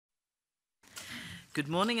Good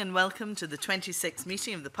morning and welcome to the 26th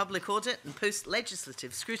meeting of the Public Audit and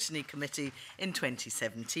Post-Legislative Scrutiny Committee in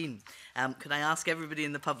 2017. Could I ask everybody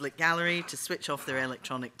in the public gallery to switch off their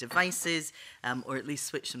electronic devices or at least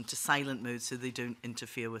switch them to silent mode so they don't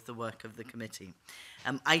interfere with the work of the committee.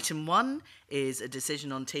 Item 1 is a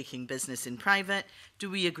decision on taking business in private. Do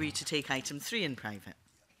we agree to take item 3 in private?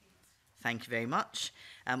 Thank you very much.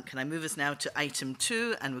 Can I move us now to item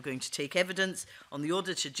 2, and we're going to take evidence on the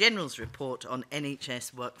Auditor General's report on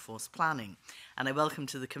NHS Workforce Planning. And I welcome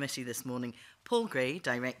to the committee this morning Paul Gray,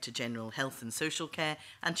 Director General Health and Social Care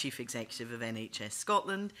and Chief Executive of NHS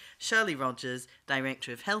Scotland, Shirley Rogers,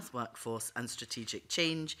 Director of Health Workforce and Strategic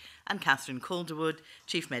Change, and Catherine Calderwood,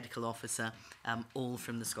 Chief Medical Officer, all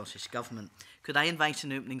from the Scottish Government. Could I invite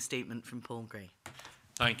an opening statement from Paul Gray?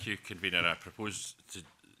 Thank you, Convener. I propose to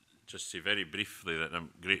just say very briefly that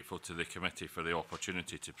I'm grateful to the committee for the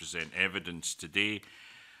opportunity to present evidence today.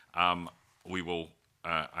 We will,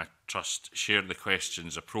 I trust, share the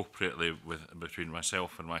questions appropriately between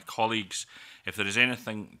myself and my colleagues. If there is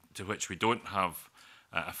anything to which we don't have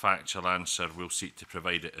a factual answer, we'll seek to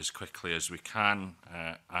provide it as quickly as we can.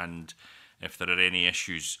 And if there are any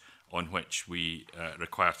issues on which we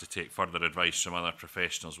require to take further advice from other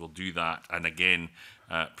professionals, we'll do that, and again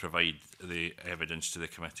provide the evidence to the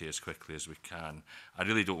committee as quickly as we can. I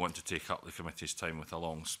really don't want to take up the committee's time with a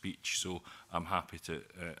long speech, so I'm happy to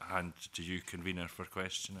hand to you, Convener, for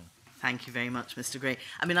questioning. Thank you very much, Mr. Gray.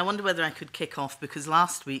 I mean, I wonder whether I could kick off, because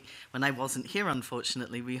last week, when I wasn't here,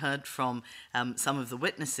 unfortunately, we heard from some of the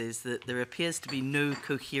witnesses that there appears to be no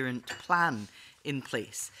coherent plan in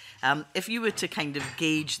place. If you were to kind of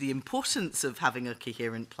gauge the importance of having a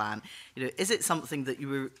coherent plan, is it something that you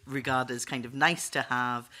would regard as kind of nice to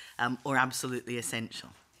have or absolutely essential?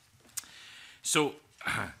 So,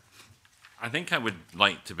 I think I would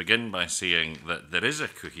like to begin by saying that there is a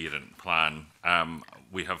coherent plan.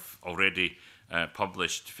 We have already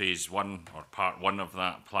published phase 1 or part 1 of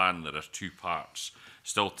that plan. There are 2 parts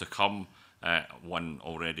still to come. One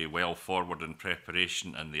already well forward in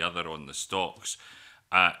preparation and the other on the stocks.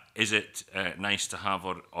 Is it nice to have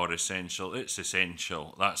or essential? It's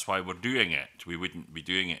essential. That's why we're doing it. We wouldn't be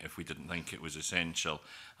doing it if we didn't think it was essential.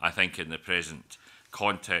 I think in the present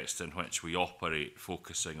context in which we operate,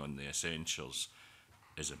 focusing on the essentials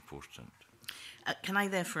is important. Can I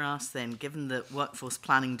therefore ask then, given that workforce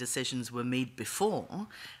planning decisions were made before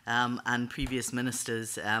and previous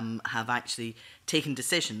ministers have actually taken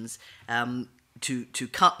decisions to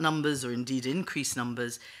cut numbers or indeed increase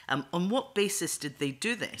numbers, on what basis did they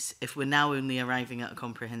do this if we're now only arriving at a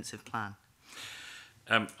comprehensive plan?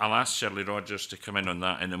 I'll ask Shirley Rogers to come in on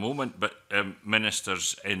that in a moment, but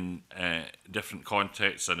ministers in different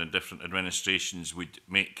contexts and in different administrations would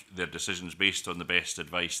make their decisions based on the best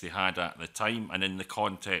advice they had at the time and in the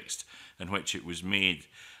context in which it was made.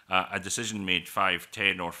 A decision made 5,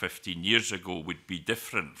 10 or 15 years ago would be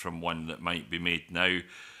different from one that might be made now.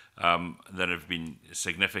 There have been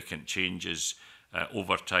significant changes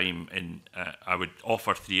over time in, I would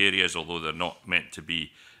offer 3 areas, although they're not meant to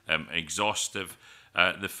be exhaustive.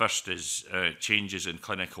 The first is changes in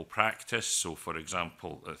clinical practice. So, for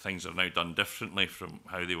example, things are now done differently from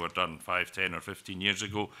how they were done 5, 10 or 15 years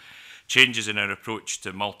ago. Changes in our approach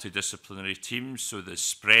to multidisciplinary teams. So the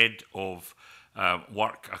spread of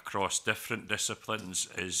work across different disciplines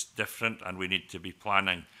is different, and we need to be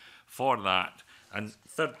planning for that. And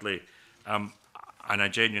thirdly, and I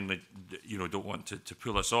genuinely don't want to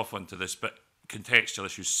pull us off onto this, but contextual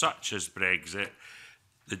issues such as Brexit,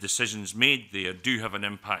 the decisions made there do have an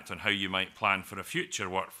impact on how you might plan for a future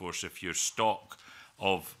workforce if your stock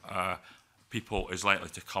of people is likely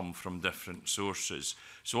to come from different sources.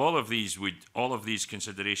 So all of these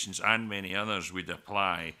considerations and many others would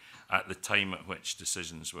apply at the time at which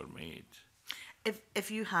decisions were made.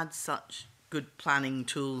 If you had such good planning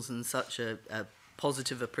tools and such a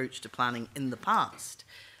positive approach to planning in the past,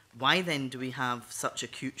 why then do we have such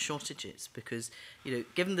acute shortages? Because,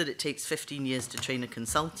 given that it takes 15 years to train a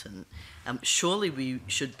consultant, surely we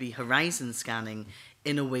should be horizon scanning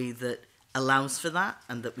in a way that allows for that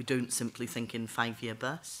and that we don't simply think in 5-year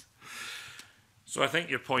bursts? So I think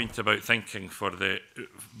your point about thinking for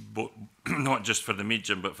not just for the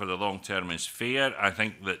medium but for the long term is fair. I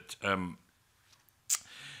think that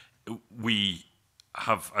we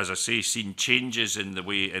have, as I say, seen changes in the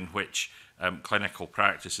way in which clinical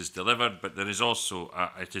practice is delivered, but there is also,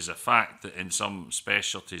 it is a fact that in some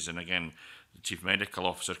specialties, and again, the Chief Medical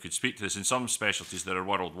Officer could speak to this, in some specialties there are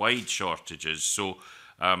worldwide shortages. So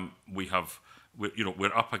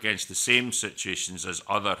we're up against the same situations as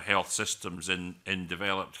other health systems in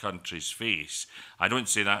developed countries face. I don't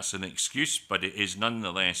say that's an excuse, but it is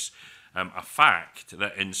nonetheless a fact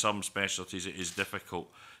that in some specialties it is difficult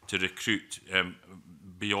to recruit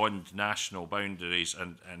beyond national boundaries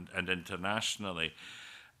and internationally.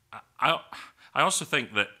 I also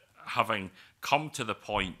think that having come to the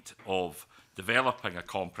point of developing a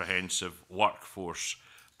comprehensive workforce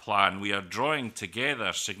plan, we are drawing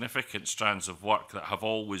together significant strands of work that have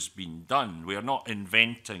always been done. We are not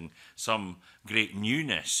inventing some great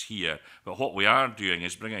newness here, but what we are doing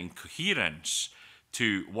is bringing coherence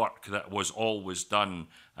to work that was always done,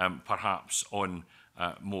 perhaps on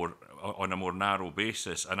a more narrow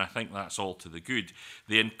basis, and I think that's all to the good.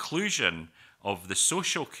 The inclusion of the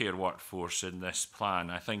social care workforce in this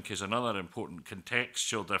plan, I think, is another important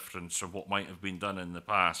contextual difference from what might have been done in the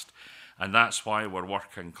past. And that's why we're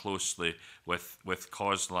working closely with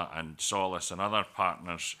COSLA and Solace and other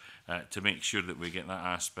partners to make sure that we get that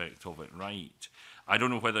aspect of it right. I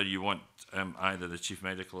don't know whether you want either the Chief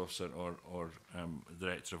Medical Officer or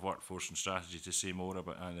Director of Workforce and Strategy to say more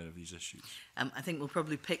about either of these issues. I think we'll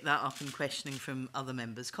probably pick that up in questioning from other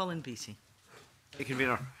members. Colin Beattie. Thank you,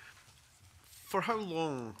 Convener. For how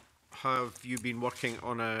long have you been working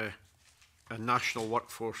on a national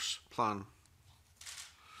workforce plan?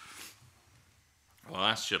 Well,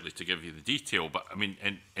 I'll ask Shirley to give you the detail, but I mean,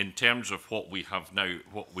 in terms of what we have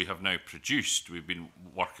now produced, we've been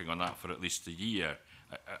working on that for at least a year.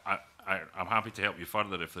 I'm happy to help you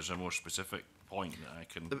further if there's a more specific point that I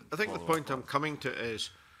can. I think the point I'm coming to is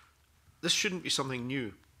this shouldn't be something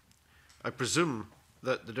new. I presume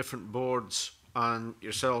that the different boards and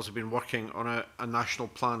yourselves have been working on a national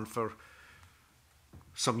plan for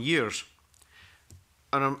some years,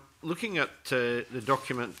 and I'm looking at the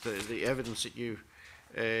document, the evidence that you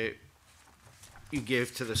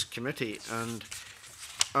gave to this committee, and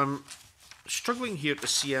I'm struggling here to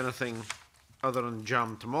see anything other than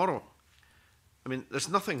jam tomorrow. I mean, there's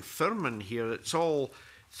nothing firm in here. It's all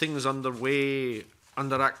things underway,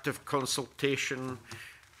 under active consultation,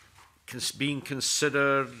 being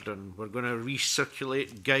considered, and we're going to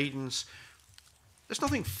recirculate guidance. There's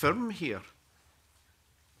nothing firm here.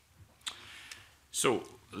 So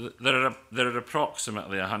there are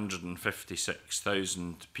approximately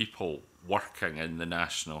 156,000 people working in the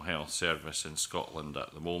National Health Service in Scotland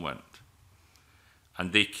at the moment.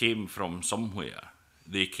 And they came from somewhere.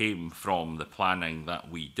 They came from the planning that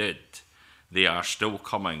we did. They are still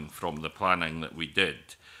coming from the planning that we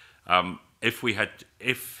did. If we had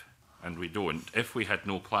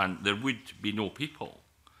no plan, there would be no people.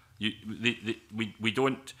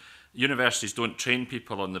 Universities don't train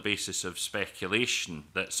people on the basis of speculation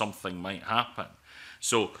that something might happen.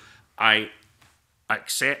 So I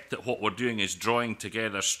accept that what we're doing is drawing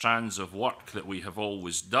together strands of work that we have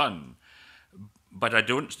always done, but I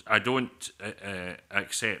don't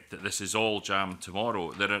accept that this is all jam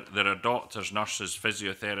tomorrow. There are doctors, nurses,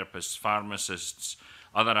 physiotherapists, pharmacists,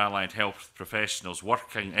 other allied health professionals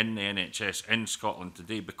working in the NHS in Scotland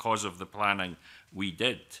today because of the planning we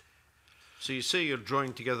did. So you say you're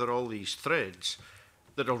drawing together all these threads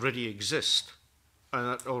that already exist and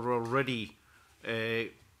that are already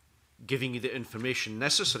giving you the information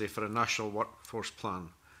necessary for a national workforce plan.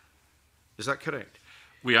 Is that correct?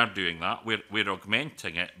 We are doing that. We're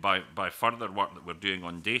augmenting it by further work that we're doing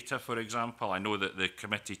on data, for example. I know that the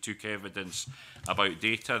committee took evidence about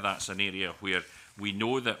data. That's an area where we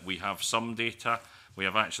know that we have some data. We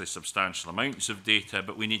have actually substantial amounts of data,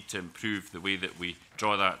 but we need to improve the way that we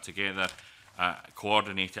draw that together,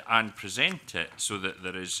 coordinate it and present it so that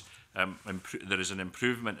there is an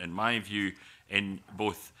improvement, in my view, in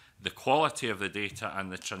both the quality of the data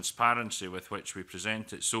and the transparency with which we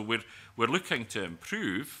present it. So we're looking to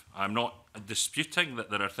improve. I'm not disputing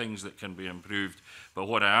that there are things that can be improved, but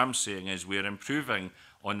what I am saying is we're improving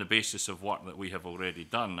on the basis of work that we have already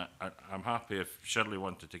done. I'm happy if Shirley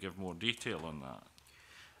wanted to give more detail on that.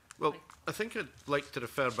 Well, I think I'd like to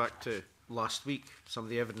refer back to last week, some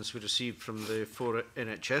of the evidence we received from the 4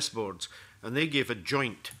 NHS boards, and they gave a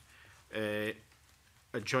joint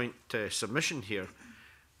submission here,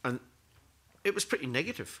 and it was pretty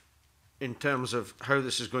negative in terms of how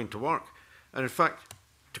this is going to work. And in fact,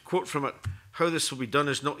 to quote from it, how this will be done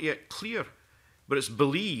is not yet clear, but it's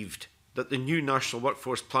believed that the new National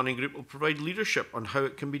Workforce Planning Group will provide leadership on how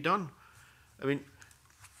it can be done. I mean,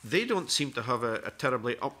 they don't seem to have a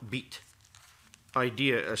terribly upbeat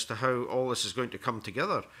idea as to how all this is going to come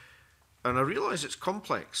together. And I realise it's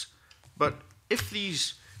complex, but if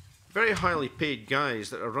these very highly paid guys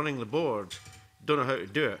that are running the board don't know how to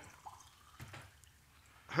do it,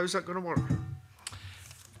 how's that going to work?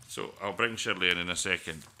 So I'll bring Shirley in a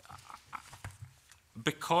second.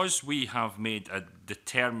 Because we have made a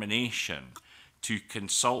determination to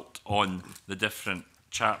consult on the different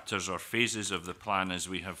chapters or phases of the plan as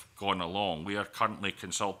we have gone along. We are currently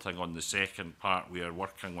consulting on the second part. We are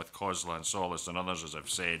working with COSLA and Solace and others, as I've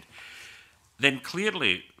said. Then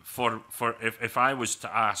clearly, if I was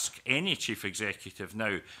to ask any chief executive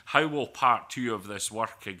now, how will part 2 of this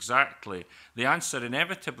work exactly? The answer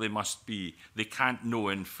inevitably must be they can't know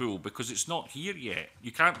in full, because it's not here yet.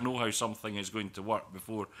 You can't know how something is going to work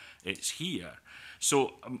before it's here.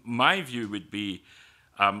 So my view would be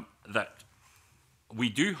that we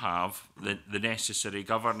do have the necessary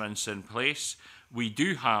governance in place. We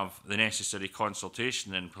do have the necessary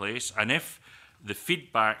consultation in place. And if the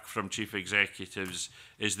feedback from chief executives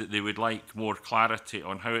is that they would like more clarity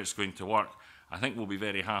on how it's going to work, I think we'll be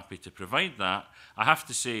very happy to provide that. I have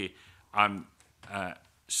to say, I'm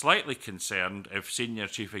slightly concerned if senior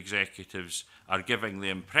chief executives are giving the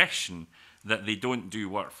impression that they don't do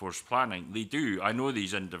workforce planning. They do. I know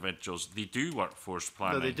these individuals. They do workforce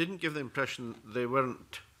planning. No, they didn't give the impression they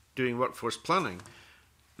weren't doing workforce planning.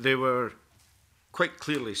 They were quite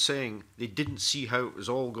clearly saying they didn't see how it was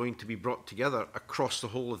all going to be brought together across the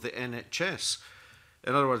whole of the NHS.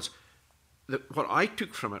 In other words, what I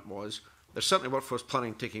took from it was there's certainly workforce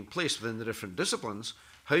planning taking place within the different disciplines.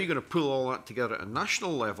 How are you going to pull all that together at a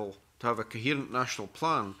national level to have a coherent national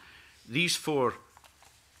plan? These 4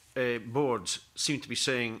 boards seem to be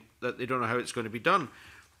saying that they don't know how it's going to be done.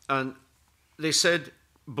 And they said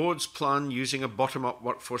boards plan using a bottom-up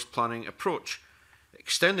workforce planning approach.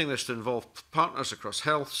 Extending this to involve partners across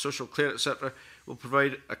health, social care, etc., will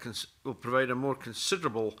provide a more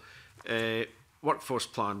considerable workforce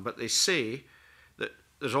plan. But they say that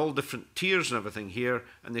there's all different tiers and everything here,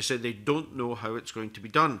 and they say they don't know how it's going to be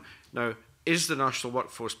done. Now, is the National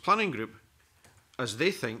Workforce Planning Group, as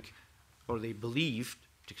they think, or they believe,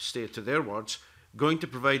 to stay to their words, going to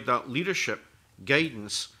provide that leadership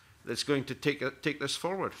guidance that's going to take this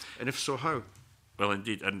forward? And if so, how? Well,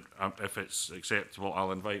 indeed, and if it's acceptable,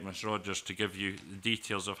 I'll invite Ms Rogers to give you the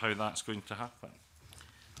details of how that's going to happen.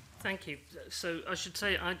 Thank you. So I should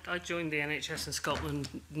say I joined the NHS in Scotland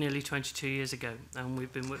nearly 22 years ago, and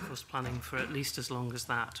we've been workforce planning for at least as long as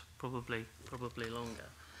that, probably longer.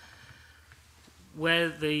 Where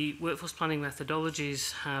the workforce planning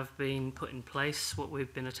methodologies have been put in place, what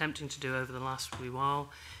we've been attempting to do over the last wee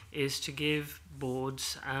while is to give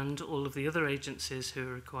boards and all of the other agencies who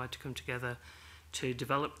are required to come together to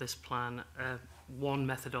develop this plan one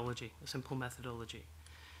methodology, a simple methodology.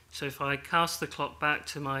 So if I cast the clock back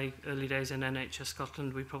to my early days in NHS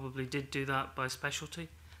Scotland, we probably did do that by specialty,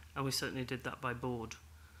 and we certainly did that by board.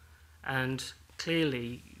 And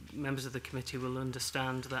clearly, members of the committee will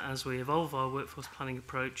understand that as we evolve our workforce planning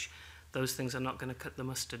approach, those things are not going to cut the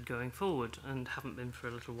mustard going forward, and haven't been for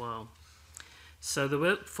a little while. So the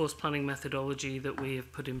workforce planning methodology that we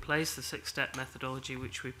have put in place, the 6-step methodology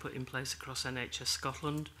which we put in place across NHS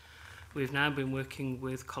Scotland, we've now been working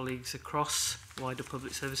with colleagues across wider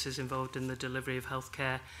public services involved in the delivery of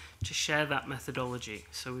healthcare to share that methodology.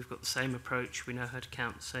 So we've got the same approach, we know how to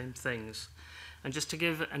count the same things. And just to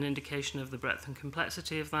give an indication of the breadth and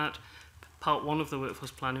complexity of that, part 1 of the workforce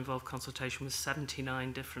plan involved consultation with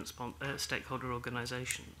 79 different stakeholder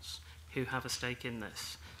organisations who have a stake in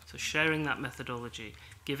this. So sharing that methodology,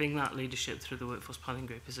 giving that leadership through the workforce planning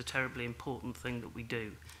group is a terribly important thing that we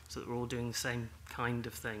do, so that we're all doing the same kind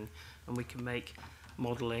of thing, and we can make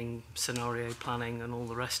modelling, scenario planning and all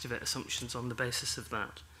the rest of it assumptions on the basis of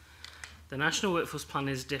that. The National Workforce Plan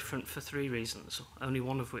is different for 3 reasons, only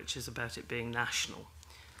one of which is about it being national.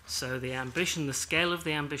 So the ambition, the scale of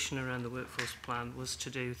the ambition around the workforce plan was to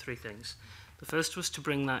do 3 things. The first was to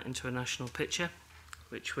bring that into a national picture,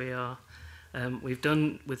 which we've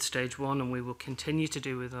done with stage 1, and we will continue to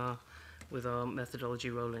do with our methodology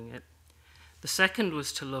rolling it. The second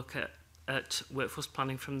was to look at workforce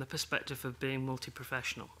planning from the perspective of being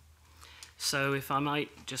multi-professional. So if I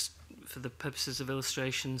might just, for the purposes of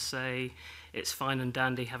illustration, say it's fine and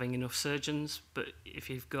dandy having enough surgeons, but if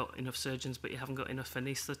you've got enough surgeons but you haven't got enough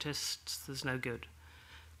anaesthetists, there's no good.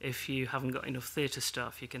 If you haven't got enough theatre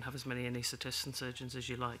staff, you can have as many anaesthetists and surgeons as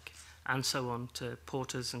you like, and so on, to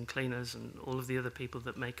porters and cleaners and all of the other people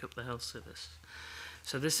that make up the health service.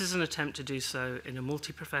 So this is an attempt to do so in a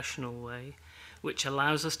multi-professional way, which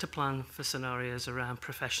allows us to plan for scenarios around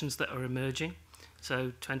professions that are emerging.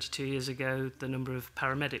 So 22 years ago, the number of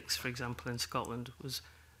paramedics, for example, in Scotland was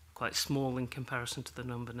quite small in comparison to the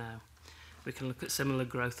number now. We can look at similar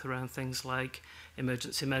growth around things like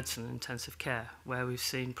emergency medicine and intensive care, where we've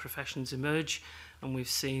seen professions emerge and we've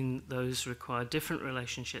seen those require different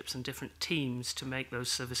relationships and different teams to make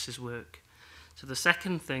those services work. So the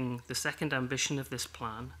second thing, the second ambition of this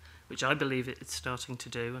plan, which I believe it's starting to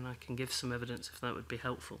do, and I can give some evidence if that would be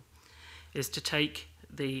helpful, is to take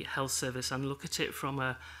the health service and look at it from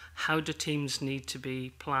a how do teams need to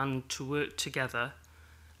be planned to work together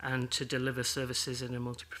and to deliver services in a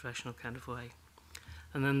multi-professional kind of way.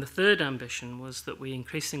 And then the third ambition was that we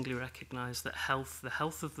increasingly recognise that the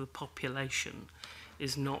health of the population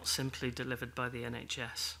is not simply delivered by the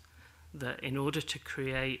NHS. That in order to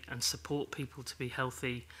create and support people to be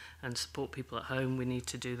healthy and support people at home, we need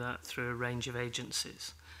to do that through a range of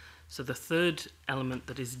agencies. So the third element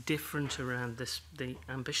that is different around the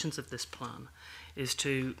ambitions of this plan is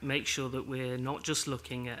to make sure that we're not just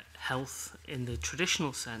looking at health in the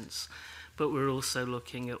traditional sense, but we're also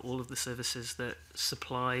looking at all of the services that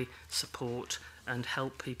supply, support, and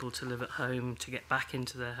help people to live at home, to get back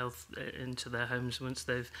into their into their homes once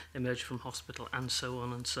they've emerged from hospital, and so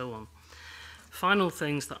on and so on. Final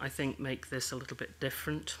things that I think make this a little bit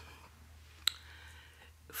different.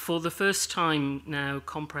 For the first time now,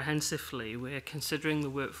 comprehensively, we're considering the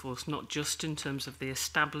workforce not just in terms of the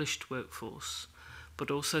established workforce, but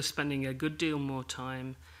also spending a good deal more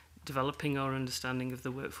time developing our understanding of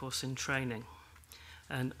the workforce in training.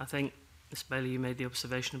 And I think, Ms. Bailey, you made the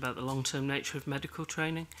observation about the long-term nature of medical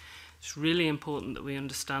training. It's really important that we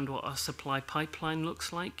understand what our supply pipeline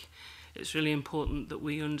looks like. It's really important that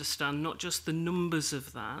we understand not just the numbers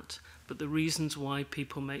of that, but the reasons why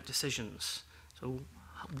people make decisions. So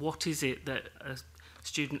what is it that a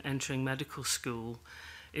student entering medical school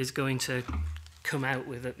is going to come out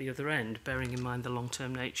with at the other end, bearing in mind the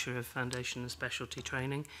long-term nature of foundation and specialty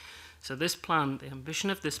training. So this plan, the ambition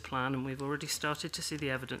of this plan, and we've already started to see the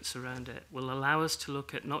evidence around it, will allow us to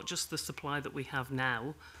look at not just the supply that we have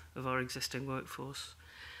now of our existing workforce,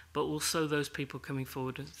 but also those people coming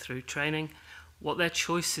forward through training, what their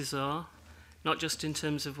choices are, not just in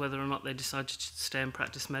terms of whether or not they decide to stay and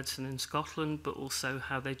practice medicine in Scotland, but also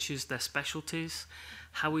how they choose their specialties,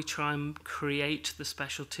 how we try and create the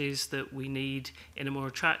specialties that we need in a more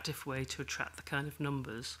attractive way to attract the kind of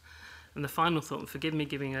numbers. And the final thought, and forgive me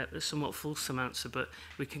giving a somewhat fulsome answer, but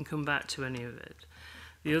we can come back to any of it.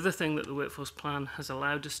 The other thing that the Workforce Plan has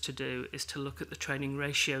allowed us to do is to look at the training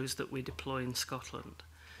ratios that we deploy in Scotland.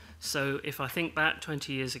 So if I think back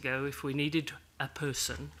 20 years ago, if we needed a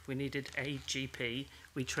person, we needed a GP,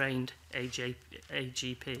 we trained a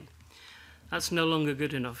GP. That's no longer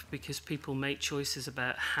good enough because people make choices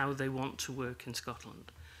about how they want to work in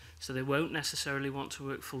Scotland. So they won't necessarily want to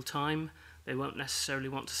work full-time, they won't necessarily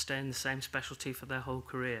want to stay in the same specialty for their whole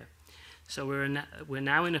career. So we're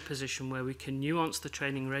now in a position where we can nuance the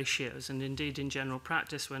training ratios, and indeed in general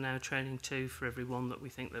practice we're now training 2 for every 1 that we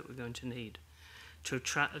think that we're going to need, to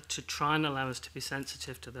try and allow us to be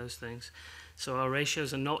sensitive to those things. So our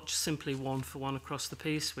ratios are not simply 1 for 1 across the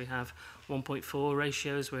piece. We have 1.4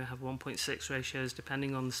 ratios, we have 1.6 ratios,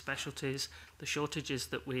 depending on the specialties, the shortages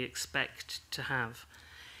that we expect to have.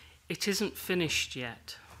 It isn't finished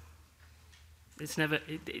yet. It's never.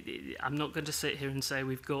 I'm not going to sit here and say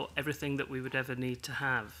we've got everything that we would ever need to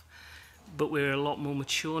have, but we're a lot more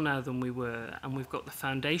mature now than we were, and we've got the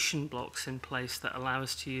foundation blocks in place that allow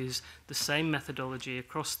us to use the same methodology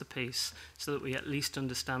across the piece so that we at least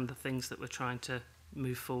understand the things that we're trying to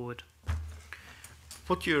move forward.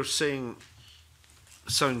 What you're saying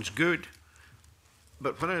sounds good,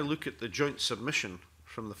 but when I look at the joint submission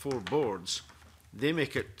from the 4 boards, they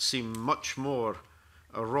make it seem much more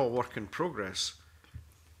a raw work in progress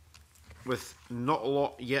with not a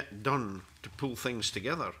lot yet done to pull things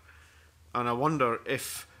together. And I wonder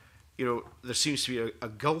if, there seems to be a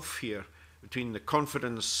gulf here between the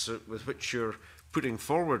confidence with which you're putting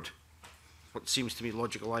forward what seems to be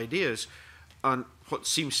logical ideas and what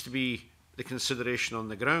seems to be the consideration on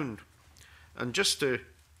the ground. And just to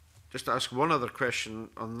ask one other question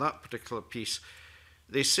on that particular piece,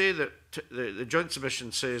 they say that the joint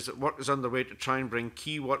submission says that work is underway to try and bring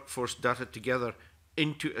key workforce data together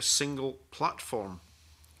into a single platform.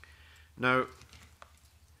 Now,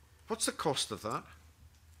 what's the cost of that?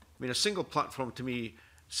 I mean, a single platform to me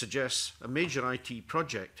suggests a major IT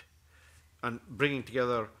project and bringing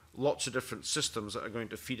together lots of different systems that are going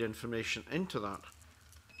to feed information into that.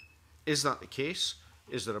 Is that the case?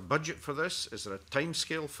 Is there a budget for this? Is there a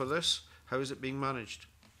timescale for this? How is it being managed?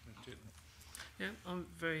 Yeah, I'm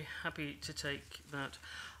very happy to take that.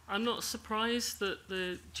 I'm not surprised that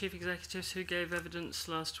the chief executives who gave evidence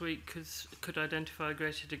last week could identify a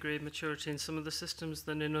greater degree of maturity in some of the systems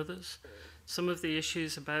than in others. Some of the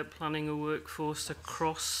issues about planning a workforce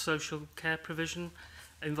across social care provision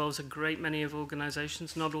involves a great many of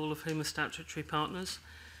organisations, not all of whom are statutory partners.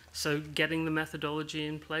 So getting the methodology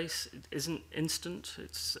in place isn't instant.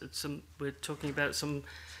 We're talking about some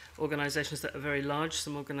organisations that are very large,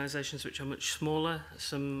 some organisations which are much smaller,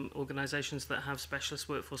 some organisations that have specialist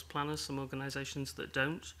workforce planners, some organisations that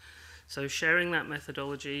don't. So sharing that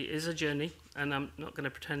methodology is a journey, and I'm not going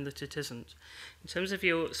to pretend that it isn't. In terms of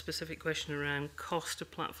your specific question around cost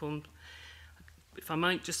of platform, if I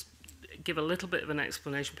might just give a little bit of an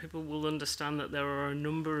explanation, people will understand that there are a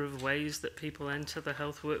number of ways that people enter the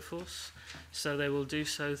health workforce. So they will do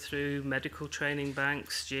so through medical training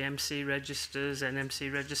banks, GMC registers,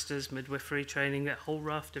 NMC registers, midwifery training, a whole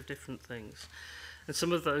raft of different things. And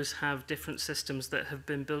some of those have different systems that have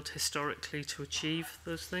been built historically to achieve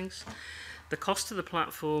those things. The cost of the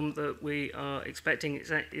platform that we are expecting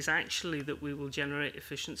is actually that we will generate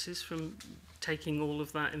efficiencies from taking all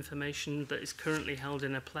of that information that is currently held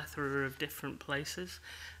in a plethora of different places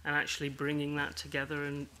and actually bringing that together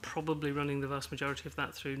and probably running the vast majority of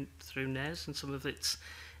that through NES and some of its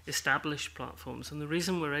established platforms. And the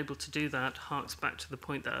reason we're able to do that harks back to the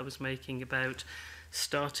point that I was making about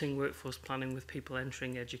starting workforce planning with people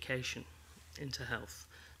entering education into health.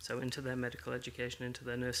 So into their medical education, into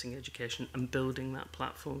their nursing education, and building that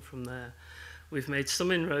platform from there. We've made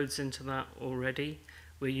some inroads into that already.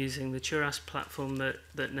 We're using the TURAS platform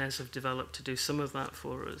that NES have developed to do some of that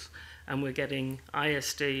for us. And we're getting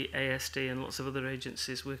ISD, ASD, and lots of other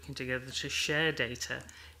agencies working together to share data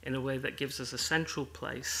in a way that gives us a central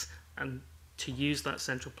place and to use that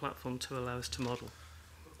central platform to allow us to model.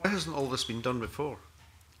 Why hasn't all this been done before?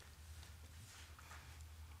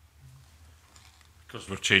 Because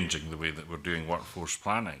we're changing the way that we're doing workforce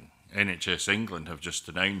planning. NHS England have just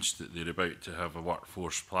announced that they're about to have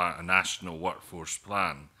a national workforce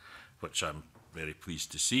plan, which I'm very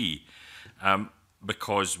pleased to see,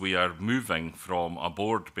 because we are moving from a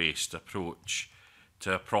board-based approach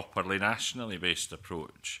to a properly nationally based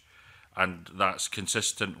approach. And that's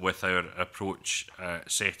consistent with our approach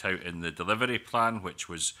set out in the delivery plan, which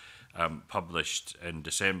was published in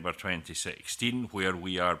December 2016, where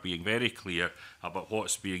we are being very clear about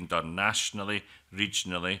what's being done nationally,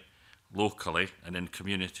 regionally, locally, and in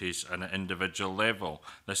communities and at individual level.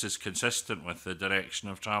 This is consistent with the direction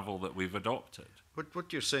of travel that we've adopted.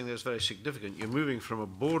 What you're saying there is very significant. You're moving from a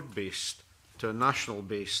board-based to a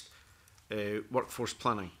national-based workforce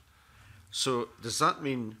planning. So does that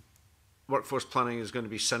mean workforce planning is going to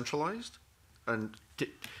be centralised and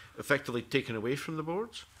effectively taken away from the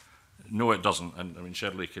boards? No, it doesn't, and I mean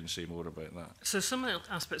Shirley can say more about that. So some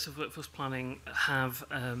aspects of workforce planning have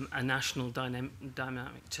a national dynamic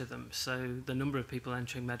to them. So the number of people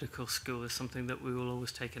entering medical school is something that we will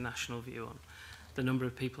always take a national view on. The number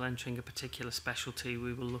of people entering a particular specialty,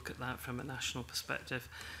 we will look at that from a national perspective.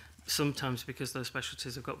 Sometimes because those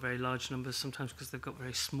specialties have got very large numbers, sometimes because they've got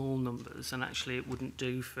very small numbers, and actually it wouldn't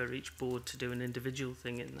do for each board to do an individual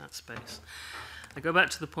thing in that space. I go back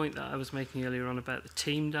to the point that I was making earlier on about the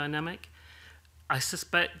team dynamic. I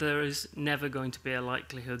suspect there is never going to be a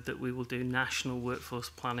likelihood that we will do national workforce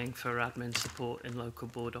planning for admin support in local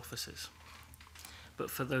board offices.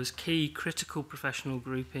 But for those key critical professional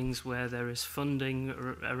groupings where there is funding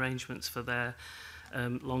arrangements for their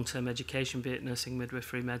long-term education, be it nursing,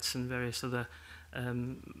 midwifery, medicine, various other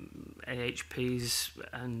AHPs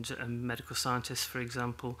and medical scientists, for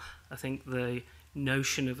example, I think the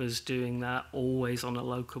notion of us doing that always on a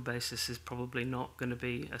local basis is probably not going to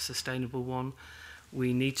be a sustainable one.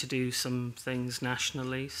 We need to do some things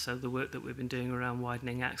nationally, so the work that we've been doing around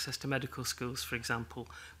widening access to medical schools, for example,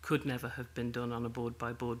 could never have been done on a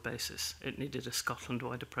board-by-board basis. It needed a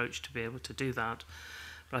Scotland-wide approach to be able to do that.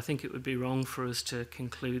 But I think it would be wrong for us to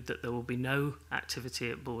conclude that there will be no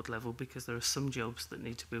activity at board level, because there are some jobs that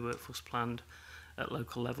need to be workforce planned at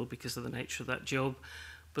local level because of the nature of that job.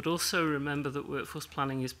 But also remember that workforce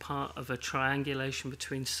planning is part of a triangulation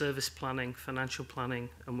between service planning, financial planning,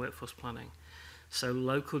 and workforce planning. So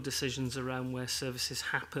local decisions around where services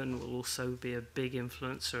happen will also be a big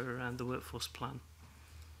influencer around the workforce plan.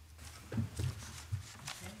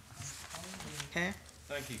 Okay.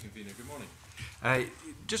 Thank you, Convener. Good morning.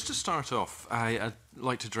 Just to start off, I'd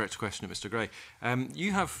like to direct a question at Mr. Gray.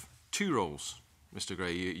 You have two roles, Mr.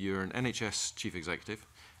 Gray. You're an NHS Chief Executive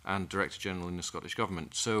and Director General in the Scottish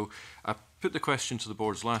Government. So I put the question to the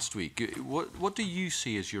boards last week. What do you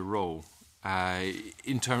see as your role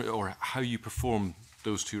in terms, or how you perform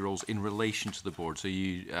those two roles in relation to the boards? Are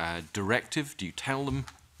you directive? Do you tell them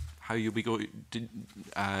how you'll be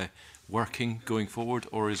working going forward,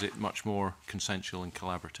 or is it much more consensual and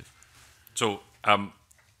collaborative? So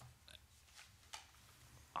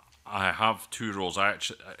I have two roles. I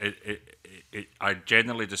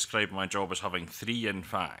generally describe my job as having three, in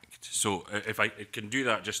fact. So if I can do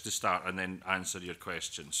that just to start and then answer your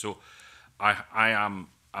question. So I am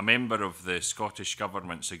a member of the Scottish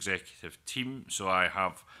Government's executive team, so I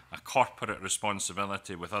have a corporate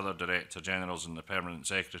responsibility with other Director Generals and the Permanent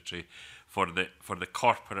Secretary for the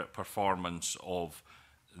corporate performance of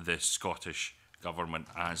the Scottish Government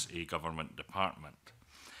as a government department.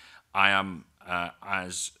 I am,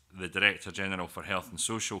 as the Director General for Health and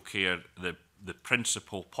Social Care, the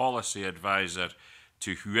principal policy advisor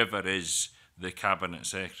to whoever is the Cabinet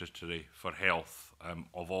Secretary for Health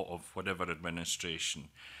of whatever administration.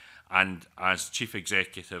 And as Chief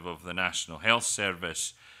Executive of the National Health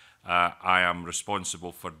Service, I am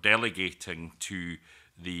responsible for delegating to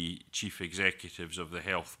the Chief Executives of the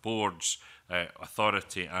Health Boards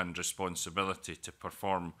authority and responsibility to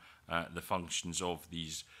perform the functions of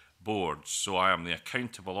these boards. So I am the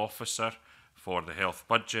accountable officer for the health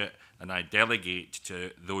budget, and I delegate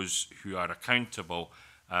to those who are accountable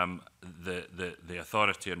the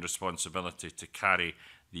authority and responsibility to carry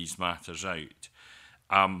these matters out.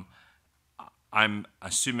 I'm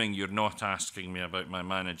assuming you're not asking me about my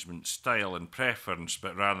management style and preference,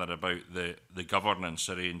 but rather about the governance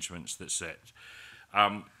arrangements that sit.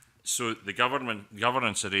 So the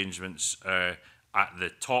governance arrangements at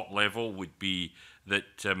the top level would be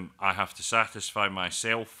that I have to satisfy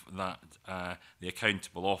myself that the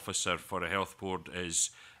accountable officer for a health board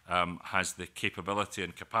has the capability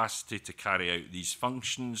and capacity to carry out these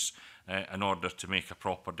functions in order to make a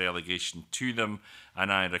proper delegation to them,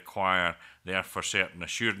 and I require therefore certain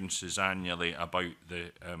assurances annually about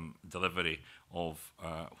the delivery of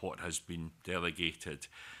what has been delegated.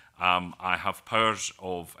 I have powers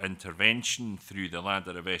of intervention through the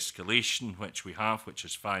ladder of escalation, which we have, which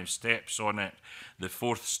has 5 steps on it. The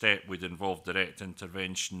 4th step would involve direct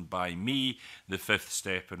intervention by me. The 5th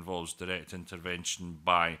step involves direct intervention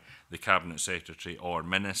by the Cabinet Secretary or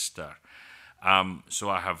Minister.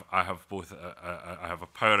 So I have both. I have a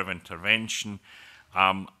power of intervention.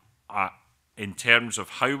 In terms of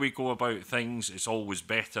how we go about things, it's always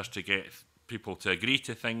better to get people to agree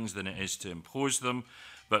to things than it is to impose them.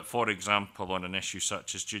 But for example, on an issue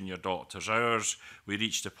such as junior doctors' hours, we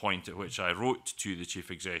reached a point at which I wrote to the chief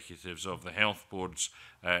executives of the health boards,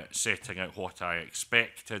 setting out what I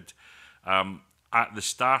expected. At the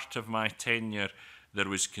start of my tenure, there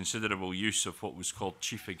was considerable use of what was called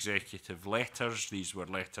chief executive letters. These were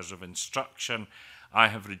letters of instruction. I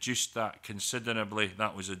have reduced that considerably.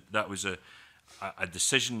 That was a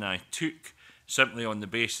decision I took simply on the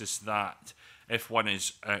basis that if one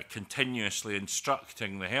is continuously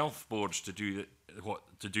instructing the health boards to do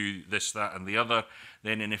this, that, and the other,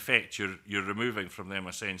 then in effect you're removing from them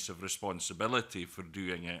a sense of responsibility for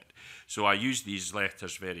doing it. So I use these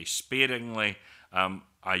letters very sparingly.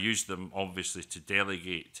 I use them obviously to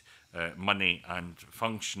delegate money and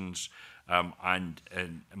functions, and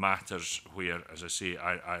in matters where, as I say,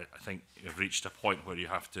 I think you've reached a point where you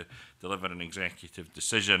have to deliver an executive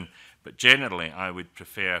decision. But generally, I would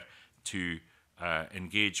prefer to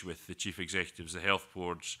engage with the chief executives of the health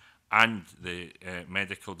boards and the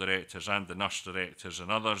medical directors and the nurse directors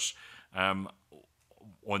and others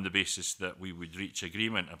on the basis that we would reach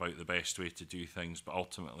agreement about the best way to do things, but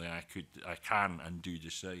ultimately I can and do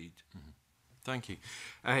decide. Mm-hmm. Thank you.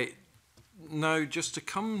 Now, just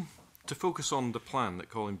to focus on the plan that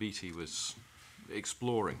Colin Beattie was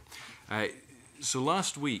exploring. So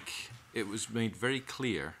last week it was made very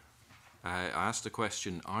clear. I asked the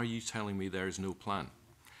question, are you telling me there is no plan?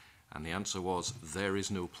 And the answer was, there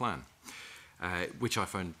is no plan, which I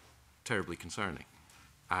found terribly concerning.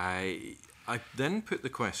 I then put the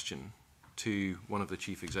question to one of the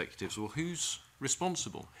chief executives, well, who's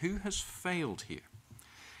responsible? Who has failed here?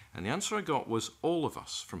 And the answer I got was, all of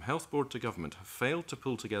us, from health board to government, have failed to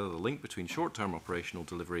pull together the link between short-term operational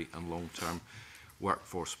delivery and long-term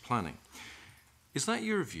workforce planning. Is that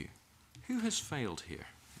your view? Who has failed here,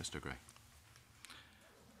 Mr. Gray?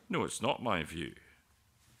 No, it's not my view.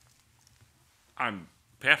 I'm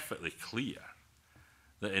perfectly clear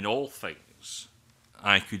that in all things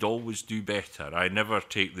I could always do better. I never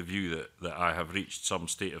take the view that I have reached some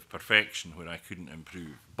state of perfection where I couldn't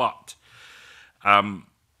improve. But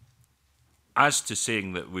as to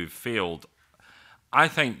saying that we've failed, I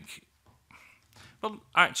think, well,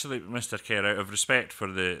 actually, Mr. Kerr, out of respect for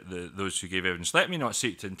those who gave evidence, let me not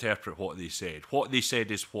seek to interpret what they said. What they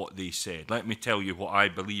said is what they said. Let me tell you what I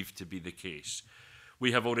believe to be the case.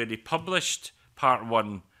 We have already published Part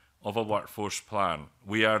 1 of a workforce plan.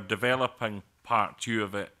 We are developing Part 2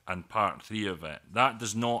 of it and Part 3 of it. That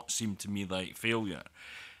does not seem to me like failure.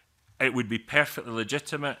 It would be perfectly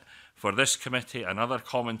legitimate for this committee and other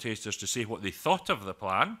commentators to say what they thought of the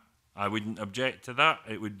plan. I wouldn't object to that.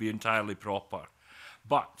 It would be entirely proper.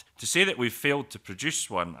 But to say that we've failed to produce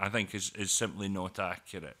one, I think, is simply not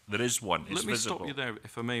accurate. There is one. It's Let me visible. stop you there,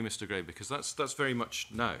 if I may, Mr. Gray, because that's very much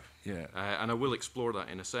now. Yeah. And I will explore that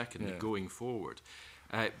in a second, going forward.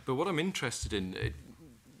 But what I'm interested in,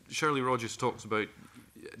 Shirley Rogers talks about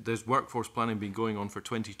there's workforce planning been going on for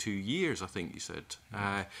 22 years, I think you said.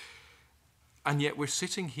 And yet we're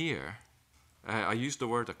sitting here, I used the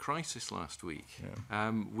word a crisis last week.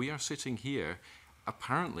 We are sitting here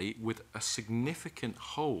apparently with a significant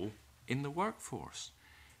hole in the workforce,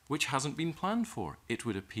 which hasn't been planned for, it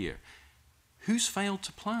would appear. Who's failed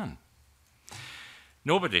to plan?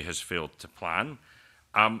 Nobody has failed to plan.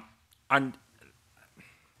 And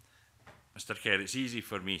Mr. Kerr, it's easy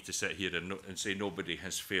for me to sit here and say nobody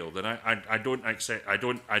has failed, and I don't accept. I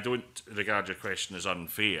don't regard your question as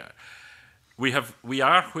unfair. We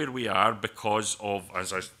are where we are because of,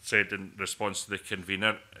 as I said in response to the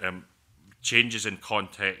convener, changes in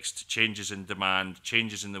context, changes in demand,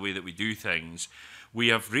 changes in the way that we do things. We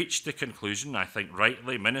have reached the conclusion, I think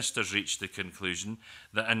rightly, ministers reached the conclusion,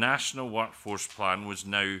 that a national workforce plan was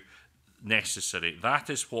now necessary. That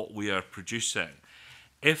is what we are producing.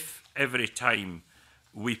 If every time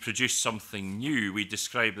we produce something new, we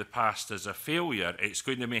describe the past as a failure, it's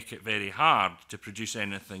going to make it very hard to produce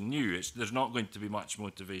anything new. There's not going to be much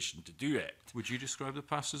motivation to do it. Would you describe the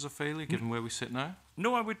past as a failure, given where we sit now?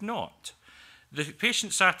 No, I would not. The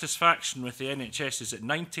patient satisfaction with the NHS is at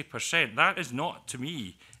 90%. That is not, to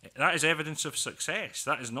me, that is evidence of success.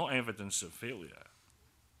 That is not evidence of failure.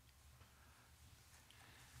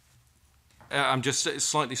 I'm just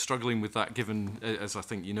slightly struggling with that, given, as I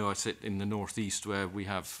think you know, I sit in the North East where we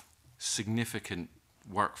have significant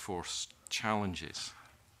workforce challenges.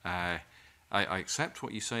 I accept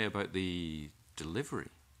what you say about the delivery,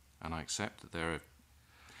 and I accept that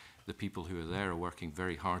the people who are there are working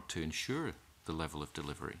very hard to ensure the level of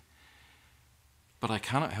delivery. But I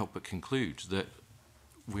cannot help but conclude that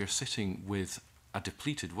we're sitting with a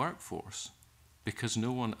depleted workforce because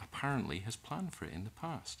no one apparently has planned for it in the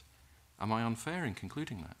past. Am I unfair in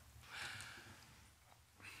concluding that?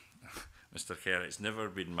 Mr. Kerr, it's never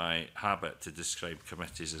been my habit to describe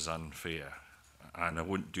committees as unfair, and I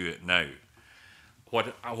won't do it now.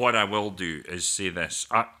 What I will do is say this,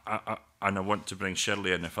 and I want to bring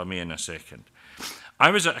Shirley in, if I may, in a second.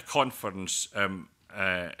 I was at a conference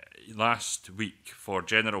last week for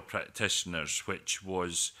general practitioners, which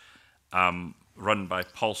was run by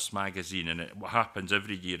Pulse magazine, and it happens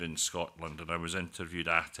every year in Scotland, and I was interviewed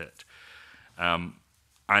at it.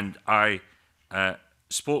 And I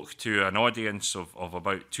spoke to an audience of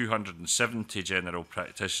about 270 general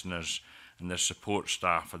practitioners and their support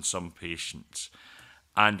staff and some patients.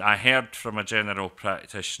 And I heard from a general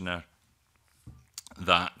practitioner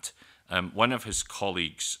that one of his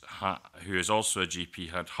colleagues, who is also a GP,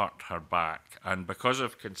 had hurt her back. And because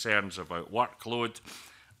of concerns about workload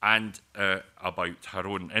and about her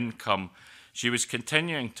own income, she was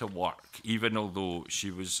continuing to work, even although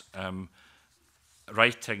she was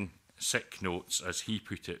writing sick notes, as he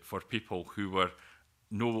put it, for people who were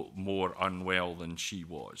no more unwell than she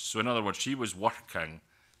was. So in other words, she was working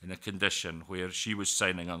in a condition where she was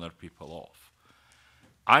signing other people off.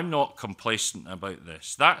 I'm not complacent about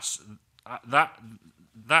this. That's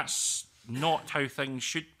not how things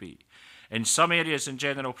should be. In some areas in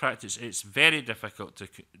general practice, it's very difficult to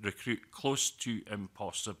recruit, close to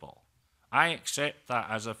impossible. I accept that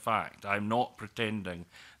as a fact. I'm not pretending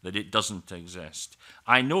that it doesn't exist.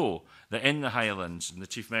 I know that in the Highlands, and the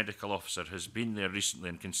Chief Medical Officer has been there recently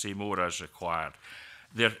and can say more as required,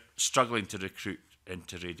 they're struggling to recruit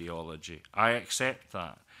into radiology. I accept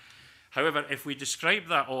that. However, if we describe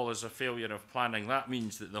that all as a failure of planning, that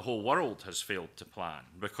means that the whole world has failed to plan,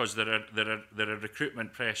 because there are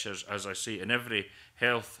recruitment pressures, as I say, in every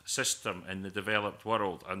health system in the developed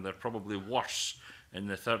world, and they're probably worse in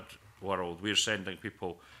the third world. We're sending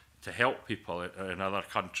people to help people in other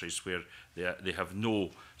countries where they have no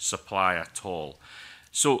supply at all.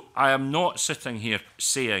 So I am not sitting here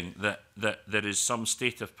saying that there is some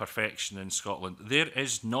state of perfection in Scotland. There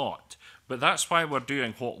is not. But that's why we're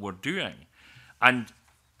doing what we're doing. And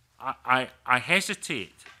I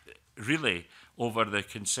hesitate, really, over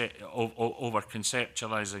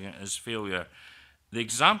conceptualising it as failure. The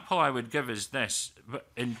example I would give is this.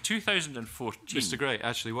 In 2014... Mr. Gray,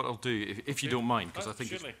 actually, what I'll do, if you don't mind, because I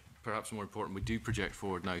think it's perhaps more important, we do project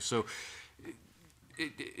forward now. So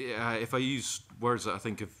if I use words that I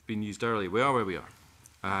think have been used earlier, we are where we are.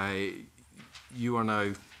 You are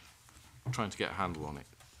now trying to get a handle on it.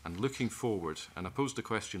 And looking forward, and I posed the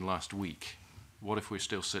question last week, what if we're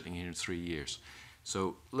still sitting here in 3 years?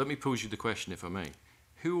 So let me pose you the question, if I may.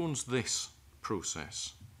 Who owns this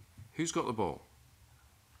process? Who's got the ball?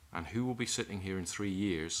 and who will be sitting here in 3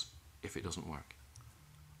 years if it doesn't work?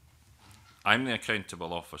 I'm the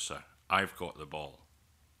accountable officer. I've got the ball.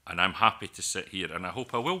 And I'm happy to sit here, and I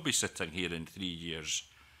hope I will be sitting here in 3 years,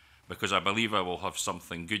 because I believe I will have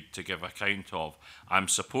something good to give account of. I'm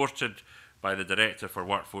supported by the Director for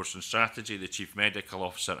Workforce and Strategy, the Chief Medical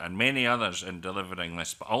Officer, and many others in delivering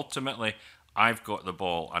this. But ultimately, I've got the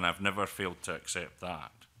ball, and I've never failed to accept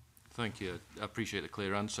that. Thank you. I appreciate the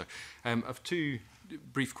clear answer. I have two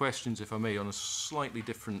brief questions, if I may, on a slightly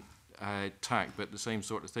different tack, but the same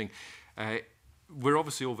sort of thing. We're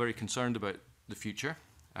obviously all very concerned about the future,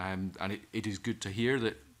 and it is good to hear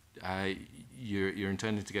that you're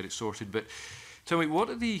intending to get it sorted. But tell me, what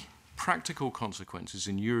are the practical consequences,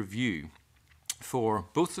 in your view, for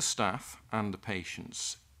both the staff and the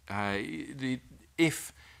patients?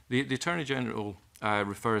 If the Attorney General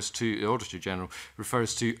the Auditor General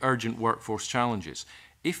refers to urgent workforce challenges,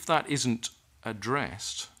 if that isn't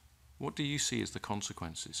addressed, what do you see as the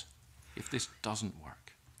consequences if this doesn't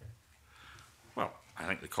work? Well, I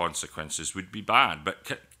think the consequences would be bad, but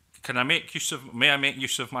may I make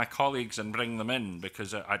use of my colleagues and bring them in,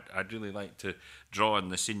 because I'd really like to draw on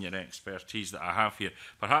the senior expertise that I have here.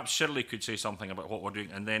 Perhaps Shirley could say something about what we're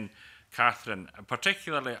doing, and then Catherine.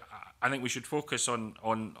 Particularly, I think we should focus on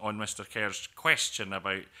Mr. Kerr's question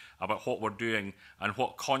about what we're doing and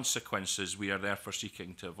what consequences we are therefore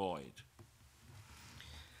seeking to avoid.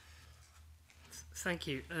 Thank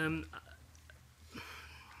you.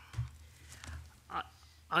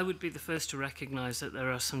 I would be the first to recognise that there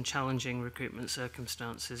are some challenging recruitment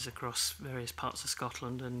circumstances across various parts of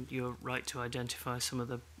Scotland, and you're right to identify some of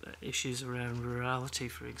the issues around rurality,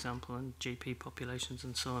 for example, and GP populations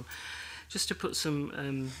and so on. Just to put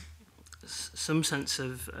some sense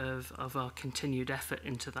of our continued effort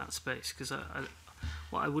into that space, because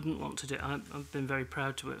what I wouldn't want to do, I've been very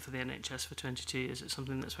proud to work for the NHS for 22 years. It's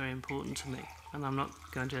something that's very important to me, and I'm not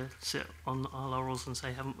going to sit on our laurels and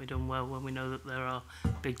say, haven't we done well, when we know that there are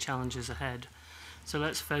big challenges ahead. So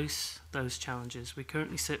let's face those challenges. We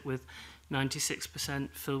currently sit with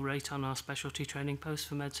 96% fill rate on our specialty training posts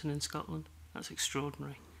for medicine in Scotland. That's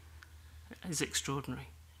extraordinary. It is extraordinary.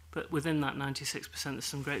 But within that 96%, there's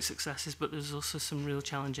some great successes, but there's also some real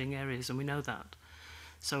challenging areas, and we know that.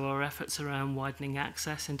 So our efforts around widening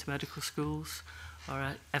access into medical schools,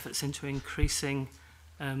 our efforts into increasing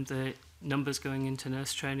the numbers going into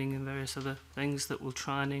nurse training and various other things that will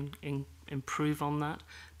try and improve on that.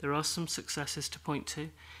 There are some successes to point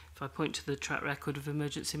to. If I point to the track record of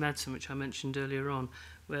emergency medicine, which I mentioned earlier on,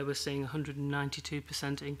 where we're seeing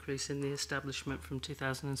 192% increase in the establishment from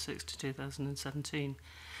 2006 to 2017.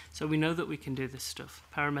 So we know that we can do this stuff.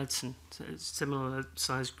 Paramedicine, similar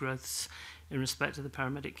sized growths in respect to the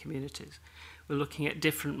paramedic communities. We're looking at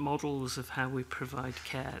different models of how we provide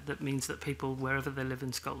care. That means that people, wherever they live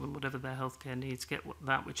in Scotland, whatever their healthcare needs, get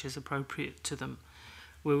that which is appropriate to them.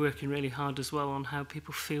 We're working really hard as well on how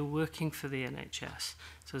people feel working for the NHS.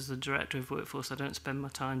 So as the Director of Workforce, I don't spend my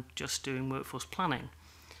time just doing workforce planning.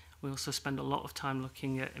 We also spend a lot of time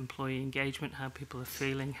looking at employee engagement, how people are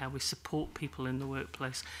feeling, how we support people in the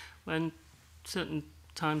workplace when certain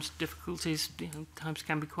times times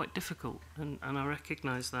can be quite difficult, and I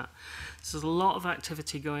recognise that. So there's a lot of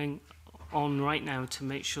activity going on right now to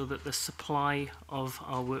make sure that the supply of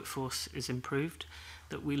our workforce is improved,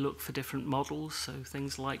 that we look for different models, so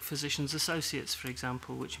things like physicians associates, for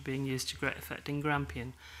example, which are being used to great effect in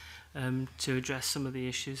Grampian, to address some of the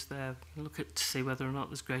issues there. Look at to see whether or not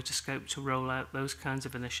there's greater scope to roll out those kinds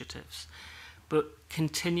of initiatives. But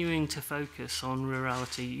continuing to focus on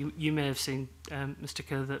rurality. You may have seen, Mr.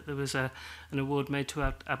 Kerr, that there was an award made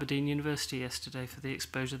to Aberdeen University yesterday for the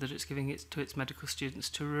exposure that it's giving to its medical students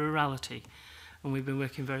to rurality. And we've been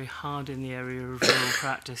working very hard in the area of rural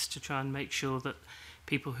practice to try and make sure that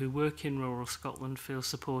people who work in rural Scotland feel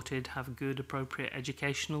supported, have good, appropriate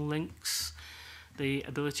educational links. The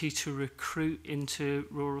ability to recruit into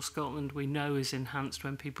rural Scotland, we know, is enhanced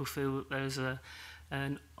when people feel that there's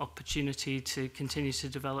an opportunity to continue to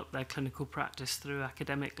develop their clinical practice through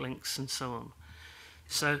academic links and so on.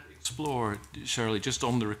 So explore, Shirley, just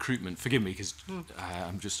on the recruitment. Forgive me, because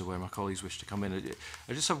I'm just aware my colleagues wish to come in.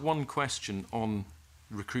 I just have one question on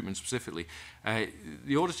recruitment specifically.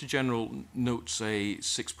 The Auditor General notes a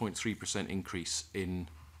 6.3% increase in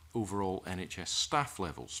overall NHS staff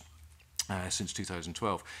levels since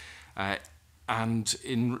 2012. And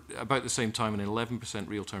in about the same time, an 11%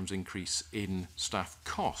 real terms increase in staff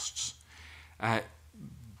costs.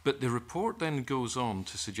 But the report then goes on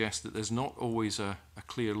to suggest that there's not always a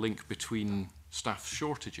clear link between staff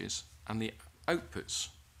shortages and the outputs,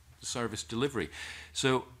 the service delivery.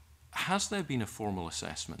 So has there been a formal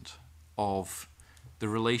assessment of the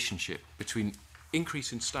relationship between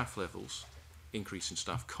increase in staff levels, increase in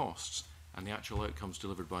staff costs, and the actual outcomes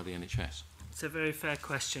delivered by the NHS? It's a very fair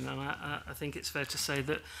question, and I think it's fair to say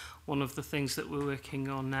that one of the things that we're working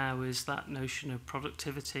on now is that notion of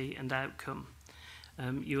productivity and outcome.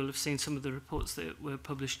 You will have seen some of the reports that were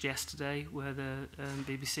published yesterday where the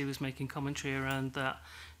BBC was making commentary around that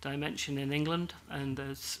dimension in England, and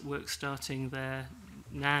there's work starting there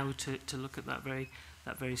now to look at that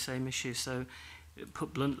very same issue. So,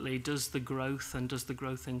 put bluntly, does the growth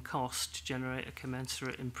in cost generate a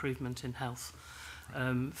commensurate improvement in health?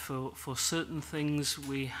 For certain things,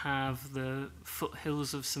 we have the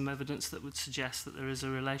foothills of some evidence that would suggest that there is a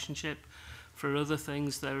relationship. For other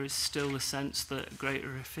things, there is still a sense that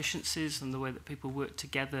greater efficiencies and the way that people work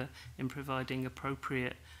together in providing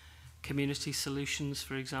appropriate community solutions,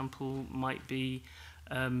 for example, might be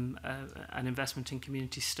an investment in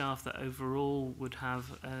community staff that overall would have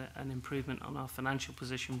an improvement on our financial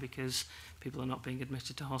position because people are not being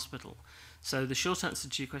admitted to hospital. So the short answer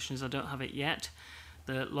to your question is I don't have it yet.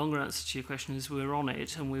 The longer answer to your question is we're on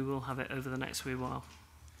it and we will have it over the next wee while.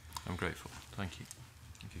 I'm grateful. Thank you.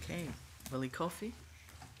 Okay. Willie Coffey.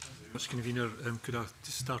 Mr Convener, could I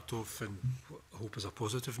just start off and I hope as a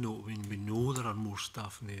positive note, when we know there are more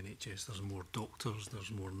staff in the NHS, there's more doctors, there's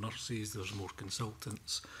more nurses, there's more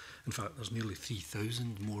consultants. In fact, there's nearly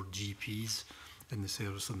 3,000 more GPs in the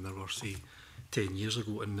service than there were, say, 10 years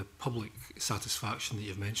ago. And the public satisfaction that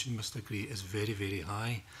you've mentioned, Mr Gray, is very, very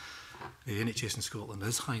high. The NHS in Scotland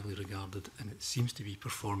is highly regarded and it seems to be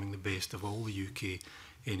performing the best of all the UK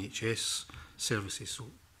NHS services. So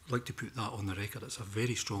I'd like to put that on the record. It's a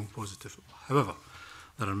very strong positive. However,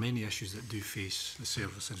 there are many issues that do face the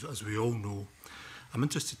service. As we all know, I'm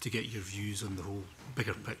interested to get your views on the whole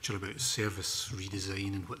bigger picture about service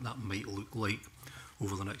redesign and what that might look like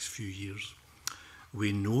over the next few years.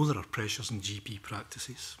 We know there are pressures in GP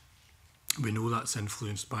practices. We know that's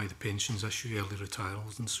influenced by the pensions issue, early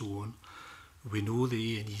retirals and so on. We know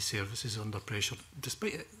the A&E service is under pressure,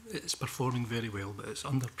 despite it's performing very well, but it's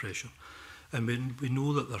under pressure. And we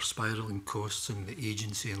know that there are spiralling costs in the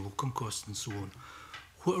agency and locum costs and so on.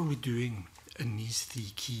 What are we doing in these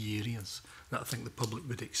three key areas that I think the public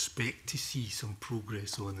would expect to see some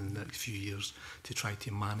progress on in the next few years to try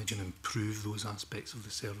to manage and improve those aspects of the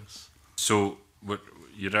service? So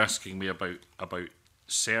you're asking me about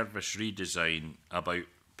service redesign, about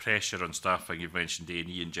pressure on staffing. You've mentioned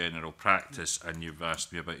A&E in general practice, and you've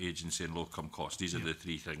asked me about agency and locum costs. These are the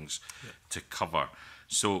three things to cover.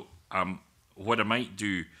 So what I might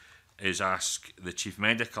do is ask the Chief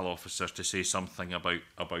Medical Officer to say something about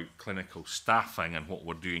clinical staffing and what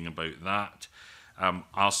we're doing about that.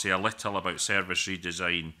 I'll say a little about service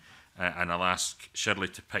redesign, and I'll ask Shirley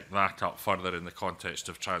to pick that up further in the context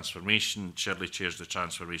of transformation. Shirley chairs the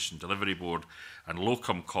Transformation Delivery Board, and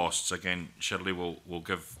locum costs, again, Shirley will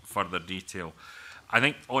give further detail. I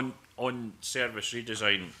think on service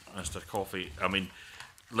redesign, Mr Coffey, I mean,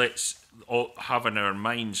 let's all have in our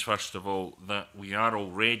minds, first of all, that we are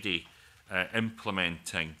already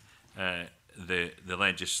implementing the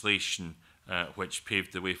legislation which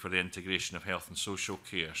paved the way for the integration of health and social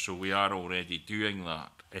care. So we are already doing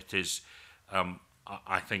that. It is,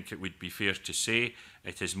 I think it would be fair to say,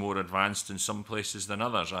 it is more advanced in some places than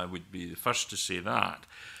others. I would be the first to say that.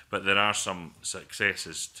 But there are some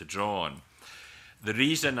successes to draw on. The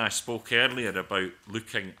reason I spoke earlier about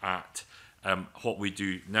looking at what we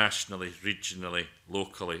do nationally, regionally,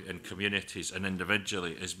 locally, in communities and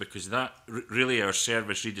individually is because that really our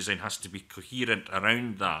service redesign has to be coherent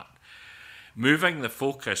around that. Moving the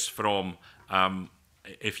focus from,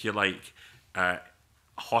 if you like,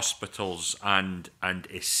 hospitals and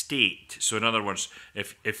estate. So in other words,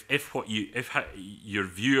 if your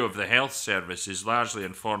view of the health service is largely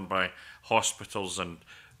informed by hospitals and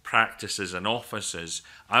practices and offices,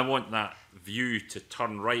 I want that view to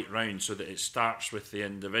turn right round so that it starts with the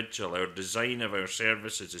individual. Our design of our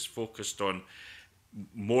services is focused on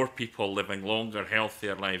more people living longer,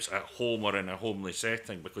 healthier lives at home or in a homely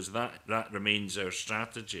setting, because that remains our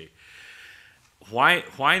strategy.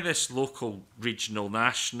 Why this local, regional,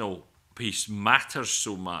 national piece matters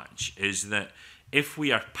so much is that if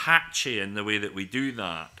we are patchy in the way that we do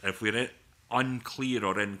that, if we're unclear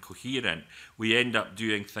or incoherent, we end up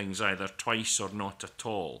doing things either twice or not at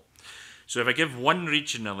all. So if I give one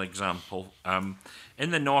regional example,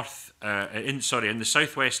 in the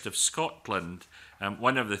southwest of Scotland,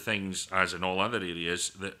 one of the things, as in all other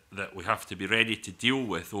areas, that we have to be ready to deal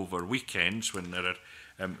with over weekends when there are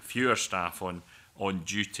fewer staff on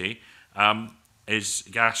duty is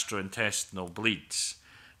gastrointestinal bleeds.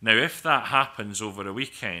 Now, if that happens over a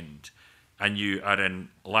weekend and you are in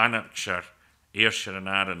Lanarkshire, Ayrshire and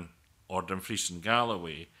Arran or Dumfries and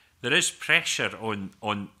Galloway, there is pressure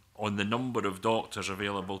on the number of doctors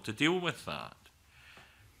available to deal with that.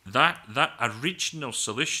 That a regional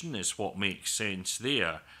solution is what makes sense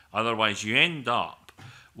there. Otherwise, you end up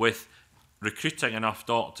with recruiting enough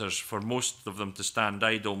doctors for most of them to stand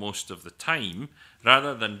idle most of the time,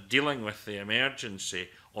 rather than dealing with the emergency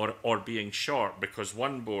or being short because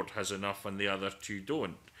one board has enough and the other two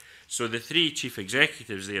don't. So the three chief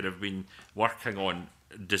executives there have been working on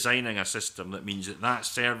designing a system that means that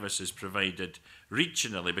service is provided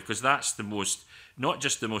regionally, because that's the most, not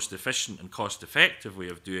just the most efficient and cost-effective way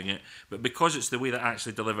of doing it, but because it's the way that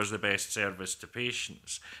actually delivers the best service to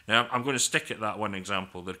patients. Now, I'm going to stick at that one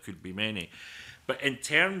example. There could be many. But in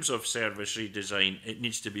terms of service redesign, it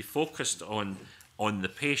needs to be focused on the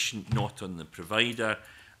patient, not on the provider.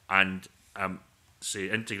 And say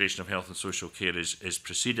integration of health and social care is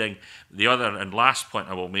proceeding. The other and last point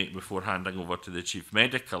I will make before handing over to the Chief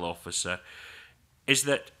Medical Officer is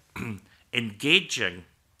that engaging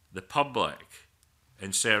the public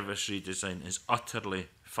in service redesign is utterly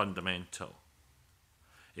fundamental.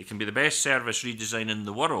 It can be the best service redesign in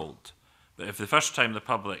the world, but if the first time the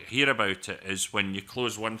public hear about it is when you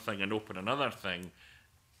close one thing and open another thing,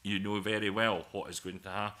 you know very well what is going to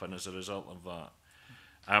happen as a result of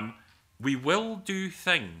that. We will do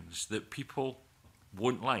things that people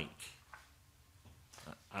won't like.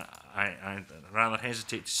 I rather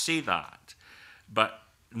hesitate to say that, but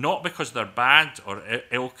not because they're bad or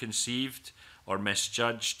ill-conceived or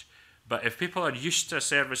misjudged, but if people are used to a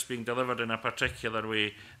service being delivered in a particular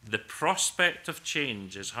way, the prospect of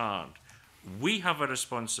change is hard. We have a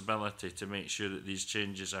responsibility to make sure that these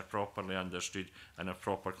changes are properly understood and have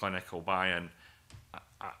proper clinical buy-in.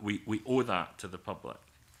 We owe that to the public.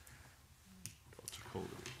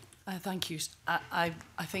 Thank you. I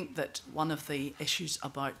think that one of the issues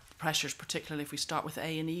about pressures, particularly if we start with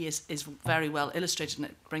A&E, is very well illustrated, and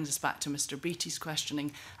it brings us back to Mr. Beattie's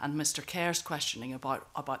questioning and Mr. Kerr's questioning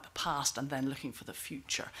about the past and then looking for the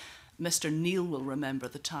future. Mr. Neil will remember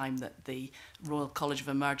the time that the Royal College of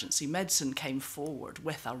Emergency Medicine came forward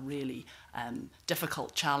with a really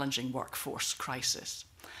difficult, challenging workforce crisis.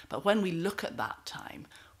 But when we look at that time,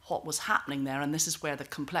 what was happening there, and this is where the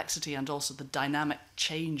complexity and also the dynamic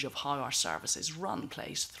change of how our services run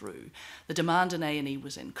plays through. The demand in A&E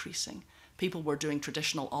was increasing. People were doing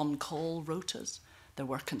traditional on-call rotas. There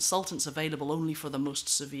were consultants available only for the most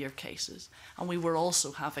severe cases. And we were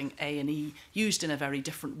also having A&E used in a very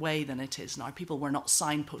different way than it is now. People were not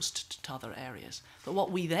signposted to other areas. But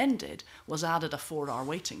what we then did was added a 4-hour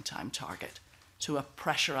waiting time target to a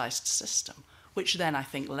pressurised system, which then I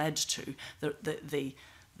think led to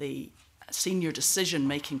the senior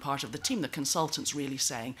decision-making part of the team, the consultants really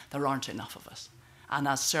saying there aren't enough of us. And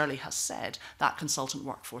as Shirley has said, that consultant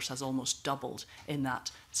workforce has almost doubled in that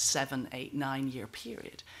 7, 8, 9-year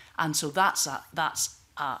period. And so that's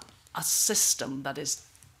a system that is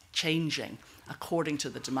changing according to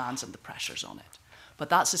the demands and the pressures on it. But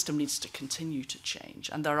that system needs to continue to change.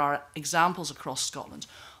 And there are examples across Scotland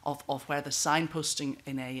of where the signposting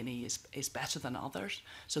in A&E is better than others.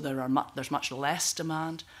 So there's much less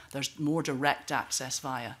demand. There's more direct access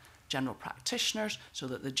via general practitioners, so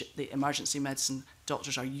that the emergency medicine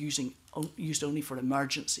doctors are used only for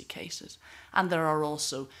emergency cases. And there are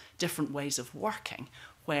also different ways of working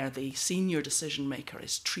where the senior decision maker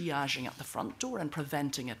is triaging at the front door and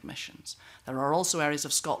preventing admissions. There are also areas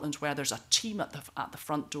of Scotland where there's a team at the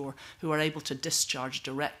front door who are able to discharge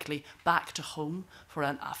directly back to home for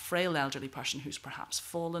a frail elderly person who's perhaps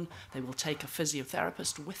fallen. They will take a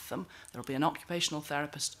physiotherapist with them. There'll be an occupational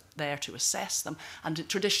therapist there to assess them. And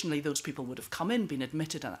traditionally, those people would have come in, been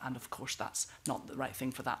admitted, and of course that's not the right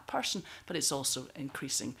thing for that person, but it's also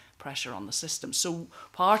increasing pressure on the system. So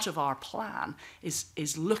part of our plan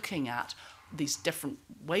is looking at these different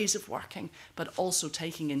ways of working, but also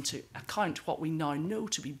taking into account what we now know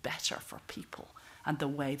to be better for people, and the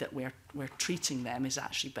way that we're treating them is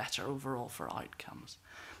actually better overall for outcomes.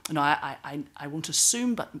 Now, I won't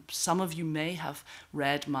assume, but some of you may have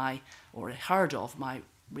read or heard of my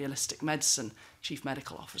Realistic Medicine Chief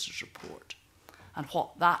Medical Officer's report. And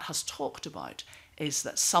what that has talked about is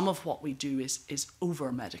that some of what we do is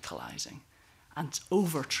over-medicalising and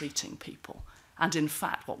over-treating people. And in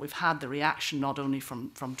fact, what we've had, the reaction not only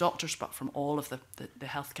from doctors, but from all of the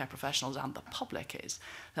healthcare professionals and the public, is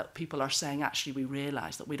that people are saying, actually, we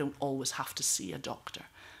realise that we don't always have to see a doctor.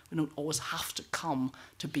 We don't always have to come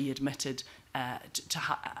to be admitted.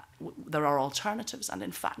 There are alternatives, and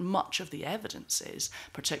in fact much of the evidence is,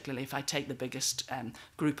 particularly if I take the biggest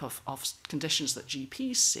group of conditions that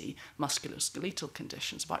GPs see, musculoskeletal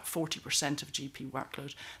conditions, about 40% of GP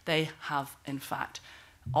workload, they have in fact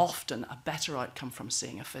often a better outcome from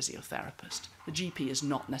seeing a physiotherapist. The GP is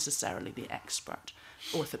not necessarily the expert.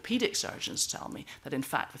 Orthopaedic surgeons tell me that in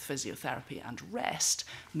fact with physiotherapy and rest,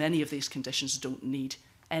 many of these conditions don't need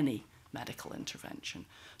any medical intervention.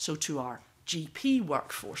 So to our GP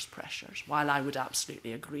workforce pressures, while I would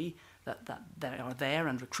absolutely agree that they are there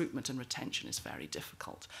and recruitment and retention is very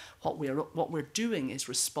difficult, what we're doing is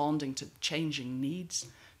responding to changing needs,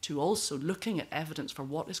 to also looking at evidence for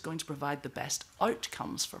what is going to provide the best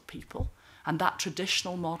outcomes for people. And that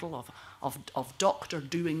traditional model of doctor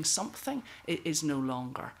doing something is no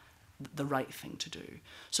longer the right thing to do.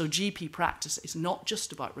 So GP practice is not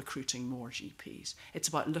just about recruiting more GPs. It's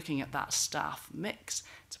about looking at that staff mix.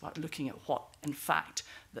 It's about looking at what, in fact,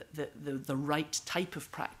 the right type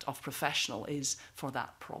of professional is for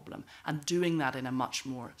that problem, and doing that in a much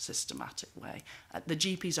more systematic way. The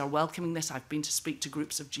GPs are welcoming this. I've been to speak to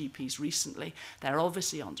groups of GPs recently. They're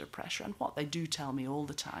obviously under pressure, and what they do tell me all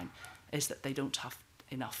the time is that they don't have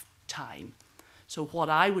enough time. So what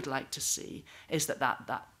I would like to see is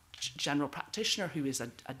that general practitioner who is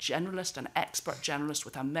a generalist, an expert generalist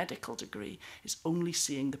with a medical degree, is only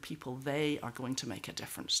seeing the people they are going to make a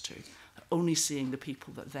difference to, only seeing the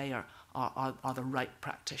people that they are the right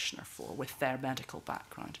practitioner for with their medical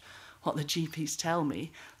background. What the GPs tell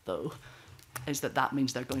me, though, is that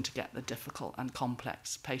means they're going to get the difficult and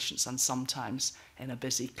complex patients, and sometimes in a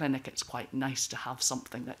busy clinic it's quite nice to have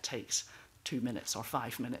something that takes 2 minutes or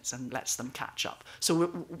 5 minutes and lets them catch up.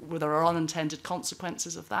 So there are unintended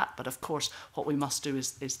consequences of that, but of course what we must do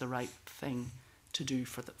is the right thing to do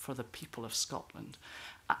for the people of Scotland.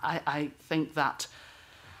 I think that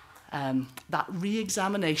that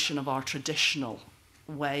re-examination of our traditional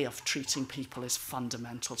way of treating people is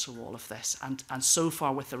fundamental to all of this, and so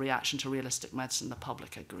far with the reaction to realistic medicine the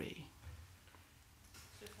public agree.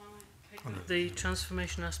 The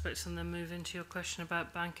transformation aspects and then move into your question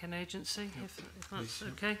about bank and agency, if that's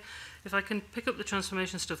okay. If I can pick up the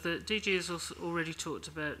transformation stuff, the DG has also already talked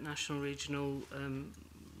about national, regional,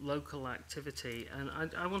 local activity, and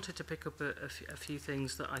I wanted to pick up a few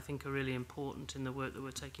things that I think are really important in the work that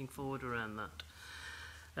we're taking forward around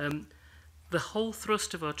that. The whole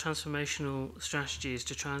thrust of our transformational strategy is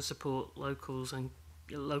to try and support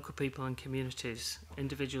local people and communities,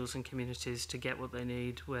 individuals and communities, to get what they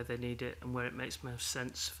need, where they need it, and where it makes most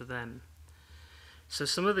sense for them. So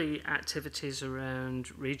some of the activities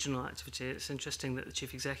around regional activity, it's interesting that the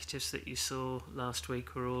chief executives that you saw last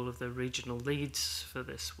week were all of the regional leads for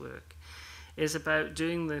this work, is about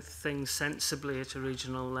doing the things sensibly at a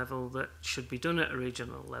regional level that should be done at a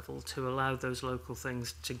regional level to allow those local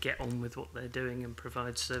things to get on with what they're doing and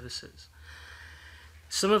provide services.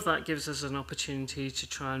 Some of that gives us an opportunity to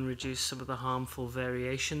try and reduce some of the harmful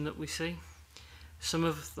variation that we see. Some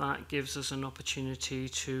of that gives us an opportunity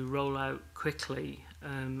to roll out quickly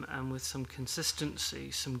and with some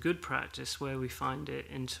consistency, some good practice where we find it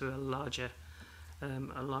into a larger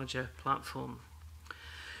platform.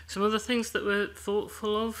 Some of the things that we're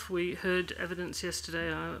thoughtful of, we heard evidence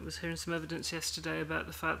yesterday, I was hearing some evidence yesterday about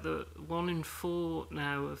the fact that 1 in 4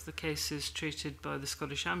 now of the cases treated by the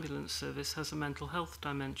Scottish Ambulance Service has a mental health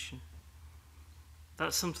dimension.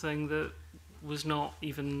 That's something that was not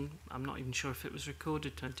even, I'm not even sure if it was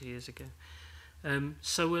recorded 20 years ago.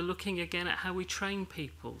 So we're looking again at how we train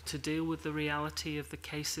people to deal with the reality of the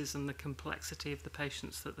cases and the complexity of the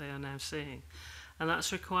patients that they are now seeing. And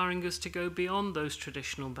that's requiring us to go beyond those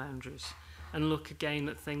traditional boundaries and look again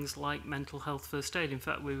at things like mental health first aid. In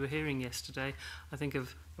fact, we were hearing yesterday, I think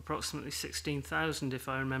of approximately 16,000, if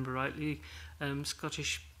I remember rightly,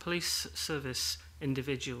 Scottish Police Service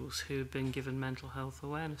individuals who have been given mental health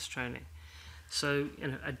awareness training. So,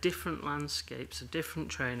 a different landscapes, a different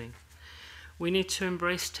training. We need to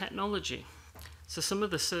embrace technology. So some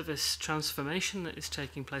of the service transformation that is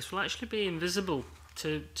taking place will actually be invisible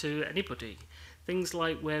to anybody. Things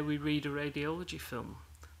like where we read a radiology film.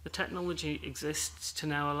 The technology exists to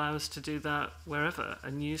now allow us to do that wherever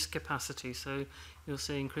and use capacity. So you'll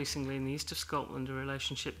see increasingly in the east of Scotland a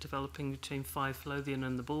relationship developing between Fife, Lothian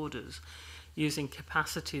and the borders, using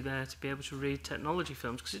capacity there to be able to read technology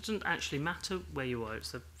films, because it doesn't actually matter where you are,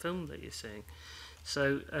 it's the film that you're seeing.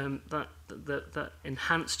 So that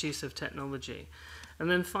enhanced use of technology. And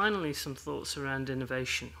then finally some thoughts around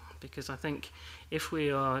innovation. because I think if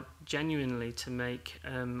we are genuinely to make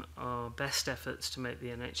our best efforts to make the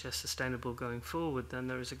NHS sustainable going forward, then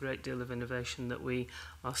there is a great deal of innovation that we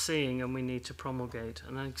are seeing and we need to promulgate.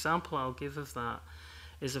 And an example I'll give of that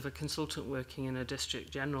is of a consultant working in a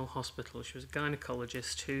district general hospital. She was a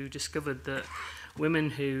gynaecologist who discovered that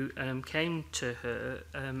women who came to her,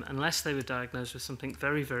 unless they were diagnosed with something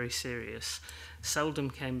very, very serious,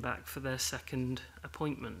 seldom came back for their second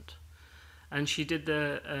appointment. And she did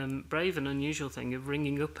the brave and unusual thing of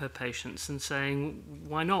ringing up her patients and saying,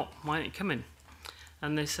 why not? Why aren't you coming?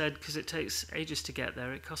 And they said, because it takes ages to get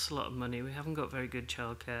there, it costs a lot of money, we haven't got very good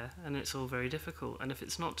childcare, and it's all very difficult. And if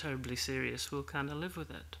it's not terribly serious, we'll kind of live with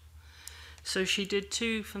it. So she did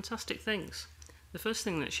two fantastic things. The first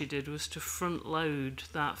thing that she did was to front load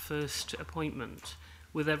that first appointment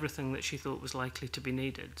with everything that she thought was likely to be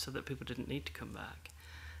needed so that people didn't need to come back.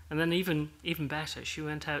 And then even better, she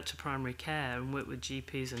went out to primary care and worked with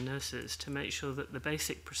GPs and nurses to make sure that the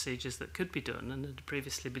basic procedures that could be done and had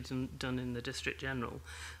previously been done in the District General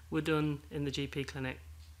were done in the GP clinic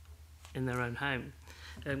in their own home,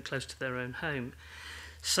 close to their own home.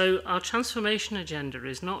 So our transformation agenda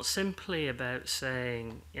is not simply about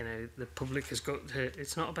saying, you know, the public has got to,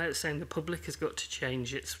 it's not about saying the public has got to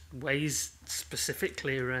change its ways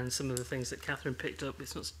specifically around some of the things that Catherine picked up.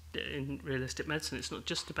 It's not in realistic medicine, it's not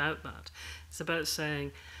just about that. It's about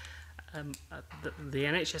saying the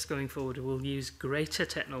NHS going forward will use greater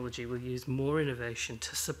technology, will use more innovation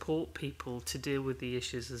to support people to deal with the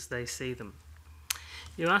issues as they see them.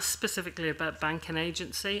 You asked specifically about bank and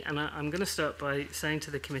agency, and I'm going to start by saying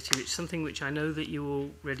to the committee, which something which I know that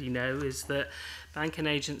you already know, is that bank and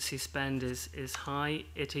agency spend is high.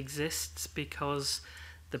 It exists because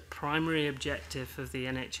the primary objective of the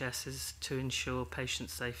NHS is to ensure patient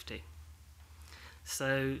safety.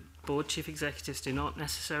 So board chief executives do not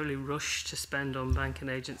necessarily rush to spend on bank and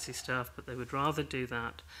agency staff, but they would rather do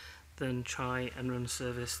that than try and run a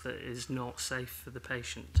service that is not safe for the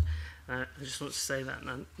patient. I just want to say that.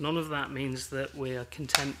 None of that means that we are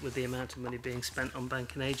content with the amount of money being spent on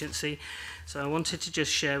bank and agency. So I wanted to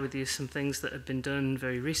just share with you some things that have been done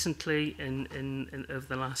very recently over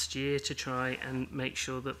the last year to try and make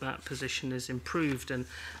sure that that position is improved. And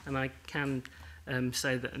I can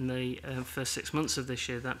say that in the first 6 months of this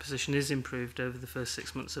year, that position is improved over the first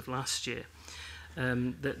 6 months of last year.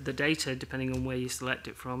 The data, depending on where you select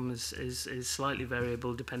it from, is slightly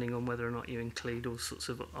variable depending on whether or not you include all sorts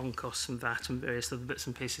of on-costs and VAT and various other bits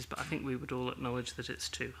and pieces, but I think we would all acknowledge that it's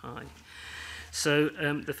too high. So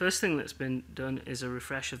the first thing that's been done is a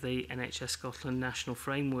refresh of the NHS Scotland National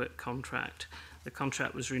Framework contract. The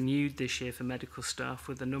contract was renewed this year for medical staff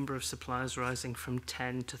with the number of suppliers rising from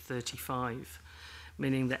 10 to 35,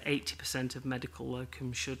 meaning that 80% of medical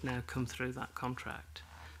locums should now come through that contract.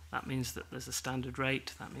 That means that there's a standard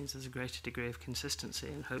rate, that means there's a greater degree of consistency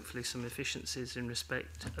and hopefully some efficiencies in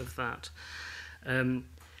respect of that.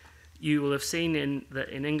 You will have seen that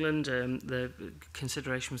in England the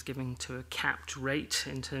consideration was given to a capped rate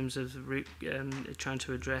in terms of trying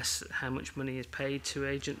to address how much money is paid to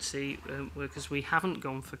agency workers. We haven't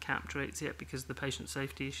gone for capped rates yet because of the patient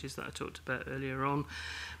safety issues that I talked about earlier on,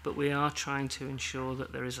 but we are trying to ensure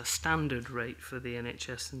that there is a standard rate for the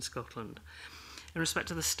NHS in Scotland. In respect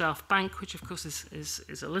to the staff bank, which of course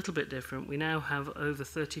is a little bit different, we now have over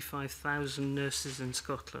 35,000 nurses in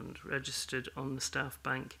Scotland registered on the staff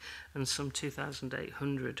bank and some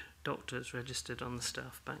 2,800 doctors registered on the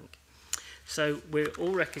staff bank. So we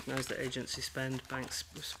all recognise that agency spend, bank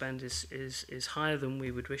spend is higher than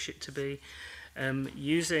we would wish it to be.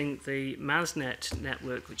 Using the MASNet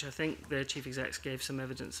network, which I think the Chief Execs gave some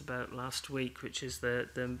evidence about last week, which is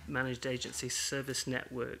the Managed Agency Service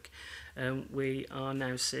Network, we are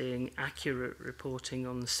now seeing accurate reporting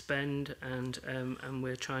on the spend, and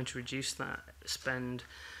we're trying to reduce that spend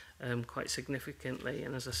quite significantly.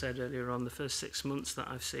 And as I said earlier on, the first 6 months that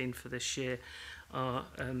I've seen for this year are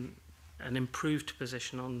an improved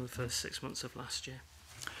position on the first 6 months of last year.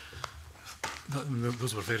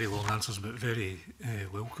 Those were very long answers, but very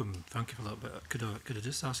welcome. Thank you for that. But could I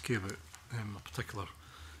just ask you about a particular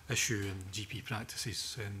issue in GP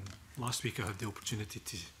practices? Last week I had the opportunity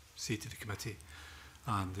to say to the committee,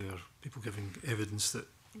 and there are people giving evidence that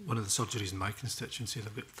one of the surgeries in my constituency,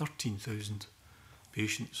 they've got 13,000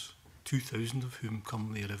 patients, 2,000 of whom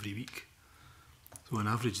come there every week. So on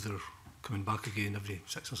average they're coming back again every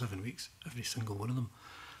 6 or 7 weeks, every single one of them.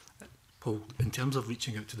 Paul, in terms of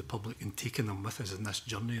reaching out to the public and taking them with us in this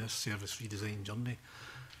journey, this service redesign journey,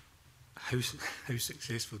 how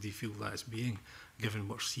successful do you feel that is being, given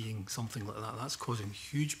we're seeing something like that? That's causing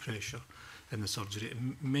huge pressure in the surgery,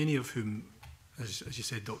 many of whom as you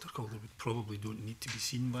said, Dr. Calderwood, probably don't need to be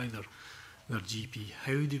seen by their GP.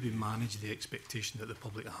 How do we manage the expectation that the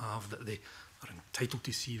public have that they are entitled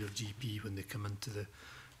to see their GP when they come into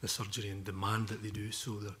the surgery and demand that they do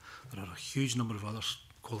so? There are a huge number of other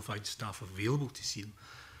qualified staff available to see them,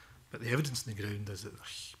 but the evidence on the ground is that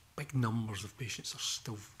big numbers of patients are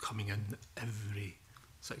still coming in every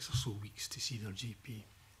 6 or so weeks to see their GP.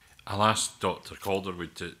 I'll ask Dr.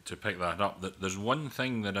 Calderwood to pick that up. That there's one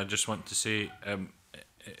thing that I just want to say,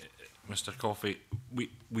 Mr. Coffey.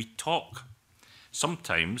 We talk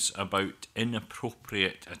sometimes about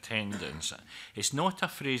inappropriate attendance. It's not a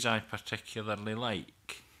phrase I particularly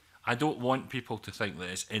like. I don't want people to think that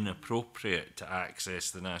it's inappropriate to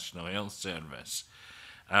access the National Health Service.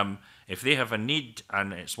 If they have a need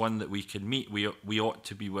and it's one that we can meet, we ought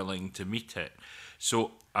to be willing to meet it.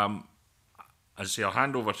 So, as I say, I'll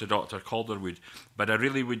hand over to Dr. Calderwood, but I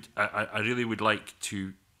really would like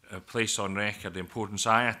to place on record the importance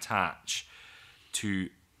I attach to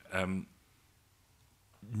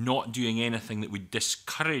not doing anything that would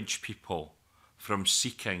discourage people from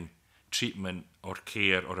seeking treatment or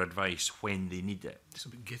care or advice when they need it. It's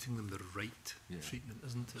about getting them the right treatment,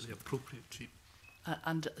 isn't it? The appropriate treatment.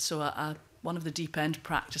 And so one of the deep end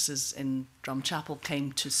practices in Drumchapel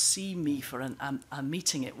came to see me for a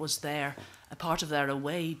meeting. It was a part of their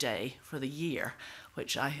away day for the year,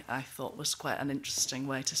 which I thought was quite an interesting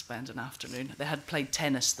way to spend an afternoon. They had played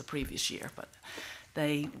tennis the previous year, but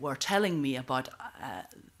they were telling me about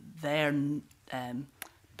their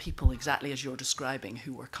people, exactly as you're describing,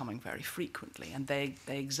 who were coming very frequently. And they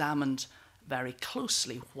examined very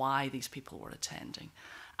closely why these people were attending.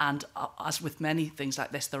 And as with many things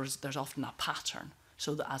like this, there's often a pattern.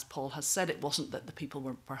 So that, as Paul has said, it wasn't that the people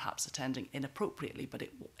were perhaps attending inappropriately, but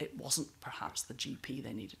it wasn't perhaps the GP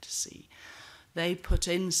they needed to see. They put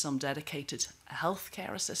in some dedicated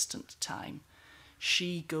healthcare assistant time.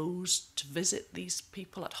 She goes to visit these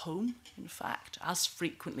people at home, in fact, as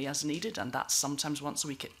frequently as needed, and that's sometimes once a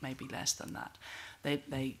week. It may be less than that.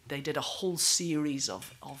 They did a whole series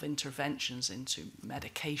of interventions into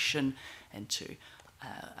medication, into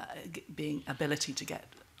being ability to get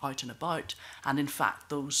out and about, and in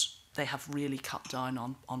fact they have really cut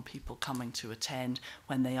down on people coming to attend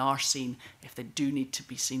when they are seen. If they do need to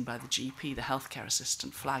be seen by the GP, the healthcare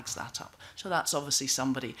assistant flags that up. So that's obviously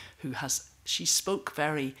somebody who she spoke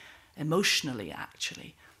very emotionally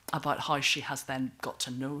actually about how she has then got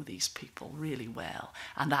to know these people really well,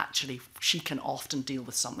 and actually she can often deal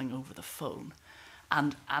with something over the phone.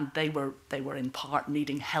 And they were in part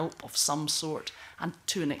needing help of some sort, and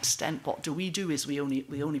to an extent, what do is the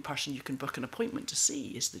only person you can book an appointment to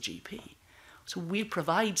see is the GP. So we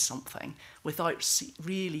provide something without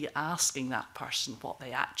really asking that person what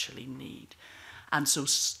they actually need. And so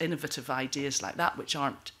innovative ideas like that, which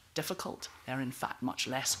aren't difficult, they're in fact much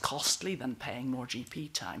less costly than paying more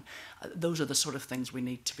GP time. Those are the sort of things we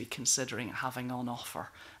need to be considering having on offer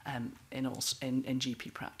in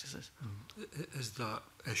GP practices. Is that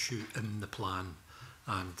issue in the plan,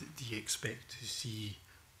 and do you expect to see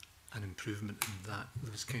an improvement in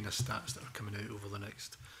those kind of stats that are coming out over the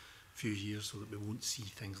next few years, so that we won't see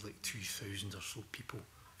things like 2,000 or so people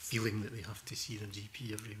feeling that they have to see their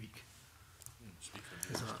GP every week?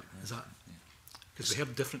 Is that because we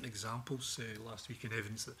heard different examples last week in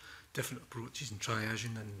evidence that different approaches in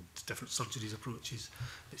triaging and different surgeries approaches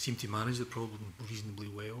that seem to manage the problem reasonably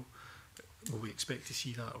well. Will we expect to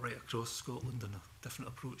see that right across Scotland and a different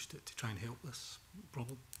approach to try and help this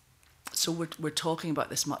problem? So we're talking about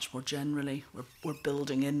this much more generally. We're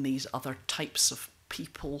building in these other types of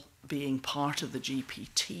people being part of the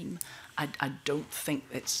GP team. I don't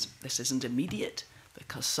think this isn't immediate,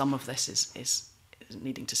 because some of this is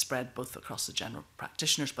needing to spread both across the general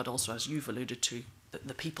practitioners, but also, as you've alluded to,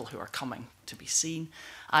 the people who are coming to be seen.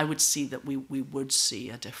 I would see that we would see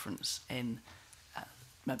a difference in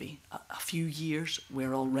maybe a few years.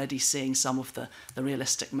 We're already seeing some of the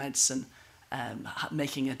realistic medicine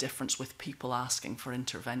making a difference with people asking for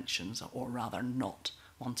interventions, or rather not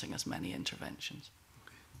wanting as many interventions.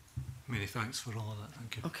 Many thanks for all of that.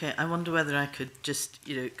 Thank you. Okay, I wonder whether I could just,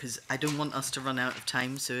 because I don't want us to run out of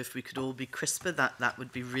time, so if we could all be crisper, that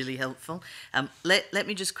would be really helpful. Let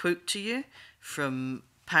me just quote to you from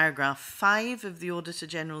paragraph 5 of the Auditor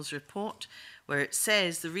General's report, where it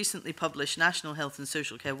says the recently published National Health and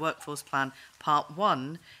Social Care Workforce Plan Part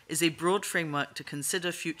 1 is a broad framework to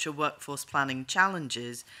consider future workforce planning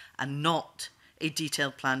challenges and not a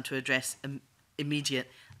detailed plan to address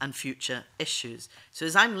immediate and future issues. So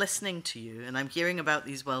as I'm listening to you and I'm hearing about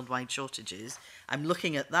these worldwide shortages, I'm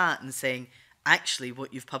looking at that and saying, actually,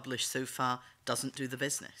 what you've published so far doesn't do the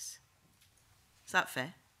business. Is that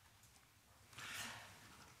fair?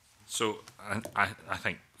 So I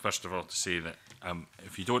think, first of all, to say that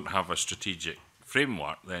if you don't have a strategic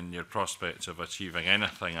framework, then your prospects of achieving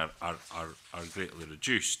anything are greatly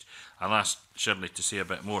reduced. I'll ask Shirley to say a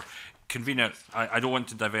bit more. Convener, I don't want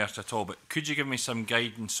to divert at all, but could you give me some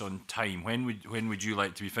guidance on time? When would you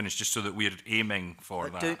like to be finished, just so that we're aiming for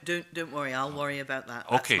that? Don't worry, I'll worry about that.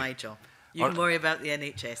 That's Okay. my job. You can worry about the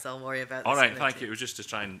NHS, I'll worry about All this right, committee. thank you. It was just to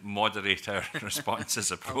try and moderate our responses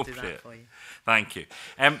I'll do appropriate. that for you. Thank you.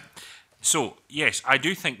 So, yes, I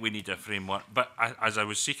do think we need a framework, but as I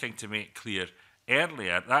was seeking to make clear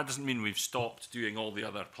earlier, that doesn't mean we've stopped doing all the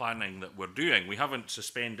other planning that we're doing. We haven't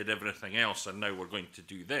suspended everything else and now we're going to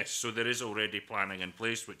do this. So there is already planning in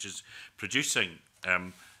place which is producing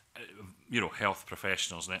health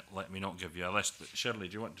professionals. Let me not give you a list, but Shirley,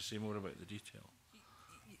 do you want to say more about the detail?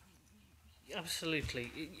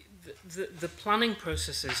 Absolutely. The planning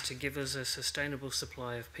processes to give us a sustainable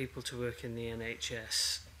supply of people to work in the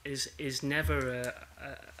NHS is never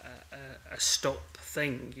a stop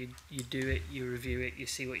thing. You do it, you review it, you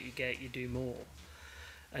see what you get, you do more,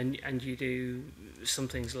 and you do some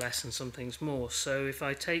things less and some things more. So if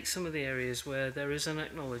I take some of the areas where there is an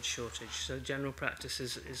acknowledged shortage, so general practice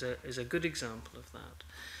is a good example of that.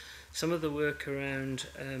 Some of the work around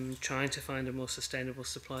trying to find a more sustainable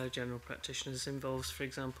supply of general practitioners involves, for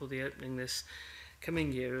example, the opening this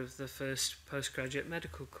coming year of the first postgraduate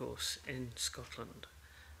medical course in Scotland.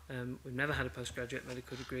 We've never had a postgraduate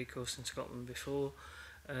medical degree course in Scotland before.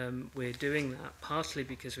 We're doing that partly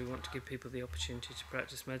because we want to give people the opportunity to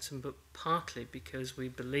practice medicine, but partly because we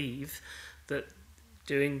believe that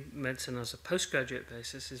doing medicine as a postgraduate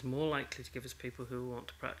basis is more likely to give us people who want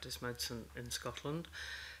to practice medicine in Scotland,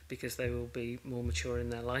 because they will be more mature in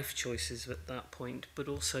their life choices at that point, but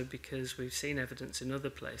also because we've seen evidence in other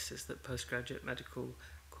places that postgraduate medical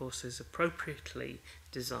courses appropriately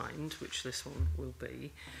designed, which this one will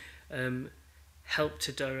be, help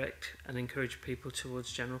to direct and encourage people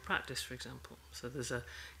towards general practice, for example. So there's a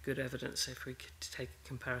good evidence, if we could take a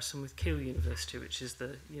comparison with Keele University, which is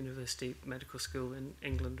the university medical school in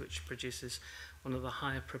England, which produces one of the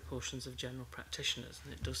higher proportions of general practitioners,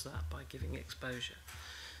 and it does that by giving exposure.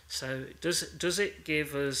 So does it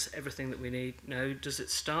give us everything that we need? No. Does it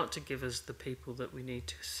start to give us the people that we need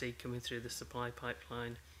to see coming through the supply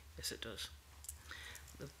pipeline? Yes, it does.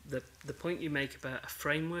 The point you make about a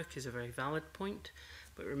framework is a very valid point,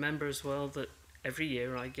 but remember as well that every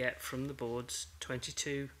year I get from the boards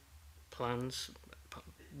 22 plans,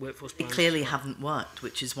 workforce They plans. clearly haven't worked,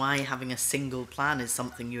 which is why having a single plan is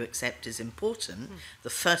something you accept is important.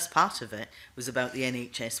 The first part of it was about the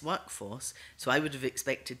NHS workforce, so I would have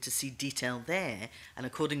expected to see detail there, and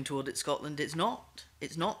according to Audit Scotland, it's not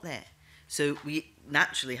there. So we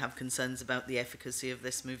naturally have concerns about the efficacy of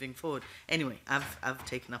this moving forward. Anyway, I've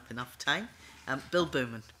taken up enough time. Bill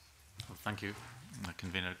Bowman. Well, thank you,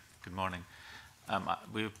 Convener. Good morning.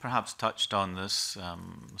 We've perhaps touched on this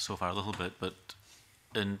so far a little bit, but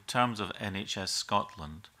in terms of NHS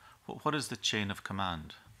Scotland, what is the chain of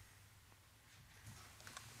command?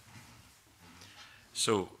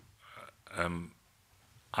 So,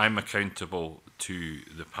 I'm accountable to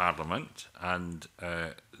the Parliament, and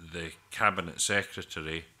the Cabinet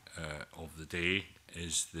Secretary of the day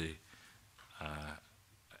is the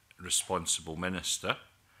responsible minister.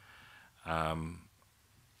 I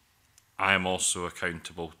am also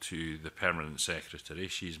accountable to the Permanent Secretary.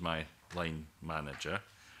 She's my line manager.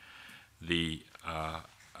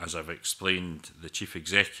 As I've explained, the Chief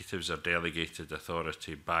Executives are delegated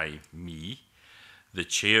authority by me. The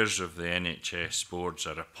chairs of the NHS boards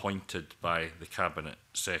are appointed by the Cabinet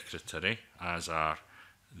Secretary, as are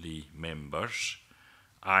the members.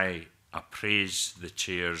 I appraise the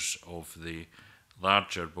chairs of the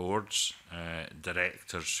larger boards.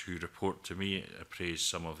 Directors who report to me appraise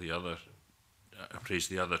the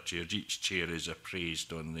other chairs. Each chair is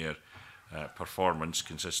appraised on their performance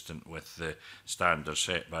consistent with the standards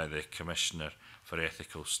set by the Commissioner for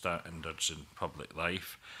Ethical Standards in Public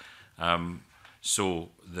Life. So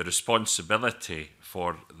the responsibility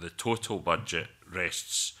for the total budget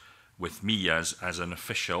rests with me as an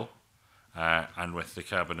official and with the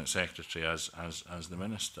Cabinet Secretary as the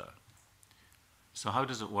Minister. So how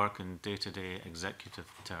does it work in day-to-day executive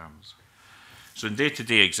terms? So in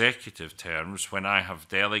day-to-day executive terms, when I have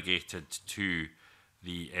delegated to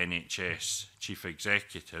the NHS chief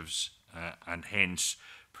executives and hence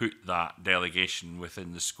put that delegation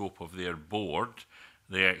within the scope of their board,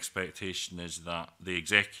 the expectation is that the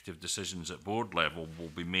executive decisions at board level will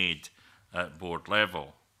be made at board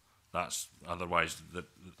level. That's otherwise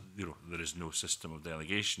there is no system of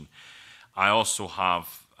delegation. I also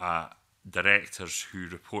have directors who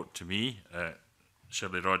report to me,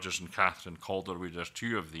 Shirley Rogers and Catherine Calderwood are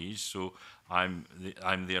two of these, so I'm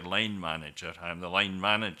their line manager. I'm the line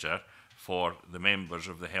manager for the members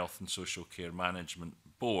of the Health and Social Care Management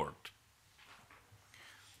Board.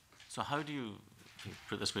 So how do you,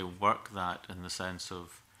 put it this way, work that in the sense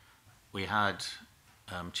of, we had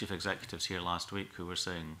chief executives here last week who were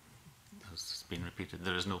saying, as has been repeated,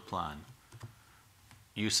 there is no plan.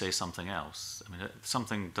 You say something else. I mean,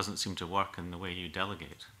 something doesn't seem to work in the way you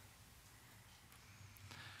delegate.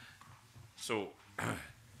 So,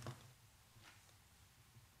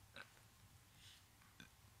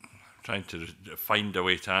 trying to find a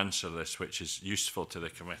way to answer this which is useful to the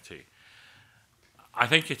committee. I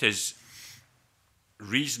think it is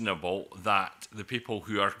reasonable that the people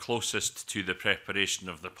who are closest to the preparation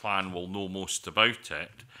of the plan will know most about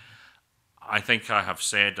it. I think I have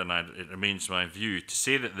said, and it remains my view, to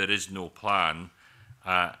say that there is no plan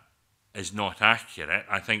is not accurate.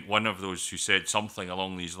 I think one of those who said something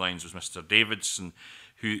along these lines was Mr. Davidson,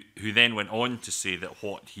 who then went on to say that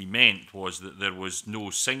what he meant was that there was no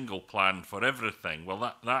single plan for everything.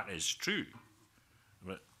 Well, that is true.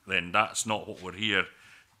 But then that's not what we're here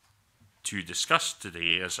to discuss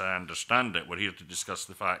today, as I understand it. We're here to discuss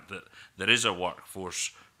the fact that there is a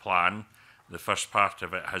workforce plan. The first part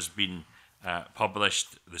of it has been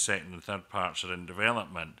published. The second and third parts are in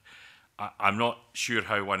development. I'm not sure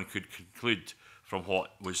how one could conclude from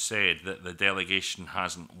what was said that the delegation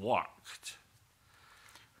hasn't worked.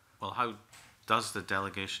 Well, how does the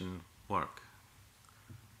delegation work?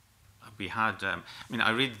 We had, I mean,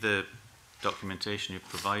 I read the documentation you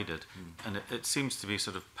provided, and it seems to be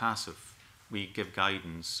sort of passive. We give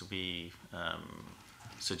guidance, we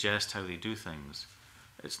suggest how they do things.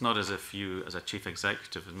 It's not as if you, as a chief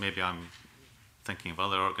executive, and maybe I'm thinking of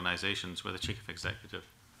other organisations where the chief executive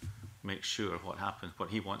makes sure what happens, what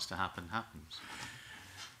he wants to happen, happens.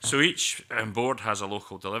 So each board has a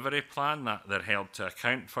local delivery plan that they're held to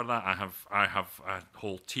account for that. I have a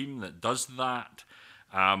whole team that does that.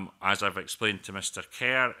 As I've explained to Mr.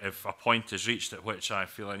 Kerr, if a point is reached at which I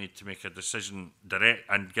feel I need to make a decision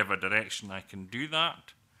and give a direction, I can do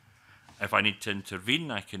that. If I need to intervene,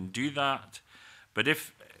 I can do that. But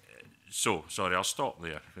sorry, I'll stop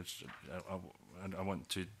there. I want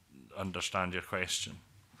to understand your question.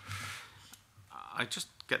 I just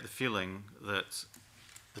get the feeling that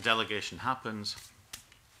the delegation happens,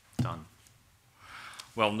 done.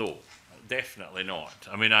 Well, no, definitely not.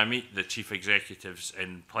 I mean, I meet the chief executives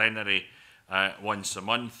in plenary once a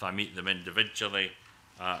month. I meet them individually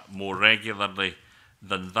more regularly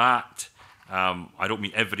than that. I don't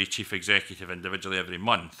meet every chief executive individually every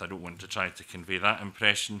month. I don't want to try to convey that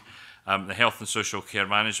impression. The Health and Social Care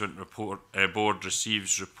Management Board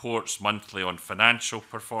receives reports monthly on financial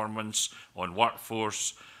performance, on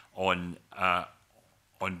workforce, on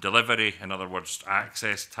delivery, in other words,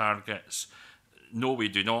 access targets. No, we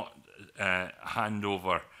do not hand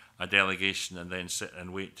over a delegation and then sit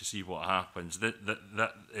and wait to see what happens.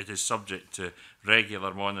 That it is subject to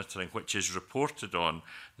regular monitoring, which is reported on.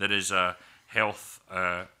 There is a health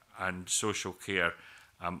and social care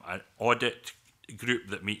an audit group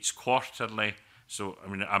that meets quarterly. So, I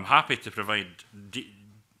mean, I'm happy to provide.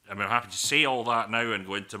 I'm happy to say all that now and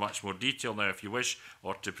go into much more detail now if you wish,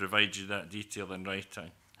 or to provide you that detail in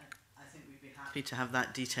writing. I think we'd be happy to have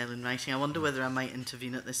that detail in writing. I wonder whether I might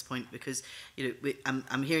intervene at this point because, you know,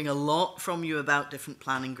 I'm hearing a lot from you about different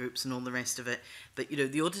planning groups and all the rest of it. But, you know,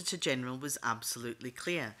 the Auditor General was absolutely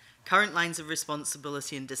clear. Current lines of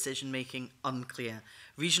responsibility and decision making unclear.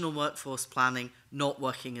 Regional workforce planning not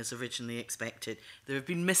working as originally expected. There have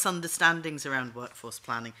been misunderstandings around workforce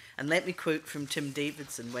planning. And let me quote from Tim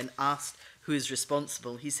Davidson when asked who is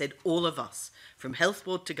responsible. He said, "All of us, from Health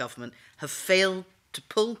Board to government, have failed to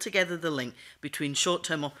pull together the link between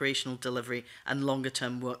short-term operational delivery and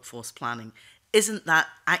longer-term workforce planning." Isn't that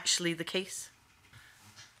actually the case?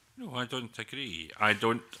 No, I don't agree. I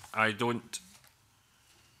don't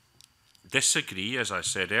disagree, as I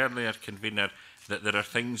said earlier, convener, that there are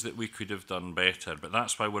things that we could have done better, but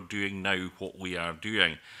that's why we're doing now what we are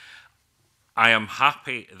doing. I am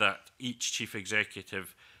happy that each chief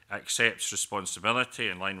executive accepts responsibility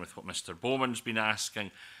in line with what Mr. Bowman's been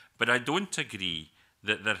asking, but I don't agree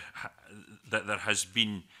that there has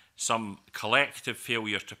been some collective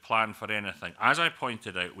failure to plan for anything. As I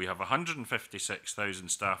pointed out, we have 156,000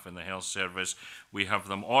 staff in the health service. We have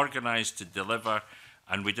them organised to deliver,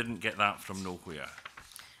 and we didn't get that from nowhere.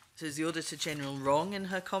 So is the Auditor General wrong in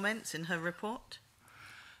her comments, in her report?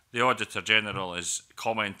 The Auditor General is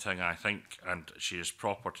commenting, I think, and she is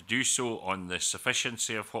proper to do so, on the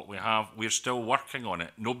sufficiency of what we have. We're still working on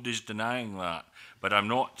it. Nobody's denying that. But I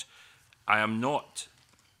am not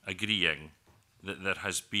agreeing that there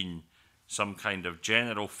has been some kind of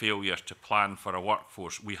general failure to plan for a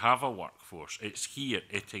workforce. We have a workforce. It's here.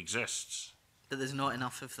 It exists. But there's not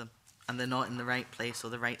enough of them, and they're not in the right place or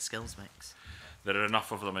the right skills mix. There are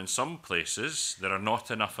enough of them in some places. There are not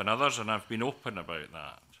enough in others, and I've been open about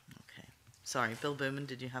that. Okay. Sorry, Bill Bowman,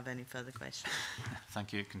 did you have any further questions?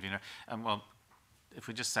 Thank you, Convener. Well, if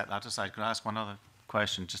we just set that aside, could I ask one other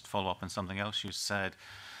question, just to follow up on something else you said?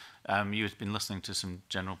 You've been listening to some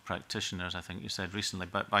general practitioners, I think you said recently,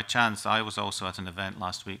 but by chance, I was also at an event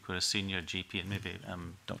last week where a senior GP, and maybe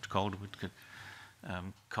Dr. Calderwood could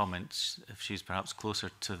comment if she's perhaps closer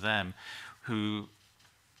to them, who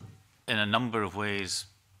in a number of ways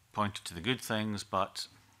pointed to the good things, but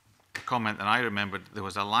a comment that I remembered, there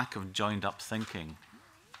was a lack of joined up thinking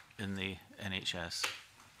in the NHS.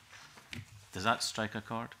 Does that strike a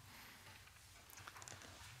chord?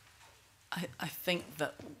 I think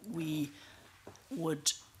that we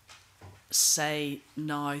would say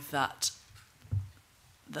now that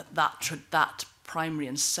that primary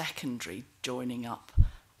and secondary joining up,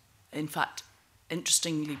 in fact,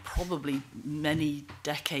 interestingly, probably many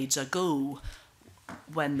decades ago,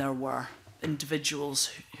 when there were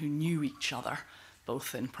individuals who knew each other,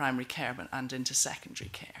 both in primary care and into secondary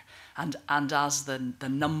care, and as the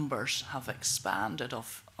numbers have expanded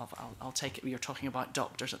of I'll take it you're talking about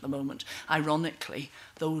doctors at the moment, ironically,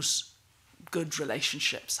 those good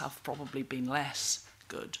relationships have probably been less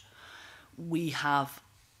good. We have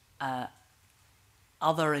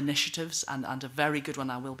other initiatives, and a very good one,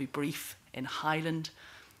 I will be brief, in Highland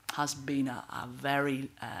has been a very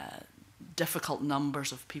difficult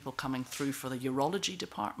numbers of people coming through for the urology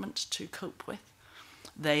department to cope with.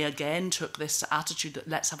 They again took this attitude that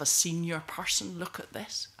let's have a senior person look at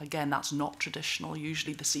this. Again, that's not traditional.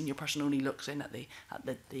 Usually the senior person only looks in at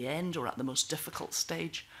the end or at the most difficult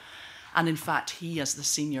stage. And in fact, he, as the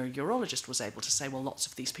senior urologist, was able to say, well, lots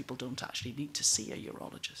of these people don't actually need to see a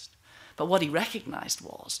urologist. But what he recognised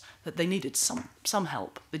was that they needed some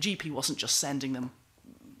help. The GP wasn't just sending them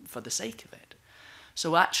for the sake of it.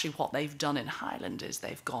 So actually what they've done in Highland is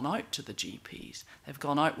they've gone out to the GPs. They've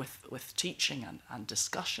gone out with teaching and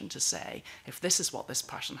discussion to say, if this is what this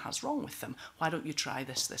person has wrong with them, why don't you try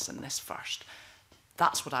this, this and this first?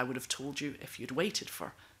 That's what I would have told you if you'd waited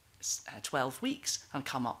for 12 weeks and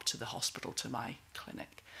come up to the hospital, to my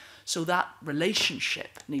clinic. So that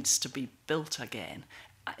relationship needs to be built again.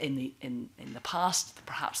 In the past,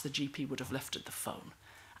 perhaps the GP would have lifted the phone,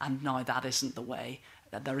 and now that isn't the way.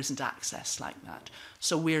 There isn't access like that.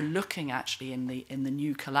 So we're looking actually in the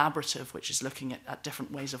new collaborative, which is looking at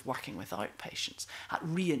different ways of working with outpatients, at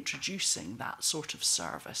reintroducing that sort of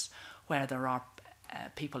service where there are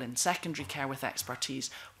people in secondary care with expertise,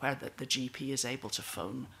 where the GP is able to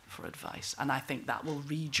phone for advice. And I think that will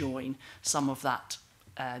rejoin some of that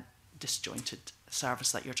disjointed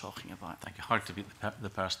service that you're talking about. Thank you. Hard to beat the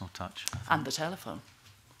personal touch. And the telephone.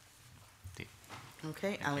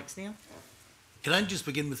 Okay, Alex Neil. Can I just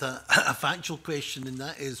begin with a factual question, and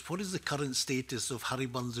that is, what is the current status of Harry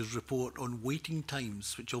Burns' report on waiting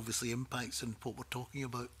times, which obviously impacts on what we're talking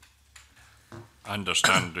about? I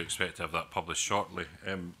understand we expect to have that published shortly,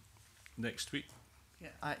 next week.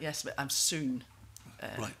 Yeah, yes, but I'm soon.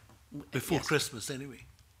 Right. Before yes. Christmas, anyway.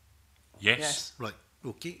 Yes. Right.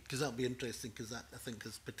 Okay, because that'll be interesting, because that, I think,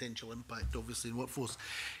 has potential impact, obviously, in workforce.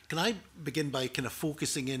 Can I begin by kind of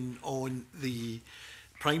focusing in on the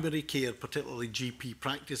primary care, particularly GP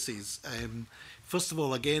practices? First of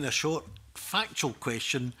all, again, a short factual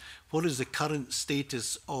question. What is the current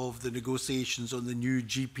status of the negotiations on the new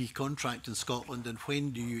GP contract in Scotland, and when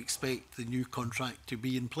do you expect the new contract to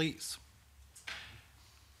be in place?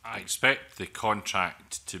 I expect the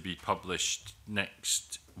contract to be published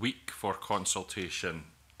next week for consultation.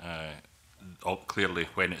 Clearly,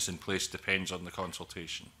 when it's in place depends on the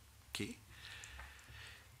consultation. Okay.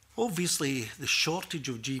 Obviously, the shortage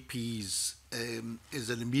of GPs is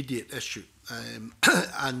an immediate issue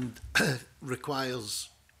and requires,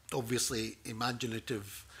 obviously,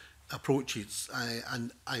 imaginative approaches.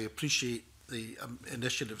 And I appreciate the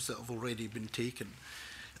initiatives that have already been taken.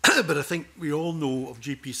 But I think we all know of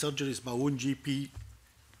GP surgeries. My own GP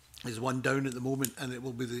is one down at the moment, and it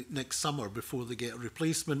will be the next summer before they get a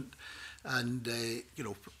replacement. And, you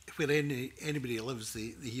know, where anybody lives,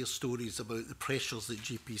 they hear stories about the pressures that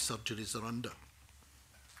GP surgeries are under.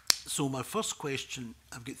 So my first question,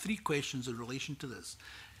 I've got 3 questions in relation to this.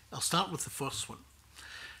 I'll start with the first one,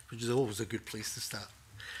 which is always a good place to start.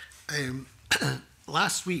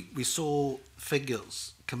 Last week, we saw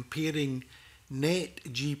figures comparing net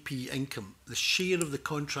GP income, the share of the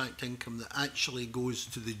contract income that actually goes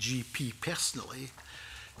to the GP personally,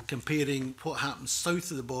 comparing what happens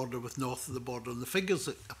south of the border with north of the border. And the figures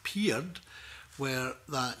that appeared were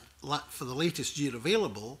that for the latest year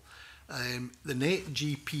available, the net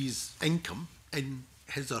GP's income in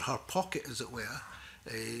his or her pocket, as it were,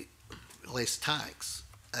 less tax,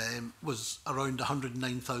 was around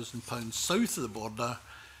 £109,000 south of the border,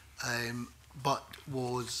 but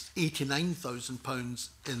was £89,000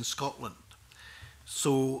 in Scotland.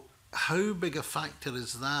 So how big a factor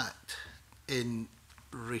is that in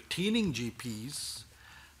retaining GPs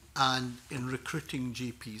and in recruiting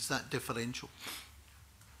GPs, that differential?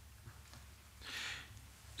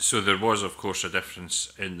 So there was, of course, a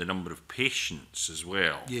difference in the number of patients as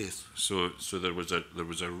well. Yes. So there was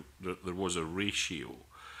a ratio.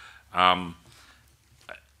 I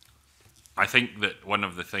think that one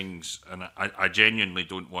of the things, and I genuinely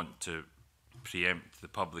don't want to preempt the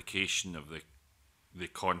publication of the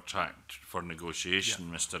contract for negotiation,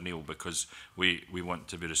 yeah, Mr. Neil, because we want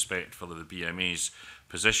to be respectful of the BMA's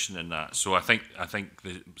position in that. So I think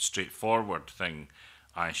the straightforward thing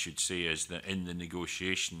I should say is that in the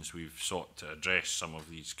negotiations we've sought to address some of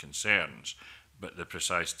these concerns, but the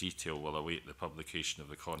precise detail will await the publication of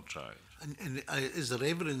the contract. And is there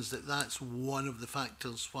evidence that that's one of the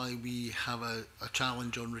factors why we have a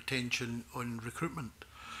challenge on retention, on recruitment?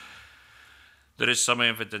 There is some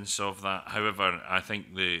evidence of that. However, I think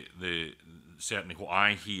certainly what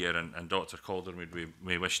I hear, and Dr. Calderwood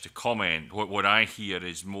may wish to comment, what I hear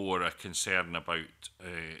is more a concern about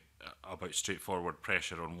straightforward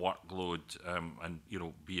pressure on workload, and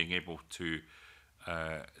being able to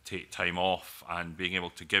take time off and being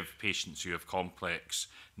able to give patients who have complex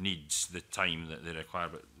needs the time that they require.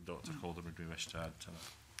 But Dr. Calderwood, we wish to add to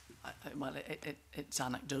that. Well, it's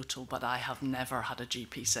anecdotal, but I have never had a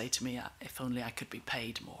GP say to me, if only I could be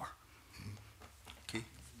paid more. Okay.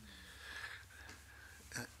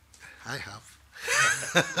 I have.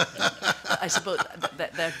 I suppose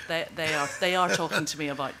they are talking to me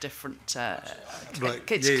about different. Right.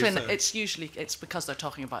 It's because they're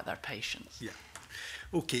talking about their patients. Yeah.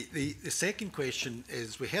 Okay. The second question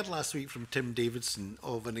is, we heard last week from Tim Davidson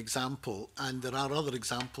of an example, and there are other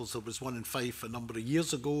examples. There was one in Fife a number of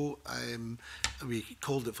years ago. We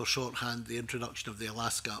called it for shorthand the introduction of the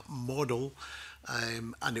Alaska model.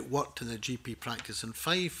 And it worked in a GP practice in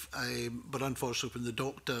Fife, but unfortunately when the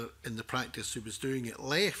doctor in the practice who was doing it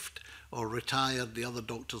left or retired, the other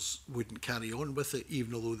doctors wouldn't carry on with it,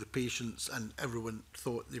 even though the patients and everyone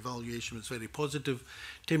thought the evaluation was very positive.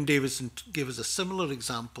 Tim Davidson gave us a similar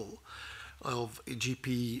example of a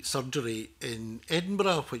GP surgery in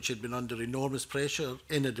Edinburgh, which had been under enormous pressure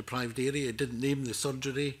in a deprived area. It didn't name the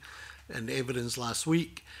surgery in evidence last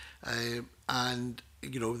week, and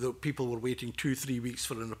the people were waiting 2-3 weeks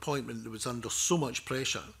for an appointment that was under so much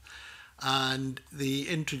pressure, and they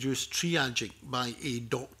introduced triaging by a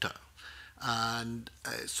doctor. And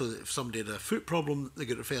so that if somebody had a foot problem, they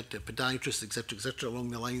get referred to a podiatrist, etc., along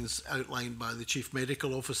the lines outlined by the chief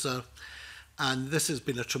medical officer. And this has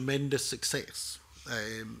been a tremendous success,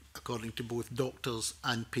 according to both doctors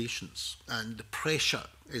and patients. And the pressure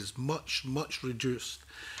is much, much reduced.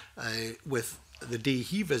 With the day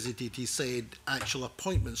he visited, he said actual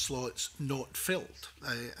appointment slots not filled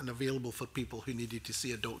and available for people who needed to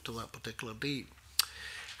see a doctor that particular day.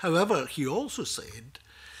 However, he also said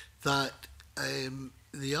that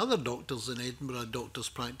the other doctors in Edinburgh, doctors'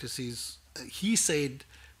 practices, he said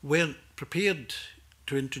weren't prepared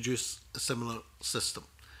to introduce a similar system.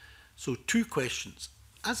 So 2 questions.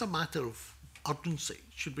 As a matter of urgency,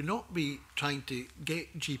 should we not be trying to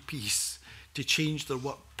get GPs to change their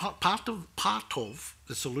work? Part of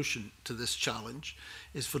the solution to this challenge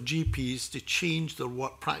is for GPs to change their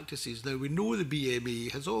work practices. Now, we know the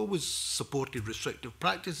BMA has always supported restrictive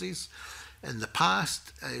practices in the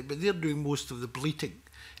past, but they're doing most of the bleating.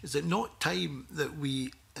 Is it not time that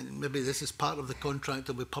we, and maybe this is part of the contract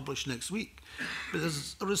that we publish next week, but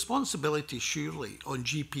there's a responsibility surely on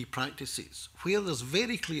GP practices where there's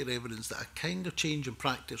very clear evidence that a kind of change in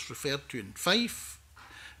practice referred to in Fife,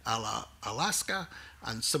 Alaska,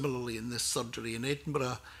 and similarly in this surgery in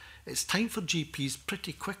Edinburgh, it's time for GPs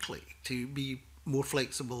pretty quickly to be more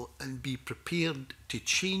flexible and be prepared to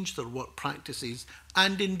change their work practices,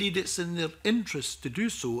 and indeed it's in their interest to do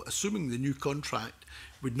so, assuming the new contract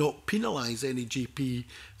would not penalise any GP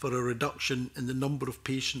for a reduction in the number of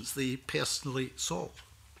patients they personally saw.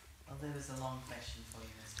 Well, there was a long question for you,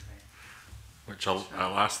 Mr. Gray. Which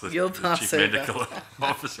I'll ask the Chief over. Medical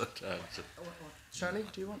Officer to answer. Shirley,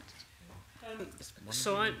 do you want?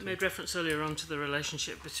 So I made reference earlier on to the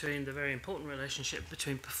very important relationship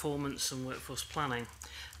between performance and workforce planning.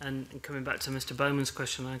 And coming back to Mr. Bowman's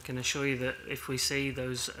question, I can assure you that if we see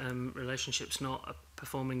those relationships not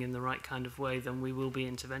performing in the right kind of way, then we will be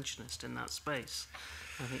interventionist in that space.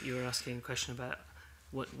 I think you were asking a question about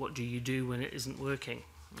what do you do when it isn't working,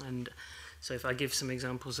 and so if I give some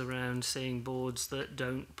examples around seeing boards that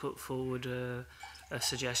don't put forward a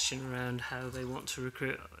suggestion around how they want to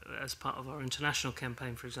recruit as part of our international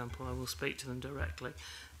campaign, for example, I will speak to them directly.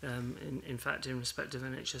 In fact, in respect of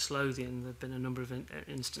NHS Lothian, there have been a number of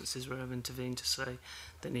instances where I've intervened to say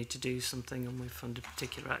they need to do something, and we've funded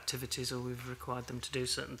particular activities or we've required them to do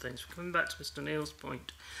certain things. Coming back to Mr Neil's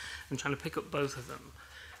point, I'm trying to pick up both of them,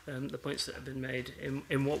 the points that have been made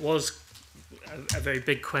in what was a very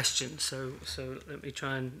big question, so let me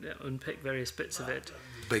try and unpick various bits of it.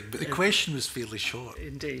 Big, but the question was fairly short.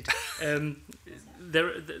 Indeed.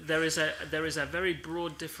 There is a very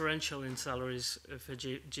broad differential in salaries for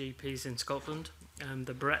GPs in Scotland.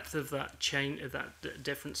 The breadth of that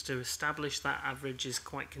difference to establish that average is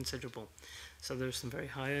quite considerable. So there are some very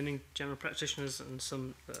high earning general practitioners and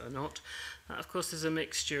some that are not. That, of course, is a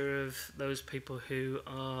mixture of those people who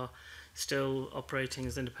are still operating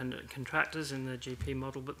as independent contractors in the GP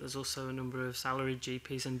model, but there's also a number of salaried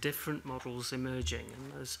GPs and different models emerging,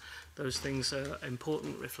 and those things are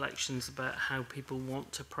important reflections about how people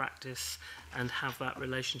want to practice and have that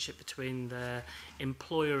relationship between their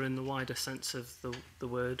employer in the wider sense of the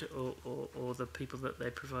word or the people that they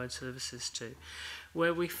provide services to.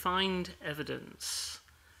 Where we find evidence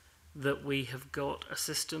that we have got a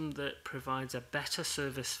system that provides a better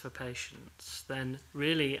service for patients, then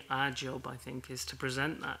really our job, I think, is to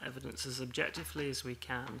present that evidence as objectively as we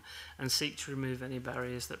can and seek to remove any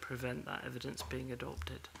barriers that prevent that evidence being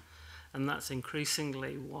adopted. And that's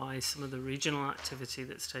increasingly why some of the regional activity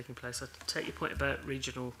that's taking place, I take your point about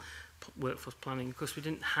regional workforce planning. Of course, we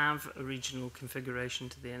didn't have a regional configuration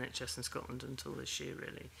to the NHS in Scotland until this year,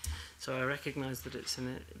 really. So I recognise that it's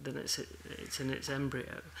in its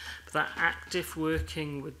embryo. But that active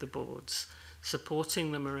working with the boards,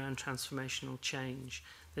 supporting them around transformational change.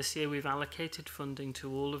 This year we've allocated funding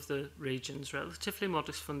to all of the regions, relatively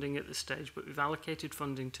modest funding at this stage, but we've allocated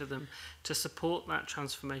funding to them to support that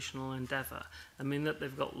transformational endeavour. I mean that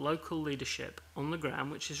they've got local leadership on the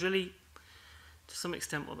ground, which is really to some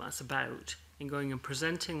extent what that's about, in going and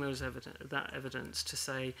presenting that evidence to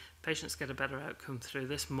say patients get a better outcome through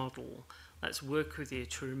this model. Let's work with you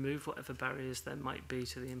to remove whatever barriers there might be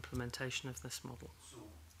to the implementation of this model.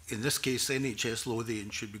 In this case, NHS Lothian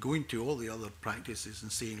should be going to all the other practices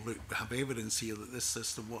and saying, look, we have evidence here that this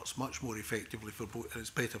system works much more effectively for both, it's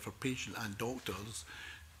better for patient and doctors.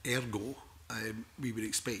 Ergo, we would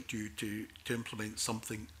expect you to implement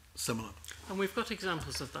something similar. And we've got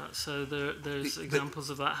examples of that. So there's examples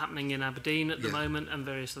of that happening in Aberdeen at the moment and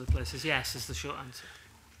various other places. Yes, is the short answer.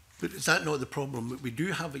 But is that not the problem? We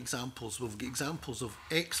do have examples. We've got examples of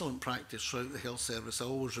excellent practice throughout the health service. I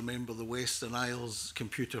always remember the Western Isles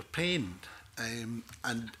computer pen,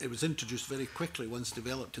 and it was introduced very quickly once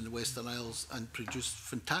developed in the Western Isles and produced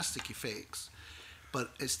fantastic effects.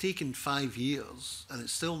 But it's taken 5 years and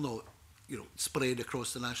it's still not, spread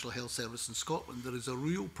across the National Health Service in Scotland. There is a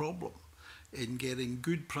real problem in getting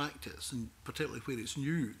good practice, and particularly where it's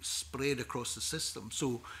new, spread across the system.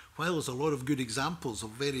 So while there's a lot of good examples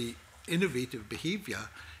of very innovative behaviour,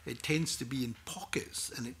 it tends to be in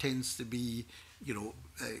pockets, and it tends to be,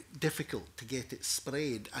 difficult to get it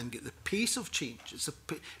spread and get the pace of change.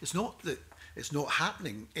 It's not that it's not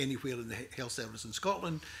happening anywhere in the health service in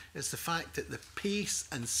Scotland. It's the fact that the pace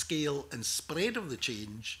and scale and spread of the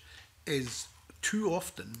change is too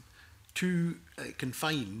often too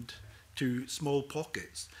confined to small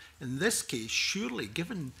pockets. In this case, surely,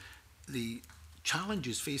 given the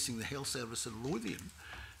challenges facing the health service in Lothian,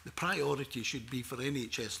 the priority should be for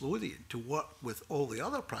NHS Lothian to work with all the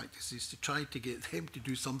other practices to try to get them to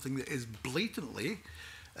do something that is blatantly,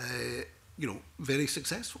 very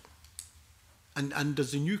successful. And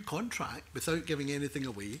does the new contract, without giving anything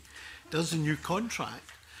away, does the new contract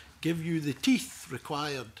give you the teeth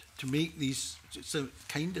required to make these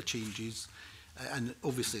kind of changes? And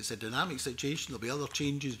obviously it's a dynamic situation. There'll be other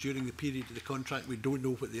changes during the period of the contract. We don't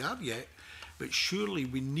know what they are yet, but surely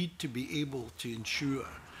we need to be able to ensure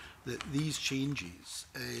that these changes,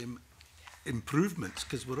 improvements,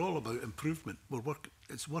 because we're all about improvement. A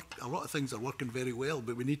lot of things are working very well,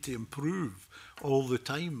 but we need to improve all the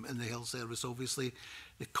time in the health service. Obviously,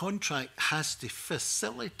 the contract has to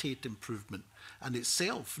facilitate improvement and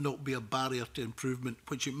itself not be a barrier to improvement,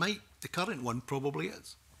 which it might. The current one probably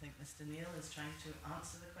is. I think Mr. Neil is trying to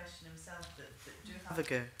answer the question himself, but do have a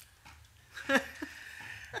go.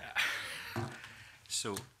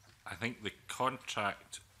 So I think the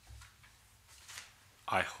contract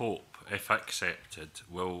I hope, if accepted,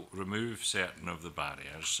 will remove certain of the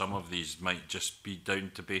barriers. Some of these might just be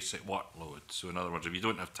down to basic workload. So in other words, if you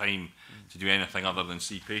don't have time to do anything other than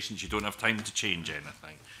see patients, you don't have time to change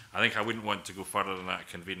anything. I think I wouldn't want to go further than that,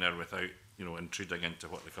 convener, without, you know, intruding into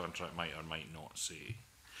what the contract might or might not say.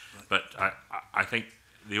 Right. But I think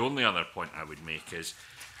the only other point I would make is,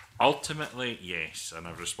 ultimately, yes, and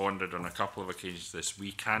I've responded on a couple of occasions to this,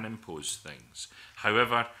 we can impose things.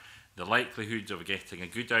 However, the likelihood of getting a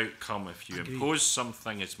good outcome if you impose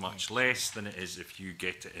something is much less than it is if you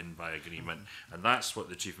get it in by agreement. And that's what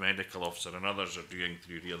the Chief Medical Officer and others are doing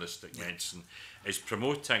through realistic medicine, is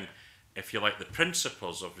promoting, if you like, the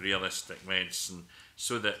principles of realistic medicine,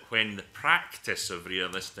 so that when the practice of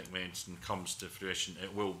realistic medicine comes to fruition,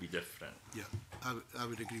 it will be different. Yeah, I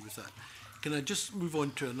would agree with that. Can I just move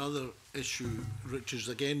on to another issue, which is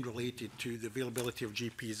again related to the availability of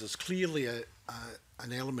GPs? There's clearly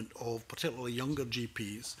an element of particularly younger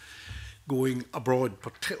GPs going abroad,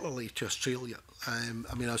 particularly to Australia.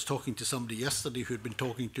 I mean, I was talking to somebody yesterday who had been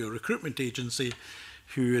talking to a recruitment agency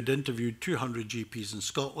who had interviewed 200 GPs in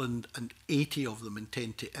Scotland, and 80 of them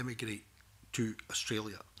intend to emigrate to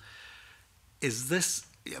Australia. Is this,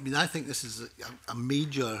 I mean, I think this is a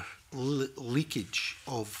major leakage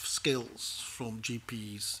of skills from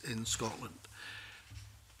GPs in Scotland.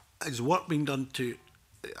 Is work being done to,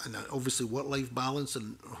 and obviously work-life balance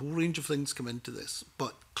and a whole range of things come into this,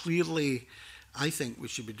 but clearly I think we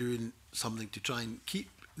should be doing something to try and keep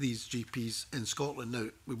these GPs in Scotland. Now,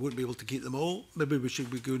 we won't be able to keep them all. Maybe we should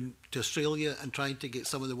be going to Australia and trying to get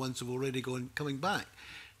some of the ones who've already gone coming back.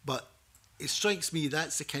 But it strikes me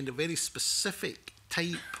that's the kind of very specific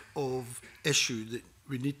type of issue that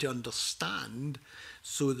we need to understand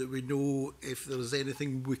so that we know if there is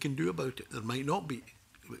anything we can do about it. There might not be.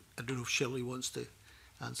 I don't know if Shirley wants to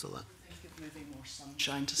answer that. I think of moving more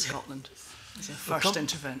sunshine to Scotland as a first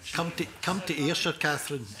intervention. Come to Ayrshire,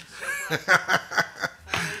 Catherine.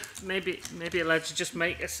 Maybe allowed to just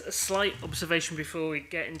make a slight observation before we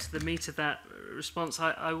get into the meat of that response.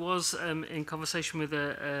 I was in conversation with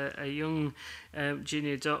a young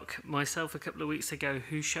junior doc myself a couple of weeks ago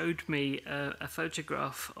who showed me a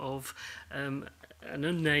photograph of an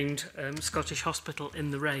unnamed Scottish hospital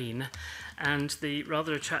in the rain and the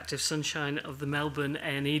rather attractive sunshine of the Melbourne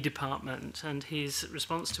A&E department, and his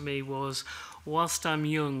response to me was, whilst I'm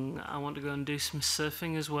young, I want to go and do some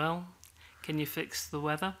surfing as well. Can you fix the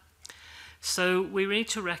weather? So we need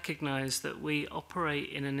to recognise that we operate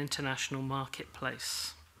in an international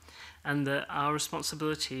marketplace and that our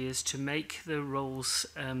responsibility is to make the roles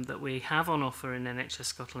that we have on offer in NHS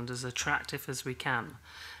Scotland as attractive as we can.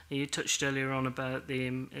 You touched earlier on about the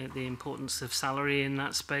importance of salary in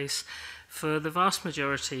that space. For the vast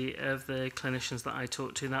majority of the clinicians that I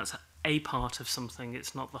talk to, that's a part of something,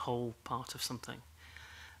 it's not the whole part of something.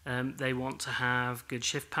 They want to have good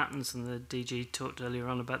shift patterns, and the DG talked earlier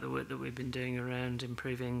on about the work that we've been doing around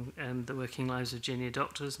improving the working lives of junior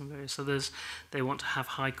doctors and various others. They want to have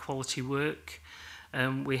high quality work.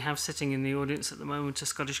 We have sitting in the audience at the moment a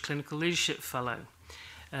Scottish Clinical Leadership Fellow.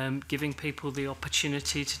 Giving people the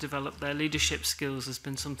opportunity to develop their leadership skills has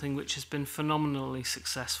been something which has been phenomenally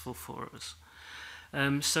successful for us.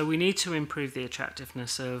 So we need to improve the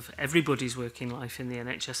attractiveness of everybody's working life in the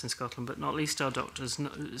NHS in Scotland, but not least our doctors,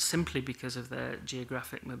 simply because of their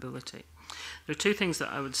geographic mobility. There are two things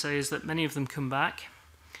that I would say is that many of them come back.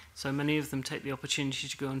 So many of them take the opportunity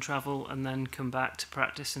to go and travel and then come back to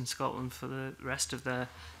practice in Scotland for the rest of their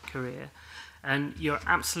career. And you're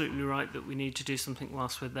absolutely right that we need to do something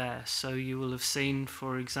whilst we're there. So you will have seen,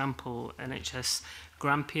 for example, NHS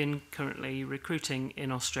Grampian currently recruiting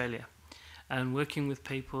in Australia and working with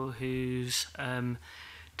people whose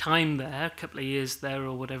time there, a couple of years there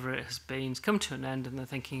or whatever it has been, has come to an end and they're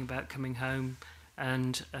thinking about coming home,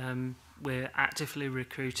 and we're actively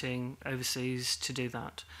recruiting overseas to do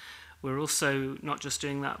that. We're also not just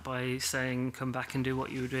doing that by saying come back and do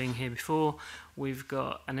what you were doing here before. We've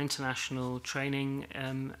got an international training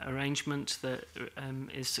arrangement that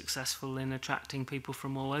is successful in attracting people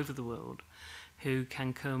from all over the world who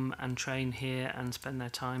can come and train here and spend their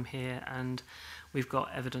time here, and we've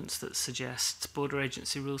got evidence that suggests, border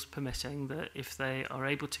agency rules permitting, that if they are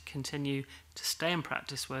able to continue to stay in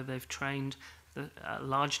practice where they've trained, a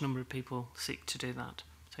large number of people seek to do that.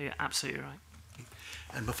 So you're absolutely right.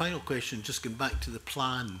 And my final question, just going back to the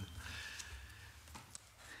plan,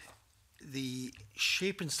 the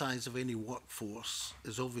shape and size of any workforce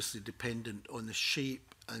is obviously dependent on the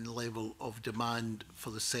shape and level of demand for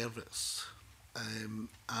the service.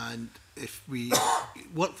 And if we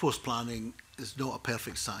workforce planning is not a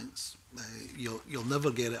perfect science. You'll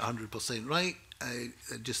never get it 100% right.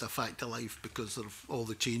 Just a fact of life because of all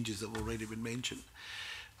the changes that have already been mentioned.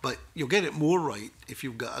 But you'll get it more right if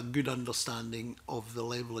you've got a good understanding of the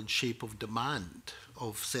level and shape of demand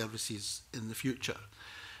of services in the future.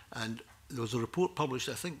 And there was a report published,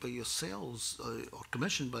 I think, by yourselves or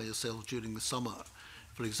commissioned by yourselves during the summer,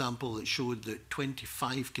 for example, that showed that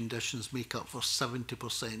 25 conditions make up for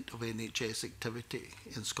 70% of NHS activity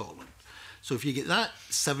in Scotland. So if you get that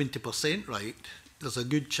 70% right, there's a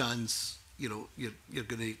good chance, you know, you're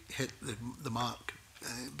going to hit the mark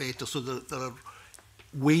better. So there are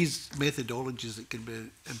ways, methodologies that can be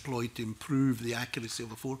employed to improve the accuracy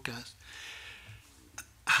of a forecast.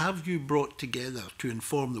 Have you brought together, to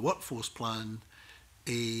inform the workforce plan,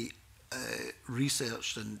 a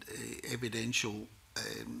researched and evidential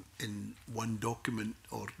in one document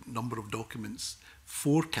or number of documents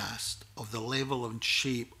forecast of the level and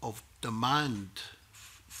shape of demand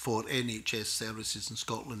for NHS services in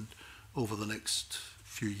Scotland over the next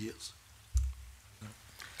few years?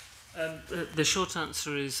 The short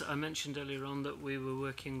answer is, I mentioned earlier on that we were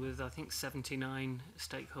working with, I think, 79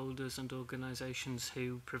 stakeholders and organisations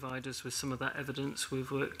who provide us with some of that evidence. We've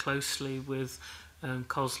worked closely with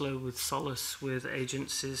COSLA, with Solace, with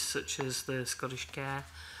agencies such as the Scottish Care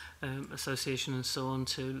Association and so on,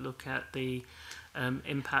 to look at the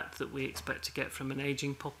impact that we expect to get from an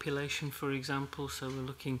ageing population, for example. So we're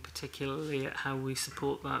looking particularly at how we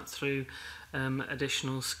support that through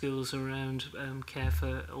additional skills around care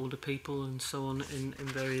for older people and so on in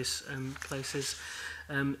various places.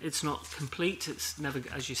 It's not complete, it's never,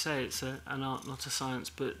 as you say, it's an art, not a science,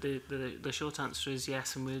 but the short answer is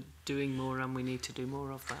yes, and we're doing more and we need to do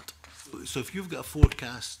more of that. So if you've got a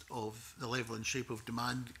forecast of the level and shape of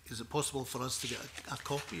demand, is it possible for us to get a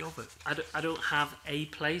copy of it? I don't have a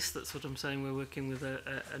place, that's what I'm saying. We're working with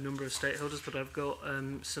a number of stakeholders, but I've got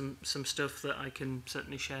some stuff that I can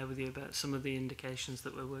certainly share with you about some of the indications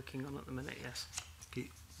that we're working on at the minute, yes. Okay,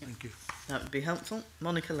 thank you. That would be helpful.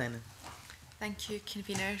 Monica Lennon. Thank you,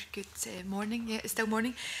 Convener. Good morning. Yeah, it's still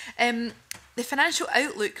morning. The financial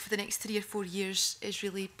outlook for the next 3 or 4 years is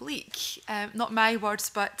really bleak. Not my words,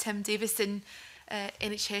 but Tim Davison,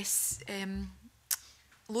 NHS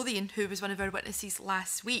Lothian, who was one of our witnesses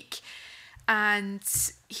last week. And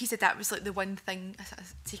he said that was like the one thing,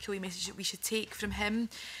 a takeaway message that we should take from him.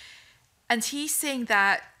 And he's saying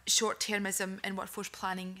that short-termism in workforce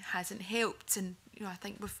planning hasn't helped. And, you know, I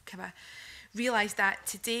think we've kind of realised that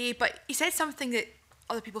today, but he said something that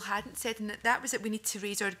other people hadn't said, and that was that we need to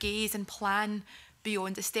raise our gaze and plan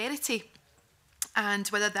beyond austerity. And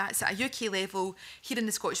whether that's at a UK level, here in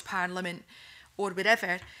the Scottish Parliament, or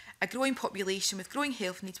wherever, a growing population with growing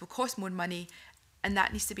health needs will cost more money, and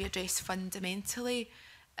that needs to be addressed fundamentally.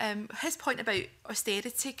 His point about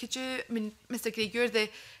austerity, could you, I mean, Mr Gray, you're the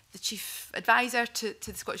chief advisor to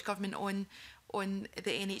the Scottish Government on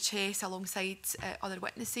the NHS alongside other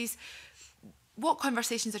witnesses. What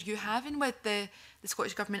conversations are you having with the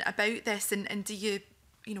Scottish Government about this, and do you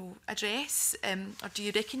address or do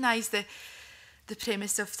you recognise the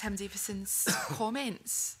premise of Tim Davison's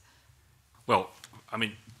comments? Well, I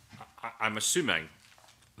mean, I'm assuming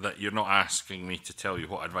that you're not asking me to tell you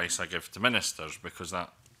what advice I give to ministers, because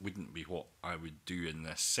that wouldn't be what I would do in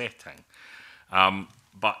this setting.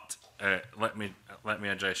 But let me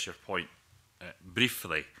address your point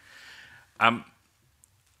briefly.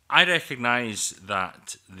 I recognise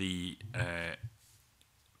that the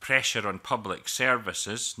pressure on public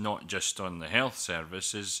services, not just on the health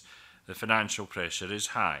services, the financial pressure is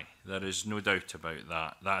high. There is no doubt about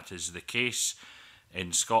that. That is the case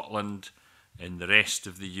in Scotland, in the rest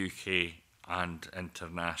of the UK and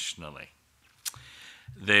internationally.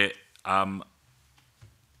 The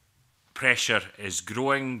pressure is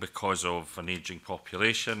growing because of an ageing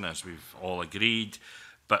population, as we've all agreed,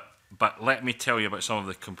 but let me tell you about some of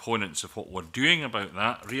the components of what we're doing about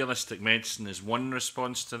that. Realistic medicine is one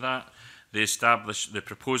response to that. The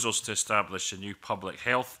proposals to establish a new public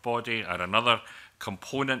health body are another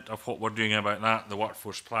component of what we're doing about that. The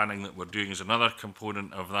workforce planning that we're doing is another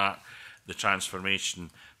component of that. The transformation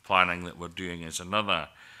planning that we're doing is another.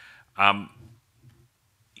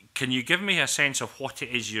 Can you give me a sense of what it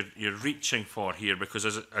is you're reaching for here? Because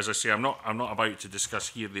as I say, I'm not about to discuss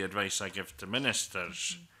here the advice I give to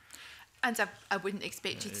ministers. And I wouldn't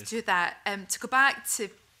expect you to do that. To go back to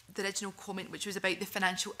the original comment, which was about the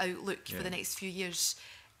financial outlook for the next few years,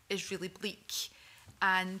 is really bleak.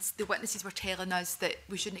 And the witnesses were telling us that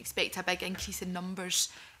we shouldn't expect a big increase in numbers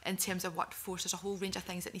in terms of workforce. There's a whole range of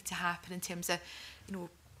things that need to happen in terms of,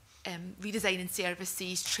 redesigning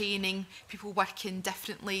services, training, people working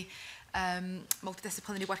differently,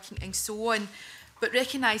 multidisciplinary working and so on. But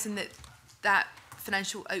recognising that that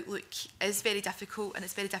financial outlook is very difficult, and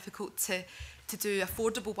it's very difficult to do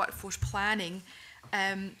affordable workforce planning.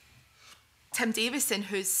 Tim Davison,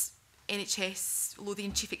 who's NHS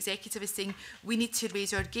Lothian Chief Executive, is saying we need to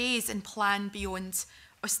raise our gaze and plan beyond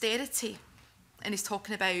austerity. And he's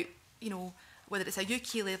talking about, you know, whether it's a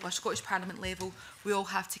UK level or Scottish Parliament level, we all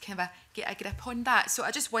have to kind of get a grip on that. So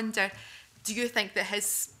I just wonder, do you think that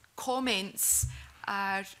his comments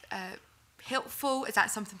are helpful? Is that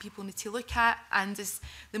something people need to look at? And as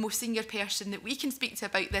the most senior person that we can speak to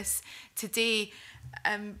about this today,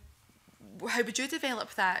 how would you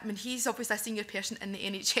develop that? I mean, he's obviously a senior person in the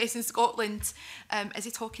NHS in Scotland. Is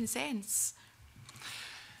he talking sense?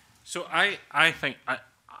 So I think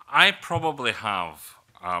I probably have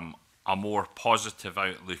a more positive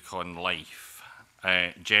outlook on life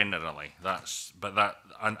generally.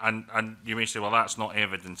 And you may say, well, that's not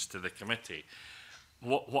evidence to the committee.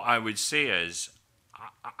 What I would say is,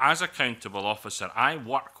 as accountable officer, I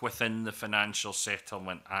work within the financial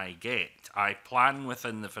settlement I get. I plan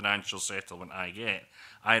within the financial settlement I get.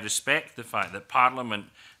 I respect the fact that Parliament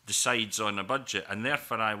decides on a budget, and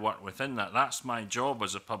therefore I work within that. That's my job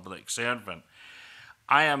as a public servant.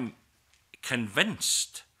 I am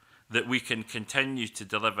convinced that we can continue to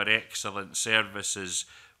deliver excellent services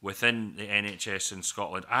within the NHS in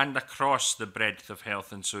Scotland and across the breadth of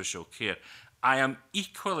health and social care. I am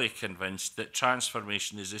equally convinced that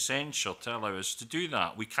transformation is essential to allow us to do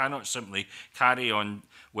that. We cannot simply carry on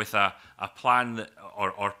with a plan that,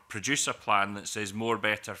 or produce a plan that says more,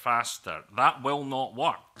 better, faster. That will not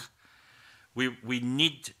work. We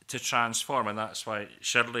need to transform, and that's why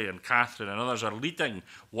Shirley and Catherine and others are leading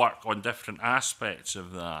work on different aspects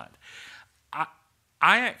of that.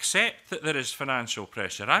 I accept that there is financial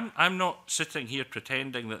pressure. I'm not sitting here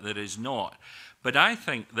pretending that there is not. But I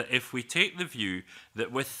think that if we take the view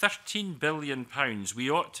that with £13 billion, we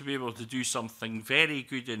ought to be able to do something very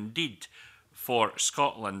good indeed for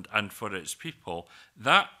Scotland and for its people,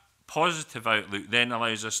 that positive outlook then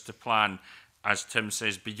allows us to plan, as Tim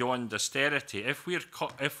says, beyond austerity. If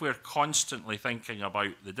we're constantly thinking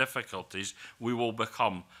about the difficulties, we will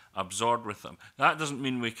become absorbed with them. That doesn't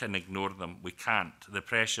mean we can ignore them. We can't. The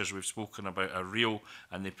pressures we've spoken about are real,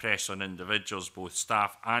 and they press on individuals, both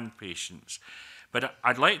staff and patients. But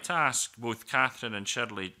I'd like to ask both Catherine and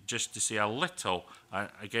Shirley just to say a little,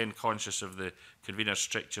 again conscious of the convener's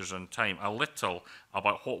strictures on time, a little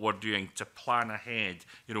about what we're doing to plan ahead,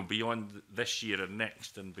 you know, beyond this year and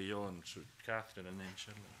next and beyond. So Catherine and then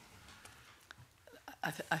Shirley.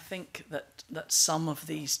 I think that some of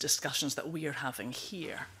these discussions that we are having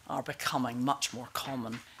here are becoming much more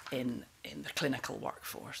common in the clinical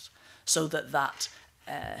workforce, so that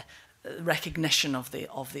recognition of the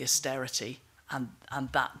austerity and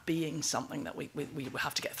that being something that we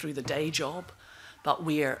have to get through the day job, but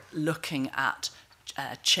we're looking at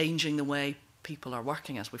changing the way people are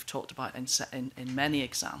working, as we've talked about in many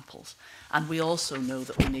examples. And we also know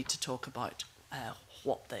that we need to talk about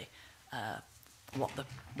what the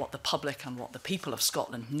public and what the people of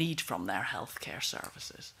Scotland need from their healthcare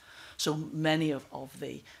services. So many of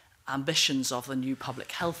the ambitions of the new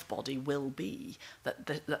public health body will be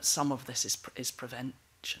that some of this is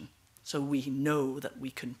prevention. So we know that we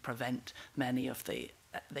can prevent many of the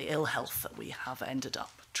ill health that we have ended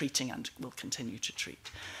up treating and will continue to treat.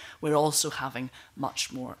 We're also having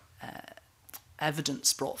much more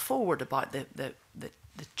evidence brought forward about the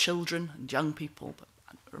children and young people, but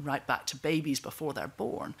right back to babies before they're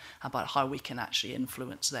born, about how we can actually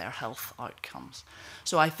influence their health outcomes.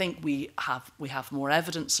 So I think we have more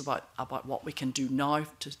evidence about what we can do now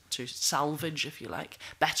to salvage, if you like,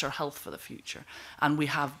 better health for the future. And we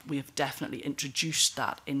have definitely introduced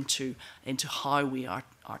that into how we are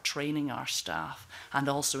training our staff, and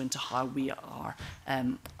also into how we are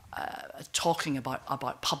talking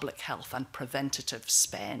about public health and preventative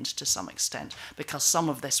spend to some extent, because some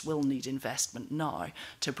of this will need investment now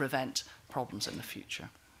to prevent problems in the future.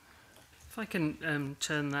 If I can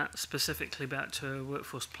turn that specifically back to a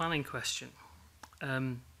workforce planning question.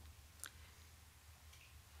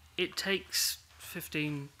 It takes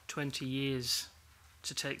 15, 20 years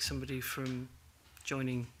to take somebody from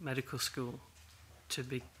joining medical school to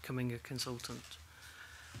becoming a consultant.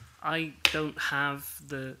 I don't have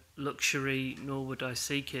the luxury, nor would I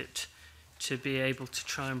seek it, to be able to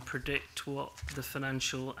try and predict what the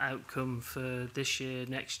financial outcome for this year,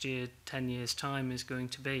 next year, 10 years' time is going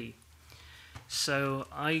to be. So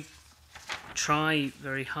I try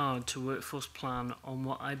very hard to workforce plan on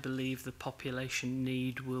what I believe the population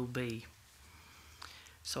need will be.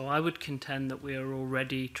 So I would contend that we are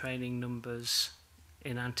already training numbers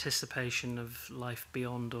in anticipation of life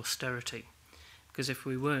beyond austerity. Because if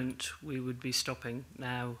we weren't, we would be stopping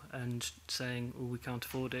now and saying, oh, we can't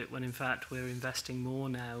afford it, when in fact we're investing more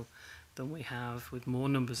now than we have, with more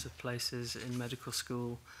numbers of places in medical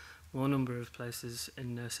school, more number of places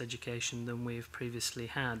in nurse education than we've previously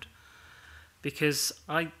had. Because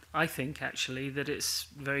I think actually that it's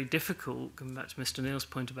very difficult, coming back to Mr. Neil's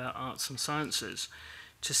point about arts and sciences,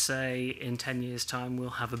 to say in 10 years' time we'll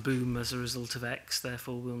have a boom as a result of X,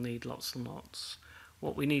 therefore we'll need lots and lots.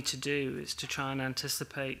 What we need to do is to try and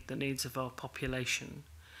anticipate the needs of our population,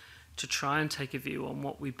 to try and take a view on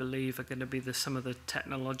what we believe are going to be some of the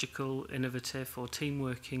technological, innovative or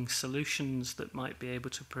team-working solutions that might be able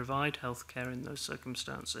to provide healthcare in those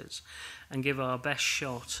circumstances, and give our best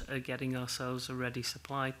shot at getting ourselves a ready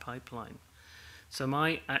supply pipeline. So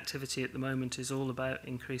my activity at the moment is all about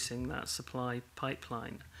increasing that supply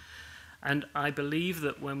pipeline. And I believe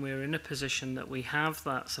that when we're in a position that we have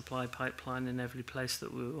that supply pipeline in every place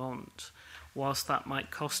that we want, whilst that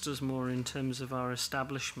might cost us more in terms of our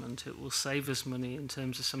establishment, it will save us money in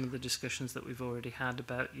terms of some of the discussions that we've already had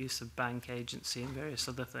about use of bank agency and various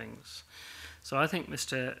other things. So I think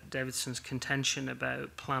Mr. Davidson's contention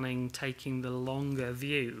about planning, taking the longer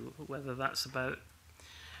view, whether that's about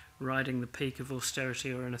riding the peak of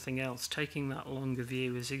austerity or anything else, taking that longer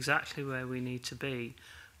view is exactly where we need to be,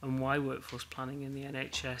 and why workforce planning in the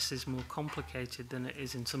NHS is more complicated than it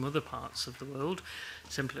is in some other parts of the world,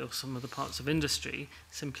 simply, or some other parts of industry,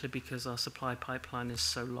 simply because our supply pipeline is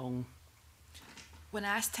so long. When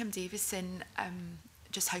I asked Tim Davison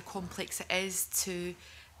just how complex it is to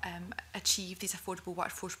achieve these affordable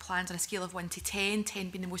workforce plans on a scale of 1 to 10, 10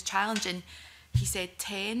 being the most challenging, he said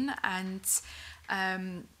 10, and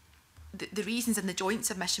the reasons in the joint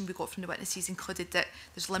submission we got from the witnesses included that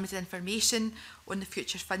there's limited information on the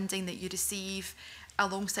future funding that you receive,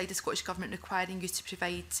 alongside the Scottish Government requiring you to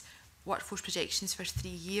provide workforce projections for 3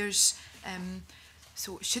 years.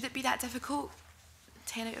 So should it be that difficult?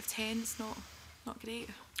 10 out of 10 is not great.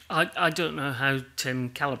 I don't know how Tim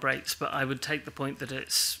calibrates, but I would take the point that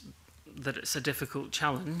it's a difficult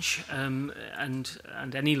challenge, and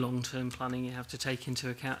any long-term planning you have to take into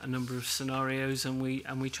account a number of scenarios, and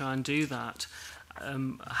we try and do that.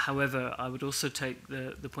 However, I would also take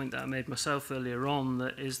the point that I made myself earlier on,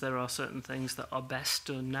 that is there are certain things that are best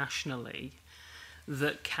done nationally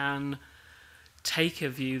that can take a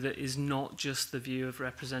view that is not just the view of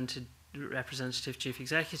representative chief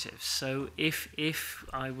executives. So if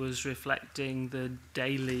I was reflecting the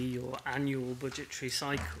daily or annual budgetary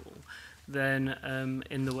cycle, then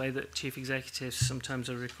in the way that chief executives sometimes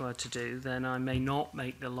are required to do, then I may not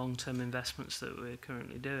make the long-term investments that we're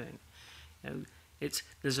currently doing. You know,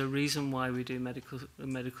 there's a reason why we do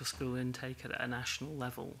medical school intake at a national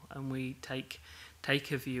level, and we take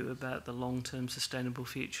a view about the long-term sustainable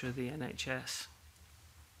future of the NHS.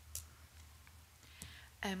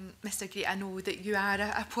 Mr. Gray, I know that you are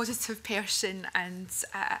a positive person, and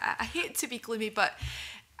I hate to be gloomy, but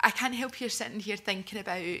I can't help here sitting here thinking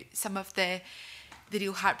about some of the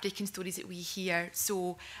real heartbreaking stories that we hear.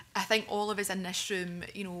 So I think all of us in this room,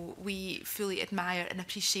 you know, we fully admire and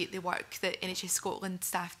appreciate the work that NHS Scotland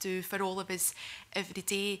staff do for all of us every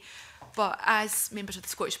day. But as members of the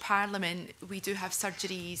Scottish Parliament, we do have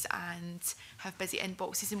surgeries and have busy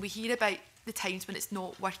inboxes, and we hear about the times when it's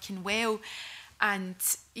not working well. And,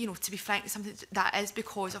 you know, to be frank, something that is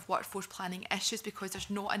because of workforce planning issues, because there's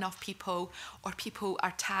not enough people, or people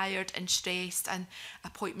are tired and stressed and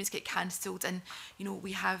appointments get cancelled. And, you know,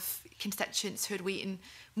 we have constituents who are waiting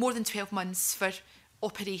more than 12 months for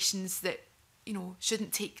operations that, you know,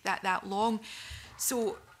 shouldn't take that long.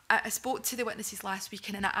 So I spoke to the witnesses last week,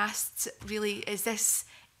 and I asked, really, is this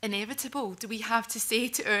inevitable? Do we have to say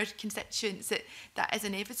to our constituents that that is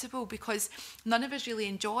inevitable? Because none of us really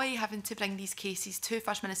enjoy having to bring these cases to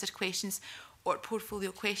First Minister's questions or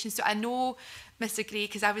portfolio questions. So I know, Mr. Gray,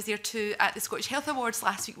 because I was there too at the Scottish Health Awards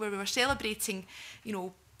last week, where we were celebrating, you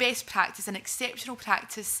know, best practice and exceptional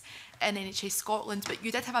practice in NHS Scotland, but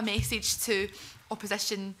you did have a message to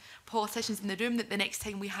opposition politicians in the room that the next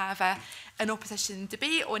time we have an opposition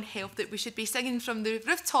debate on health, that we should be singing from the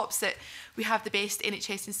rooftops that we have the best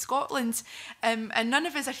NHS in Scotland. And none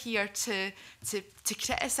of us are here to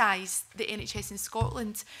criticise the NHS in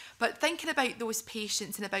Scotland, but thinking about those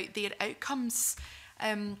patients and about their outcomes,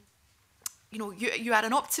 you know, you are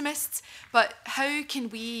an optimist, but how can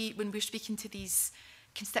we, when we're speaking to these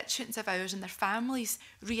constituents of ours and their families,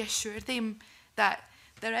 reassure them that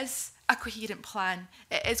there is a coherent plan,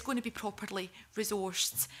 it is going to be properly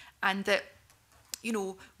resourced, and that you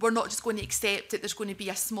know, we're not just going to accept that there's going to be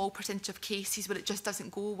a small percentage of cases where it just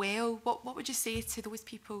doesn't go well. What would you say to those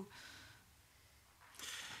people?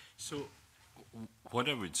 So what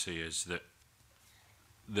I would say is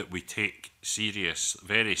that we take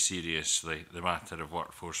very seriously the matter of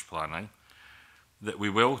workforce planning, that we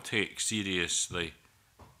will take seriously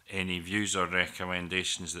any views or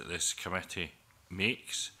recommendations that this committee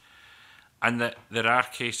makes, and that there are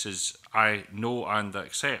cases I know and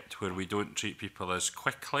accept where we don't treat people as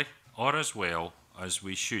quickly or as well as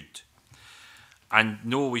we should. And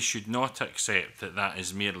no, we should not accept that that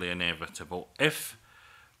is merely inevitable. If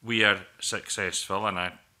we are successful,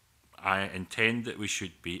 and I intend that we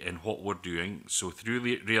should be in what we're doing, so through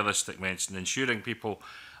realistic medicine, ensuring people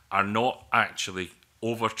are not actually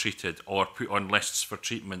over-treated or put on lists for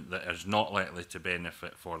treatment that is not likely to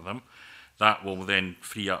benefit for them, that will then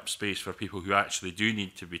free up space for people who actually do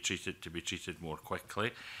need to be treated more quickly.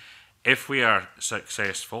 If we are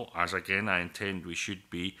successful, as again I intend we should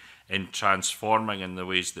be, in transforming in the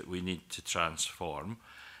ways that we need to transform,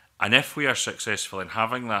 and if we are successful in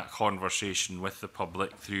having that conversation with the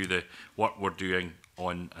public through the work we're doing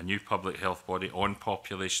on a new public health body, on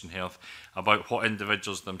population health, about what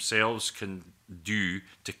individuals themselves can do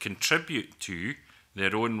to contribute to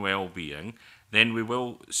their own well-being, then we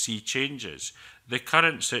will see changes. The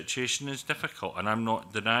current situation is difficult, and I'm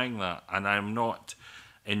not denying that, and I'm not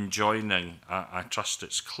enjoining, I trust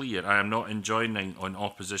it's clear, I am not enjoining on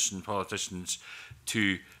opposition politicians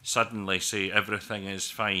to suddenly say everything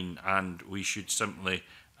is fine and we should simply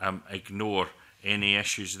ignore any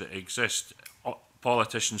issues that exist.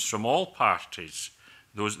 Politicians from all parties,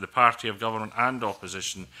 the party of government and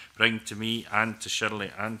opposition, bring to me and to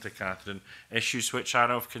Shirley and to Catherine issues which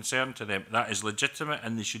are of concern to them. That is legitimate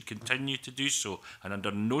and they should continue to do so, and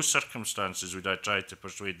under no circumstances would I try to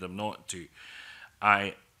persuade them not to.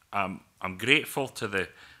 I'm grateful to the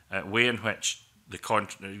way in which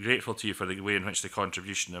grateful to you for the way in which the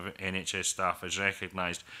contribution of NHS staff is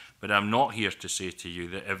recognised, but I'm not here to say to you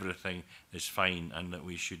that everything is fine and that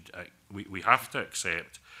we should we have to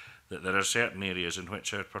accept that there are certain areas in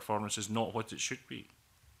which our performance is not what it should be.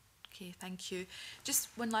 Okay, thank you. Just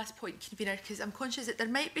one last point, convener, because I'm conscious that there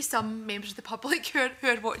might be some members of the public who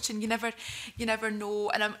are watching. You never know,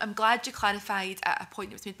 and I'm glad you clarified a point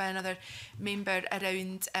that was made by another member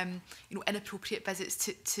around you know, inappropriate visits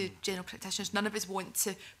to general practitioners. None of us want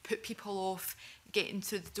to put people off getting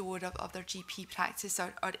through the door of their GP practice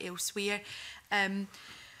or elsewhere.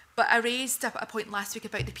 But I raised a point last week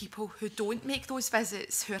about the people who don't make those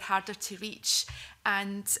visits, who are harder to reach,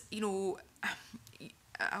 and you know.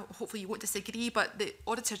 Hopefully you won't disagree, but the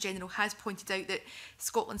Auditor General has pointed out that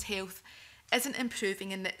Scotland's health isn't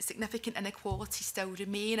improving and that significant inequalities still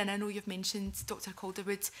remain. And I know you've mentioned, Dr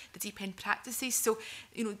Calderwood, the deep end practices. So,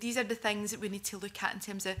 you know, these are the things that we need to look at in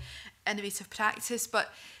terms of innovative practice.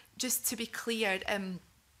 But just to be clear,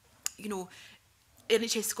 you know,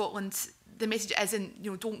 NHS Scotland, the message isn't,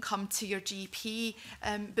 you know, don't come to your GP,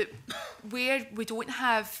 but where we don't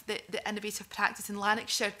have the innovative practice, in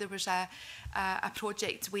Lanarkshire there was a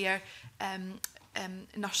project where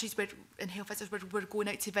nurses and health visitors were going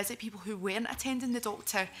out to visit people who weren't attending the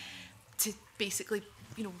doctor to basically,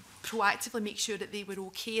 you know, proactively make sure that they were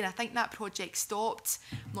okay, and I think that project stopped.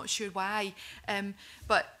 I'm not sure why,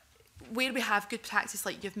 but where we have good practice,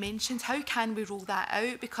 like you've mentioned, how can we roll that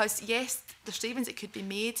out? Because yes, there's savings that could be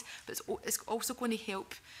made, but it's also going to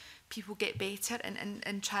help people get better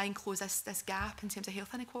and try and close this gap in terms of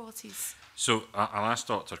health inequalities. So I'll ask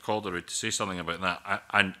Dr Calderwood to say something about that.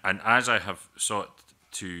 And as I have sought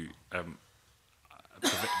to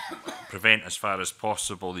prevent as far as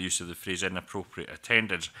possible the use of the phrase inappropriate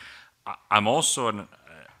attendance, I'm also on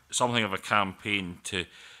something of a campaign to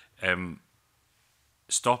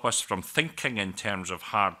stop us from thinking in terms of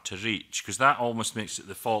hard to reach, because that almost makes it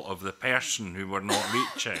the fault of the person who we're not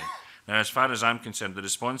reaching. Now, as far as I'm concerned, the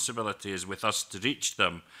responsibility is with us to reach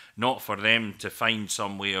them, not for them to find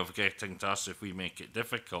some way of getting to us if we make it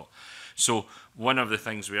difficult. So one of the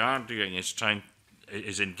things we are doing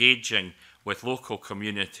is engaging with local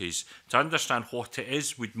communities to understand what it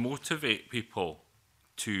is would motivate people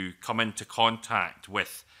to come into contact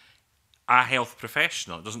with a health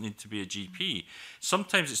professional. It doesn't need to be a GP.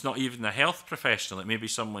 Sometimes it's not even a health professional. It may be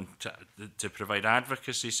someone to provide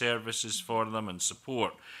advocacy services for them and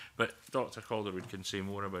support. But Dr Calderwood can say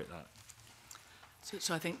more about that.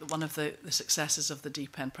 So I think that one of the successes of the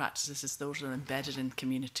deep end practices is those that are embedded in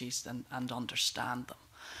communities and understand them.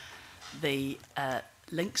 The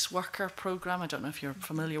Links Worker programme, I don't know if you're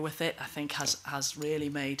familiar with it, I think has really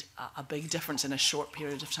made a big difference in a short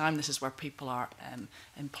period of time. This is where people are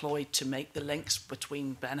employed to make the links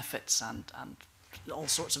between benefits and all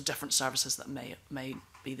sorts of different services that may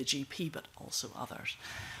be the GP, but also others,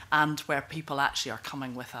 and where people actually are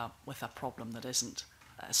coming with a problem that isn't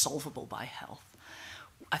solvable by health.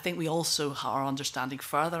 I think we also are understanding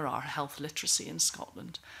further our health literacy in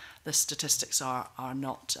Scotland. The statistics are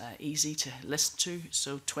not easy to listen to.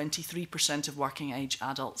 So 23% of working age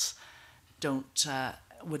adults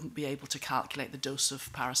wouldn't be able to calculate the dose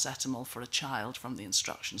of paracetamol for a child from the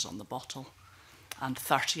instructions on the bottle. And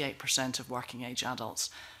 38% of working age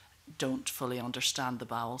adults don't fully understand the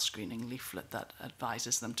bowel screening leaflet that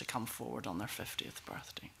advises them to come forward on their 50th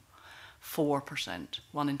birthday. 4%,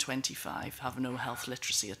 1 in 25, have no health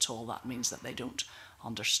literacy at all. That means that they don't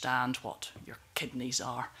understand what your kidneys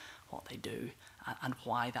are, what they do, and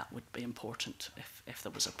why that would be important if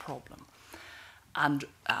there was a problem. And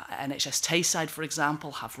NHS Tayside, for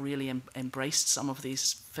example, have really embraced some of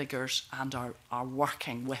these figures and are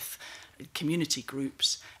working with community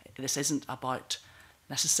groups. This isn't about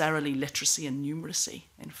necessarily literacy and numeracy,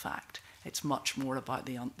 in fact. It's much more about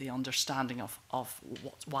the understanding of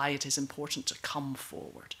why it is important to come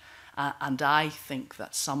forward. And I think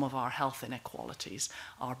that some of our health inequalities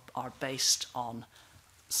are based on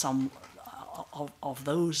some of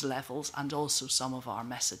those levels, and also some of our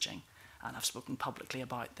messaging. And I've spoken publicly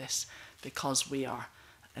about this because we are,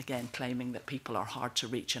 again, claiming that people are hard to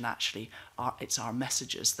reach, and actually it's our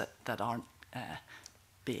messages that aren't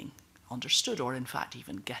being understood, or in fact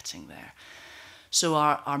even getting there. So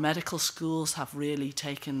our medical schools have really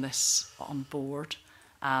taken this on board,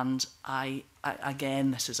 and I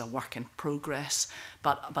again, this is a work in progress,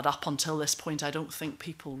 but up until this point, I don't think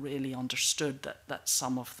people really understood that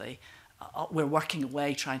some of the we're working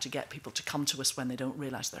away trying to get people to come to us when they don't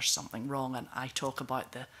realise there's something wrong. And I talk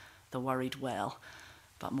about the worried well,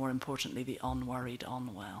 but more importantly, the unworried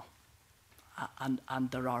unwell. And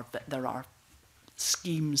there are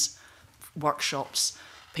schemes, workshops,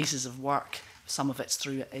 pieces of work. Some of it's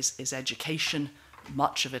through is education.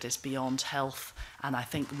 Much of it is beyond health. And I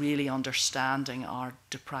think really understanding our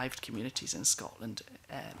deprived communities in Scotland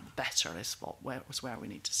better is where we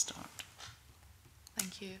need to start.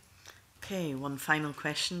 Thank you. Okay, one final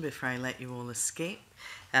question before I let you all escape.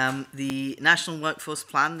 The National Workforce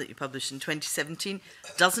Plan that you published in 2017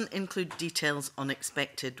 doesn't include details on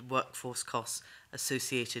expected workforce costs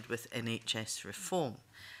associated with NHS reform.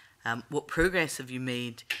 What progress have you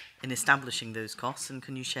made in establishing those costs, and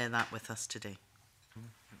can you share that with us today?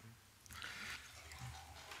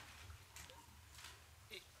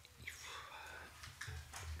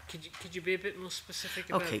 Could you be a bit more specific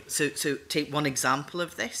about? Okay, so take one example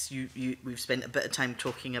of this. We've spent a bit of time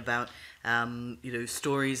talking about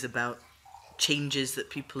stories about changes that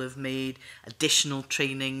people have made, additional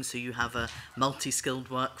training, so you have a multi-skilled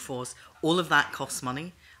workforce. All of that costs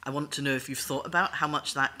money. I want to know if you've thought about how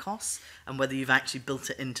much that costs and whether you've actually built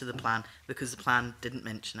it into the plan, because the plan didn't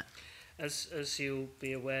mention it. As you'll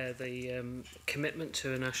be aware, the commitment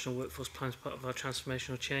to a national workforce plan is part of our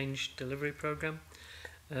transformational change delivery programme.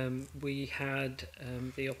 We had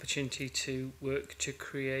the opportunity to work to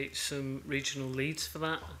create some regional leads for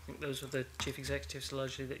that. I think those were the chief executives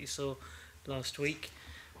largely that you saw last week.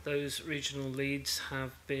 Those regional leads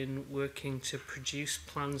have been working to produce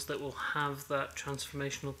plans that will have that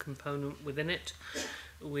transformational component within it.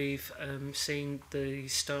 We've seen the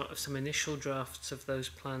start of some initial drafts of those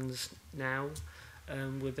plans now,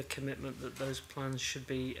 with a commitment that those plans should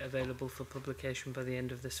be available for publication by the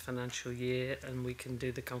end of this financial year, and we can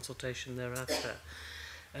do the consultation thereafter.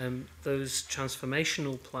 Those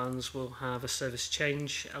transformational plans will have a service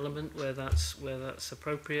change element where that's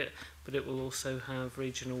appropriate, but it will also have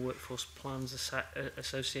regional workforce plans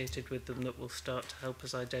associated with them that will start to help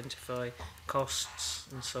us identify costs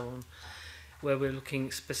and so on. Where we're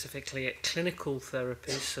looking specifically at clinical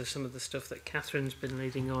therapies, so some of the stuff that Catherine's been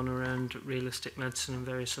leading on around realistic medicine and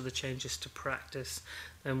various other changes to practice,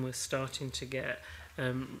 then we're starting to get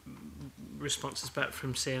responses back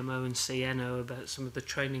from CMO and CNO about some of the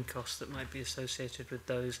training costs that might be associated with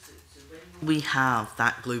those. We have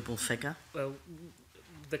that global figure. Well,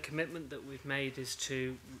 the commitment that we've made is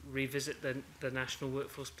to revisit the National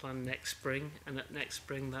Workforce Plan next spring, and at next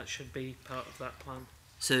spring that should be part of that plan.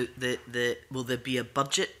 So will there be a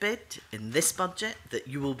budget bid in this budget that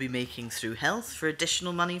you will be making through health for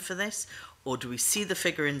additional money for this? Or do we see the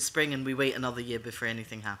figure in spring and we wait another year before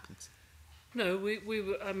anything happens? No,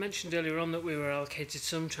 I mentioned earlier on that we were allocated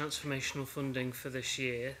some transformational funding for this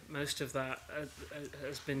year. Most of that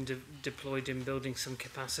has been deployed in building some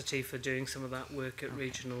capacity for doing some of that work at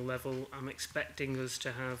regional level. I'm expecting us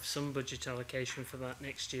to have some budget allocation for that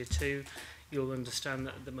next year too. You'll understand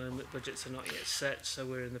that at the moment budgets are not yet set, so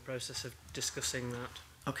we're in the process of discussing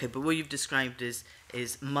that. Okay, but what you've described is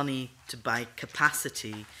money to buy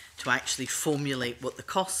capacity to actually formulate what the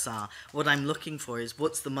costs are. What I'm looking for is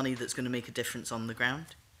what's the money that's going to make a difference on the ground?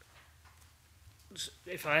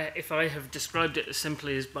 If I have described it as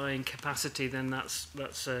simply as buying capacity, then that's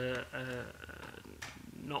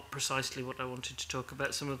not precisely what I wanted to talk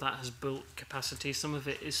about. Some of that has built capacity. Some of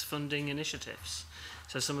it is funding initiatives.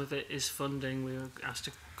 So some of it is funding. We were asked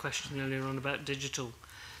a question earlier on about digital.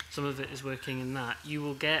 Some of it is working in that. You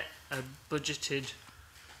will get a budgeted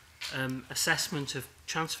assessment of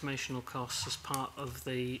transformational costs as part of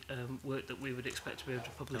the work that we would expect to be able to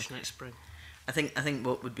publish next spring. I think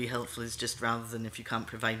what would be helpful is just, rather than if you can't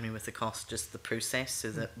provide me with the cost, just the process,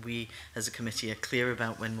 so that we as a committee are clear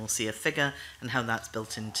about when we'll see a figure and how that's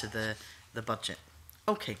built into the budget.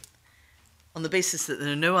 Okay. On the basis that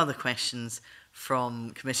there are no other questions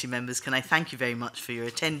from committee members, can I thank you very much for your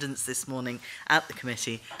attendance this morning at the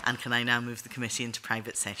committee, and can I now move the committee into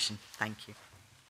private session? Thank you.